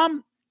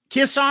 Tom,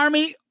 Kiss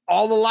Army,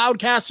 all the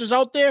Loudcasters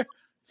out there.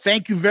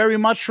 Thank you very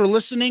much for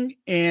listening,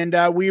 and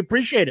we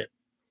appreciate it.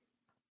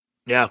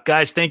 Yeah,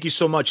 guys, thank you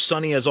so much.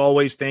 Sonny, as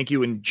always, thank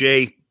you. And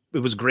Jay, it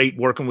was great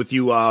working with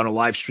you on a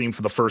live stream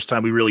for the first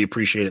time. We really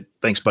appreciate it.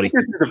 Thanks, buddy.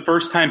 This is the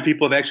first time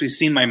people have actually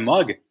seen my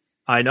mug.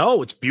 I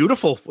know. It's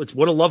beautiful.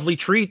 What a lovely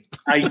treat.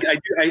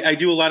 I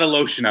do a lot of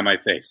lotion on my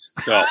face.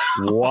 So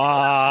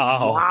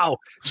Wow.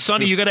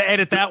 Sonny, you got to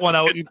edit that one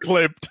out. Getting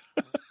clipped.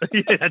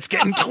 Yeah, that's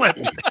getting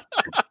clipped.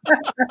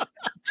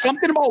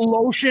 Something about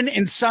lotion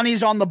and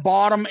Sonny's on the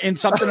bottom, and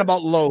something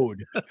about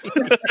load.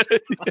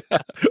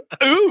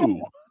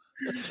 Ooh.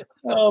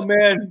 Oh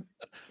man.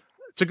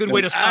 It's a good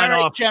way to sign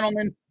off.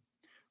 Gentlemen.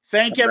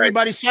 Thank you,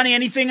 everybody. Sonny,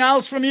 anything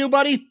else from you,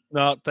 buddy?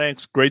 No,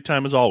 thanks. Great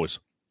time as always.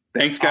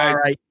 Thanks, guys.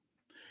 All right.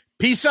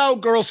 Peace out,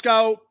 Girl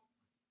Scout.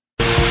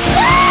 We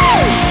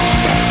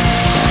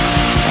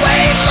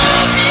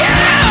love you!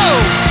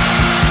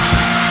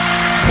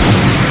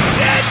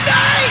 Good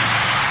night!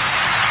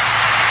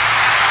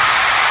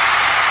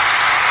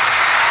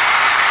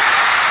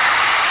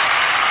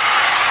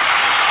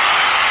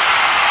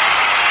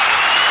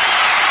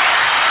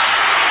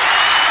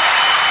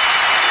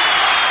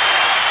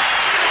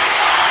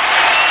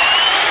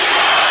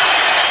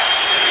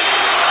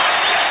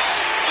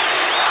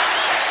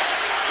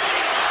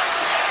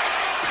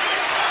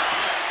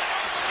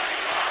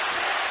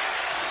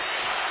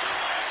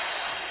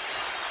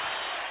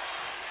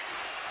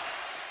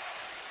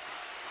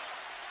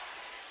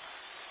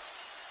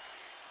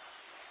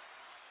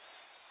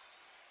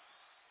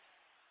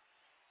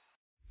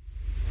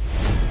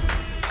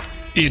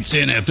 It's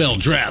NFL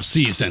draft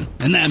season,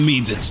 and that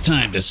means it's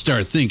time to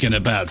start thinking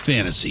about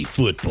fantasy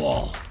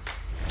football.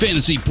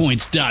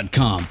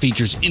 FantasyPoints.com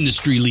features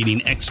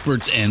industry-leading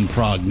experts and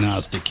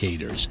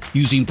prognosticators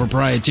using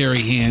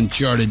proprietary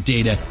hand-charted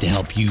data to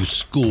help you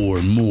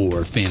score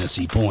more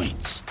fantasy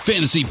points.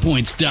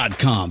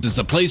 FantasyPoints.com is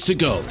the place to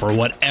go for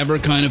whatever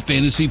kind of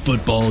fantasy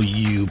football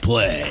you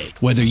play.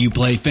 Whether you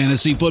play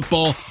fantasy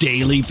football,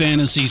 daily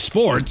fantasy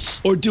sports,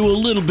 or do a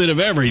little bit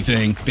of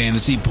everything,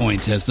 Fantasy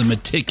Points has the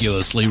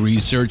meticulously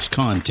researched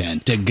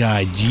content to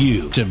guide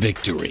you to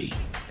victory.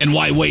 And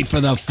why wait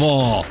for the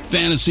fall?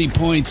 Fantasy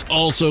Points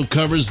also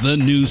covers the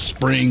new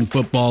spring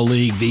football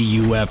league, the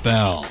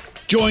UFL.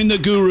 Join the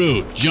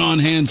guru, John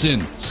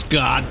Hansen,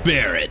 Scott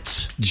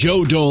Barrett,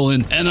 Joe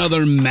Dolan, and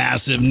other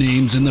massive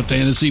names in the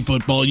fantasy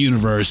football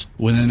universe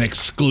with an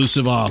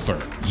exclusive offer.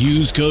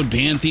 Use code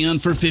Pantheon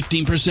for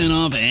 15%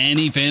 off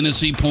any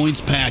Fantasy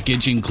Points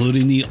package,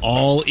 including the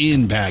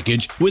all-in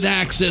package, with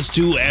access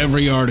to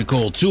every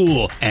article,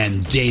 tool,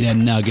 and data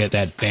nugget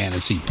that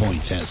Fantasy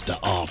Points has to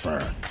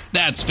offer.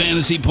 That's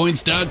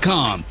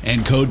FantasyPoints.com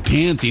and code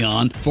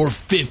Pantheon for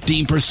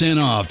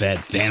 15% off at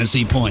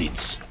Fantasy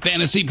Points.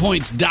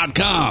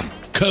 FantasyPoints.com,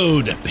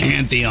 code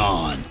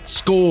Pantheon.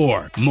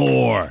 Score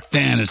more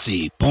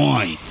fantasy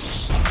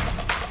points.